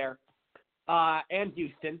city there, and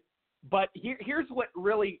Houston. But here's what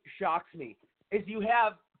really shocks me is you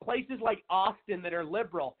have places like Austin that are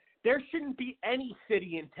liberal. There shouldn't be any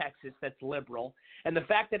city in Texas that's liberal. And the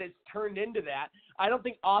fact that it's turned into that, I don't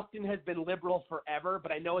think Austin has been liberal forever,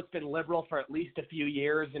 but I know it's been liberal for at least a few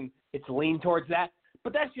years, and it's leaned towards that.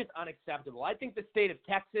 But that's just unacceptable. I think the state of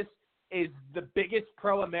Texas is the biggest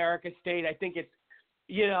pro-America state. I think it's,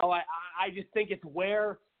 I just think it's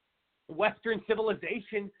where Western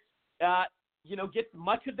civilization, gets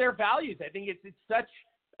much of their values. I think it's such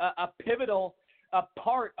a pivotal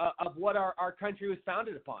part of what our country was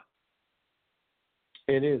founded upon.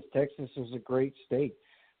 It is. Texas is a great state,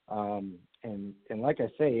 and like I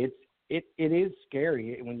say, it is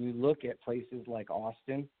scary when you look at places like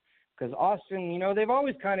Austin, because Austin, they've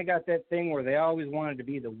always kind of got that thing where they always wanted to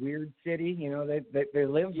be the weird city. They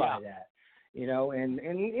live by that, and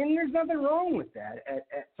there's nothing wrong with that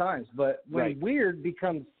at times. But when weird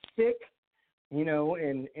becomes sick,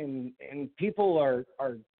 and people are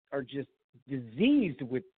just diseased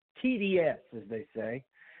with TDS, as they say.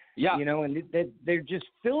 Yeah. And they're just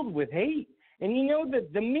filled with hate. And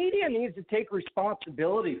the media needs to take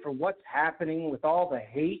responsibility for what's happening with all the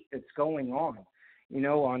hate that's going on,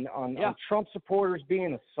 on Trump supporters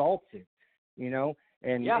being assaulted, and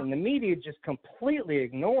the media just completely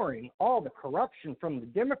ignoring all the corruption from the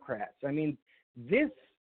Democrats. I mean, it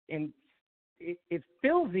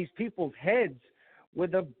fills these people's heads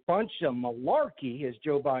with a bunch of malarkey, as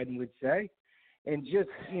Joe Biden would say. And just,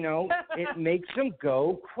 it makes them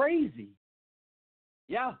go crazy.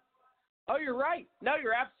 Yeah. Oh, you're right. No,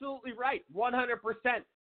 you're absolutely right. 100%.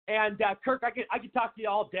 And Kirk, I could talk to you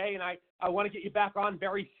all day, and I want to get you back on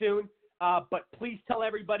very soon. But please tell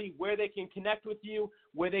everybody where they can connect with you,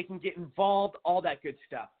 where they can get involved, all that good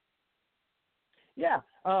stuff. Yeah.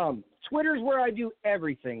 Twitter's where I do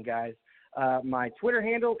everything, guys. My Twitter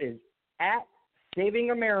handle is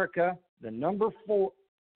 @SavingAmerica,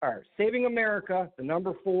 Saving America,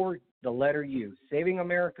 4, the letter U. Saving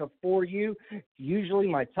America for you. Usually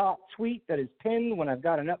my top tweet that is pinned when I've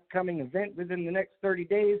got an upcoming event within the next 30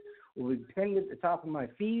 days will be pinned at the top of my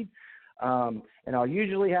feed. And I'll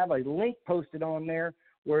usually have a link posted on there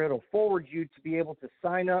where it'll forward you to be able to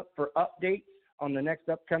sign up for updates on the next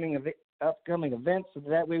upcoming events, so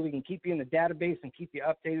that way we can keep you in the database and keep you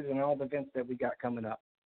updated on all the events that we got coming up.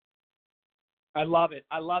 I love it.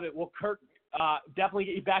 Well, Kurt, definitely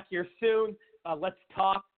get you back here soon. Let's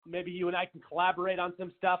talk. Maybe you and I can collaborate on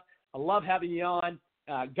some stuff. I love having you on.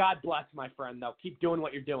 God bless, my friend, though. Keep doing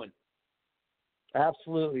what you're doing.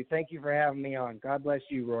 Absolutely. Thank you for having me on. God bless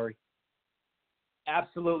you, Rory.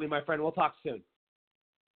 Absolutely, my friend. We'll talk soon.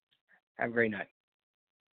 Have a great night.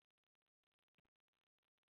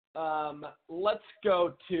 Let's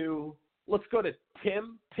go to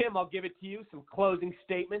Tim. Tim, I'll give it to you. Some closing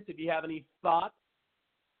statements if you have any thoughts.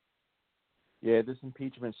 Yeah, this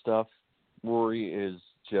impeachment stuff, Rory, is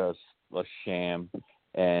just a sham,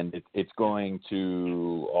 and it's going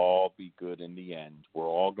to all be good in the end. We're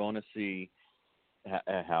all going to see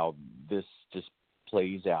how this just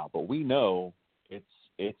plays out, but we know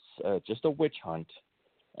it's just a witch hunt,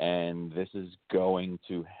 and this is going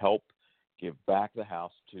to help give back the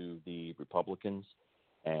House to the Republicans,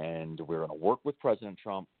 and we're going to work with President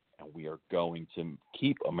Trump, and we are going to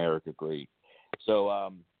keep America great.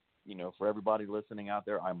 So, for everybody listening out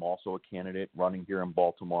there, I'm also a candidate running here in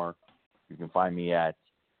Baltimore. You can find me at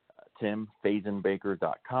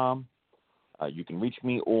timfazenbaker.com. You can reach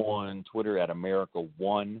me on Twitter at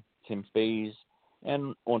America1 Tim Faze,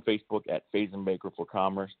 and on Facebook at Fazenbaker for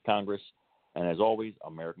Congress. And as always,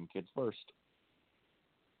 American Kids First.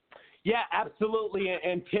 Yeah, absolutely.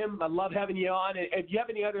 And Tim, I love having you on. And if you have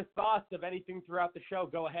any other thoughts of anything throughout the show,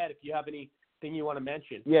 go ahead if you have anything you want to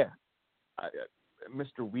mention. Yeah.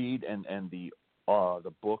 Mr. Weed and the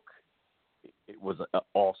book, it was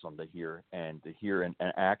awesome to hear, and to hear an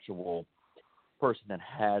actual person that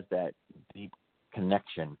has that deep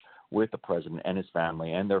connection with the president and his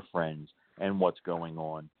family and their friends and what's going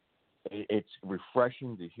on. It's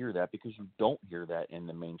refreshing to hear that, because you don't hear that in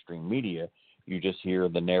the mainstream media. You just hear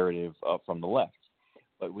the narrative from the left.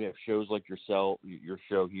 But we have shows like your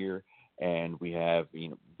show here, and we have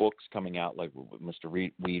books coming out like Mr.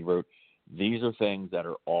 Weed wrote. These are things that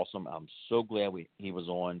are awesome. I'm so glad he was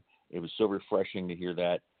on. It was so refreshing to hear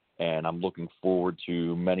that, and I'm looking forward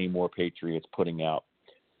to many more patriots putting out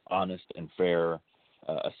honest and fair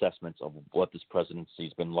assessments of what this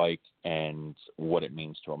presidency's been like and what it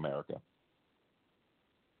means to America.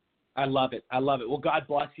 I love it. Well, God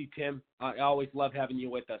bless you, Tim. I always love having you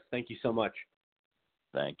with us. Thank you so much.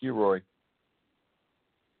 Thank you, Rory.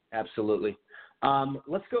 Absolutely.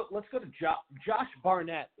 Let's go to Josh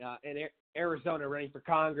Barnett in Arizona, running for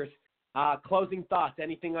Congress. Closing thoughts.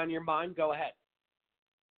 Anything on your mind? Go ahead.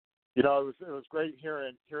 It was great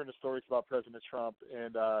hearing the stories about President Trump,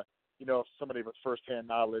 and somebody with firsthand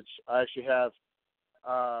knowledge. I actually have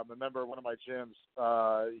a member of one of my gyms.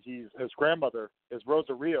 His grandmother is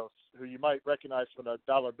Rosa Rios, who you might recognize from the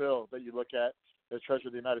dollar bill that you look at, the Treasurer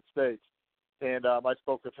of the United States. And I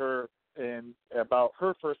spoke with her about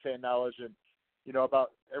her firsthand knowledge and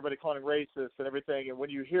about everybody calling him racist and everything. And when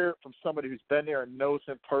you hear it from somebody who's been there and knows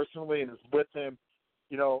him personally and is with him,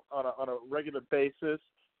 on a regular basis,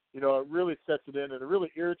 it really sets it in, and it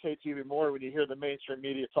really irritates you even more when you hear the mainstream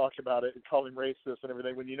media talk about it and call him racist and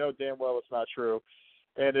everything, when you know damn well it's not true.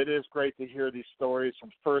 And it is great to hear these stories from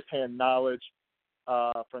firsthand knowledge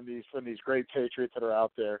from these great patriots that are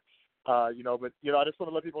out there. But I just want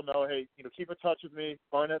to let people know, hey, keep in touch with me,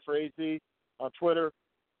 Barnett for AZ on Twitter,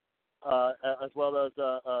 as well as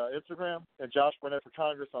Instagram, and Josh Barnett for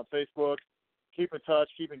Congress on Facebook. Keep in touch,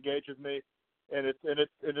 keep engaged with me, and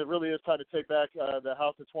it really is time to take back the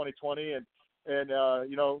House in 2020. And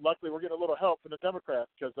luckily we're getting a little help from the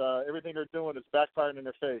Democrats, because everything they're doing is backfiring in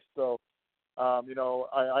their face. So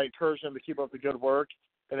I encourage them to keep up the good work,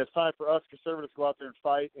 and it's time for us conservatives to go out there and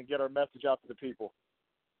fight and get our message out to the people.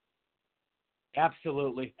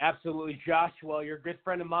 Absolutely, Josh. Well, you're a good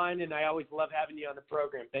friend of mine, and I always love having you on the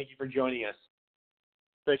program. Thank you for joining us.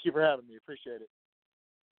 Thank you for having me. Appreciate it.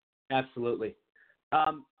 Absolutely.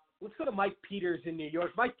 Let's go to Mike Peters in New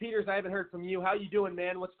York. Mike Peters, I haven't heard from you. How you doing,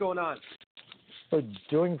 man? What's going on?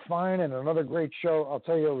 Doing fine, and another great show. I'll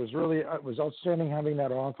tell you, it was outstanding having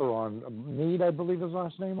that author on. Mead, I believe his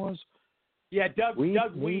last name was. Yeah, Doug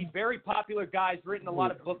Weed, very popular guy. He's written a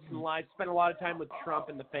lot of books and lives. Spent a lot of time with Trump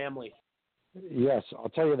and the family. Yes, I'll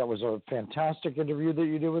tell you, that was a fantastic interview that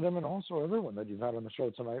you did with him, and also everyone that you've had on the show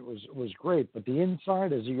tonight was great. But the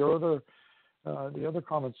inside, as the other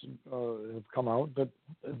comments have come out, but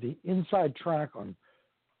the inside track on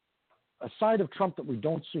a side of Trump that we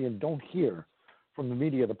don't see and don't hear from the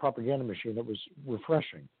media, the propaganda machine, it was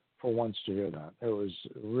refreshing for once to hear that. It was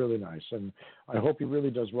really nice, and I hope he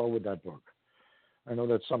really does well with that book. I know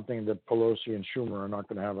that's something that Pelosi and Schumer are not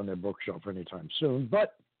going to have on their bookshelf anytime soon,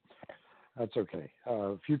 but That's okay.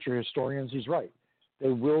 Future historians, he's right. They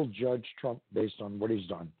will judge Trump based on what he's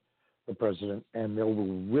done, the president, and they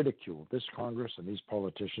will ridicule this Congress and these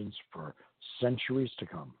politicians for centuries to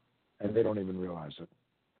come, and they don't even realize it.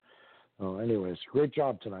 Anyways, great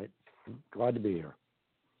job tonight. Glad to be here.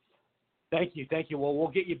 Thank you. Well, we'll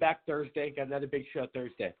get you back Thursday. Got another big show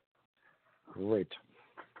Thursday. Great.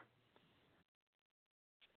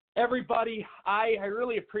 Everybody, I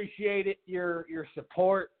really appreciate it, your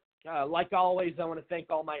support. Like always, I want to thank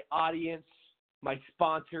all my audience, my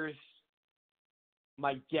sponsors,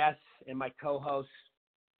 my guests, and my co-hosts.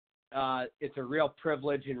 It's a real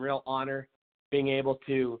privilege and real honor being able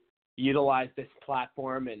to utilize this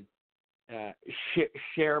platform and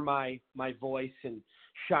share my voice and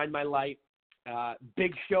shine my light.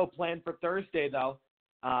 Big show planned for Thursday, though.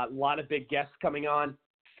 A lot of big guests coming on.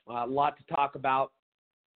 A lot to talk about.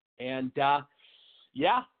 And,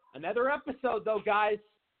 another episode, though, guys.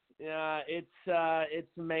 It's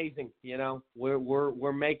amazing. You know,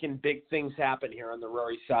 we're making big things happen here on the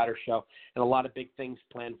Rory Sauter Show, and a lot of big things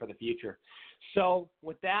planned for the future. So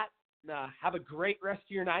with that, have a great rest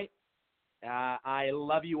of your night. I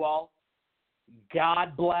love you all.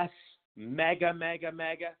 God bless. Mega, mega,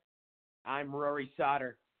 mega. I'm Rory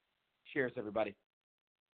Sauter. Cheers, everybody.